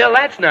 no, Bill,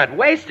 that's not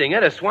wasting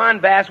it. A Swan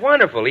bath's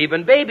wonderful.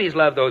 Even babies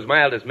love those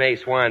mild as May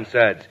Swan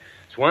suds.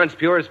 Swan's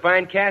pure as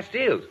fine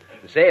Castiles.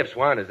 And say, if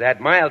Swan is that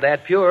mild,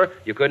 that pure,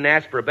 you couldn't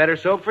ask for a better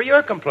soap for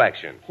your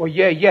complexion. Well,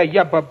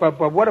 yeah, but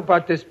what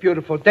about this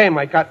beautiful dame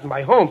I got in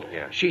my home?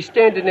 Yeah. She's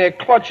standing there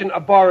clutching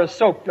a bar of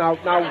soap. Now,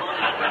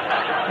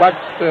 what,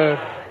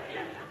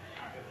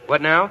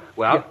 What now?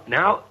 Well,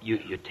 now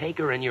you take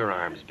her in your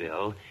arms,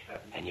 Bill,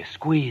 and you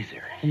squeeze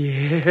her.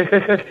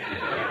 Yeah.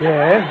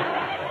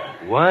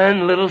 Yeah.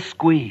 One little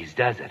squeeze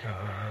does it.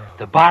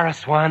 The bar of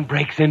Swan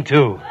breaks in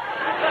two.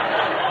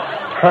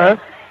 Huh?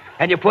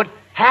 And you put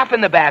half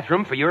in the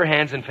bathroom for your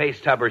hands and face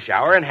tub or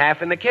shower, and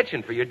half in the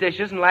kitchen for your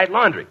dishes and light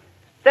laundry.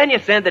 Then you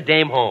send the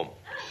dame home.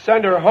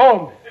 Send her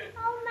home?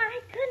 Oh, my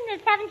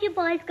goodness. Haven't you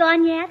boys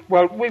gone yet?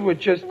 Well, we were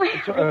just... Well,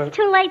 it's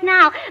too late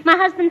now. My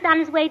husband's on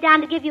his way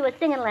down to give you a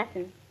singing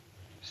lesson.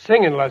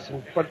 Singing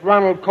lesson? But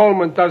Ronald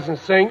Coleman doesn't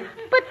sing.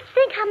 But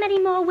think how many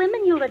more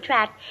women you'll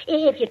attract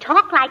if you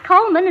talk like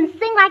Coleman and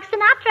sing like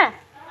Sinatra.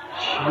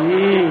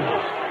 Gee.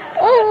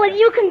 Oh, well,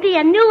 you can be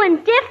a new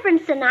and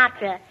different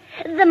Sinatra.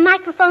 The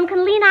microphone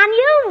can lean on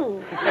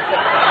you.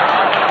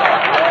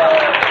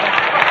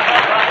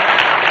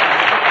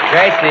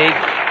 Gracie,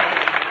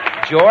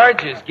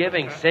 George is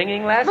giving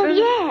singing lessons? Oh,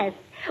 yes.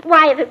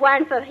 Why, if it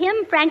weren't for him,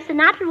 Frank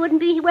Sinatra wouldn't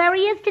be where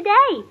he is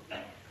today.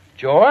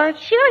 George?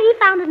 Sure, he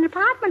found an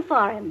apartment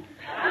for him.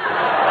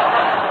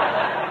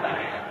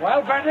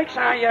 Well, Bendix,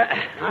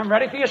 I'm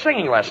ready for your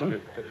singing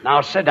lesson.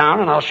 Now sit down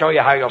and I'll show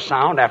you how you'll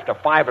sound after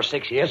 5 or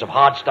 6 years of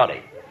hard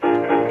study.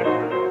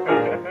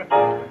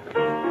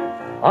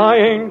 I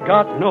ain't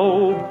got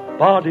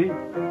nobody.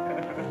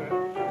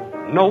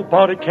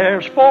 Nobody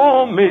cares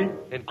for me.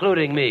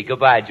 Including me.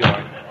 Goodbye,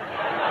 George.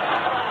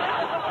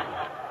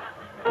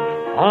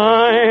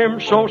 I'm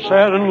so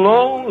sad and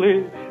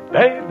lonely,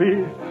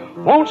 baby.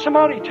 Won't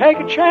somebody take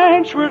a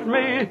chance with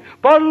me?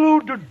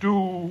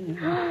 Ba-loo-doo-doo.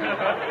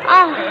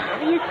 Oh,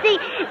 you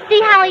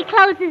see how he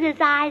closes his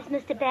eyes,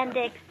 Mr.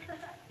 Bendix?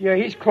 Yeah,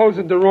 he's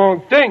closing the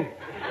wrong thing.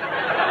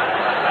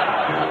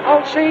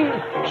 I'll sing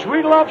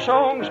sweet love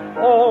songs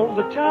all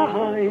the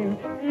time.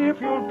 If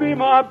you'll be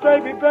my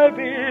baby,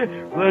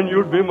 then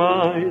you'll be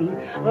mine.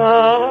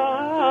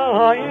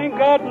 I ain't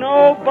got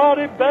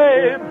nobody,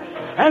 babe,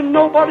 and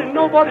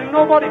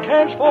nobody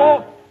cares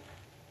for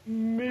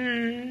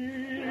me.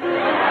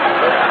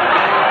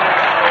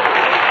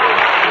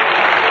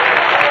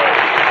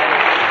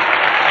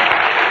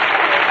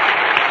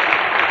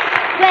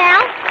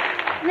 Well,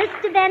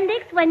 Mr.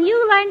 Bendix, when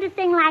you learn to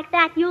sing like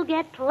that, you'll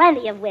get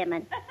plenty of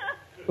women.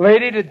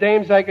 Lady, the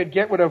dames I could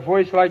get with a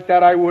voice like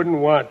that I wouldn't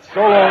want.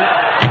 So long.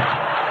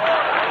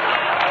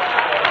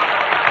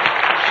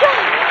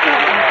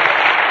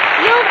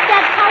 You've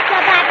said polka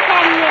back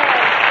 10 years.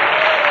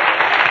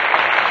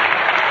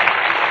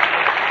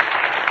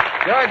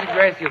 George and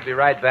Gracie will be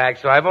right back,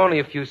 so I've only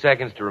a few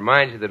seconds to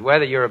remind you that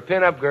whether you're a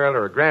pin-up girl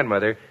or a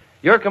grandmother,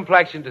 your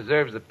complexion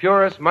deserves the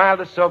purest,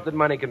 mildest soap that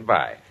money can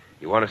buy.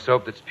 You want a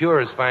soap that's pure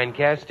as fine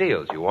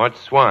Castiles. You want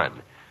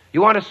Swan.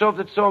 You want a soap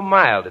that's so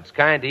mild it's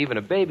kind to even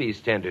a baby's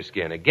tender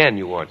skin. Again,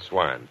 you want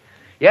Swan.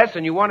 Yes,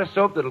 and you want a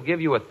soap that'll give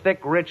you a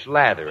thick, rich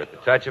lather at the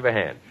touch of a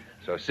hand.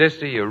 So,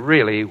 sister, you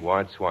really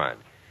want Swan.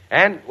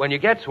 And when you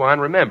get Swan,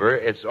 remember,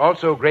 it's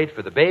also great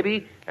for the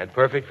baby and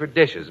perfect for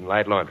dishes and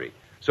light laundry.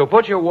 So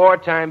put your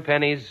wartime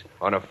pennies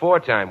on a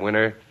 4-time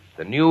winner,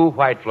 the new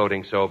white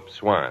floating soap,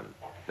 Swan.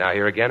 Now,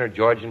 here again are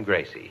George and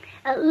Gracie.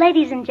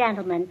 Ladies and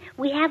gentlemen,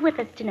 we have with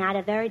us tonight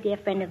a very dear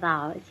friend of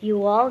ours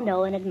you all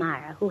know and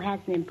admire, who has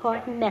an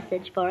important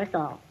message for us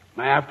all.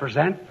 May I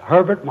present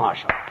Herbert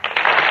Marshall?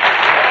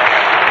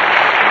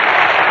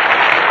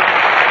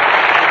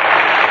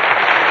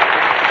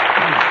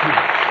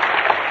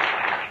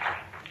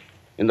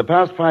 In the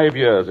past 5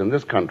 years in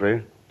this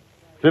country,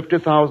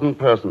 50,000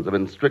 persons have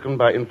been stricken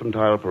by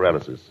infantile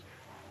paralysis.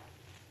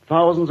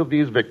 Thousands of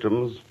these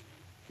victims,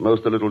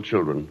 most are little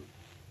children,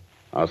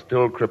 are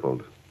still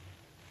crippled.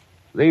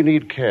 They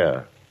need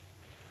care,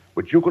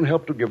 which you can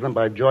help to give them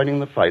by joining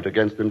the fight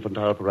against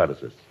infantile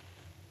paralysis.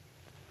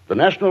 The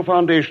National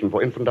Foundation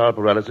for Infantile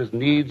Paralysis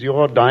needs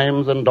your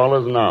dimes and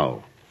dollars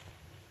now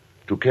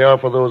to care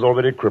for those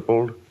already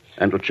crippled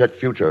and to check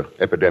future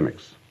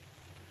epidemics.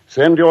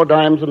 Send your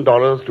dimes and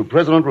dollars to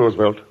President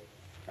Roosevelt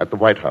at the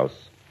White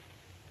House.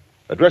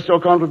 Address your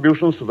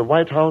contributions to the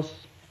White House,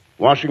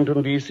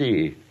 Washington,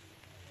 D.C.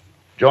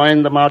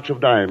 Join the March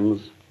of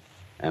Dimes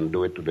and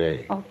do it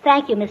today. Oh,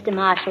 thank you, Mr.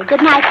 Marshall.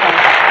 Good night,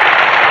 folks.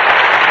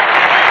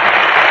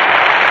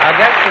 Our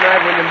guest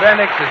tonight, William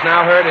Bendix, is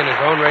now heard in his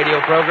own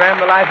radio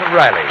program, The Life of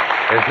Riley.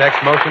 His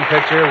next motion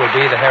picture will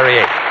be The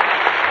Hairy Ape.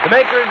 The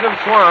makers of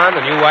Swan,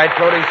 the new white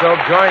floating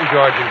soap, join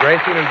George and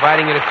Gracie in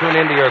inviting you to tune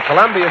into your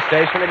Columbia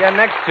station again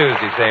next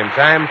Tuesday, same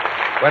time,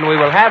 when we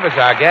will have as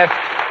our guest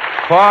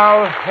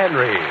Paul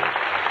Henry.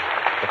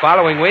 The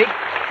following week,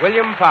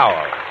 William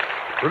Powell.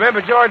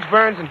 Remember George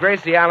Burns and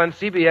Gracie Allen,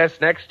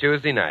 CBS next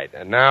Tuesday night.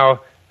 And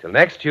now, till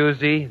next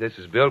Tuesday, this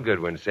is Bill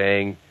Goodwin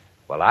saying,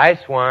 well, I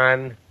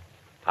Swan,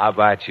 how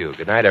about you?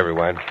 Good night,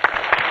 everyone.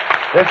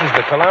 This is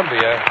the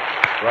Columbia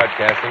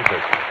Broadcasting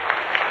System.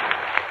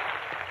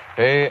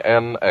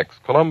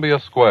 KNX, Columbia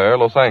Square,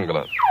 Los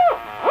Angeles.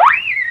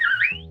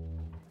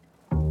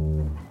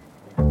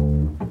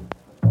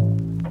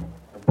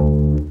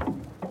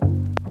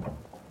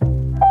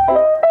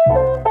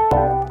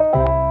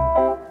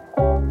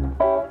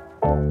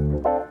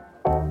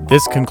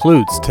 This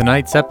concludes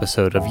tonight's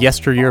episode of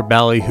Yesteryear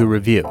Ballyhoo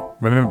Review.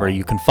 Remember,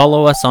 you can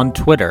follow us on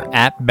Twitter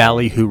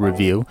 @Ballyhoo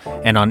Review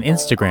and on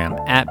Instagram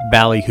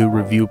 @Ballyhoo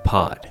Review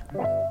Pod.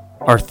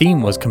 Our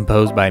theme was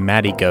composed by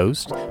Matty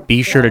Ghost.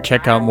 Be sure to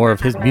check out more of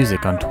his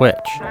music on Twitch.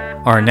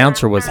 Our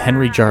announcer was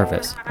Henry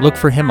Jarvis. Look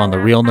for him on the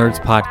Real Nerds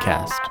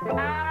podcast.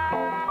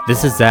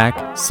 This is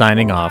Zach,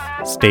 signing off.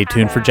 Stay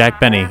tuned for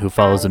Jack Benny, who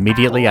follows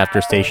immediately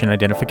after station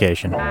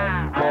identification.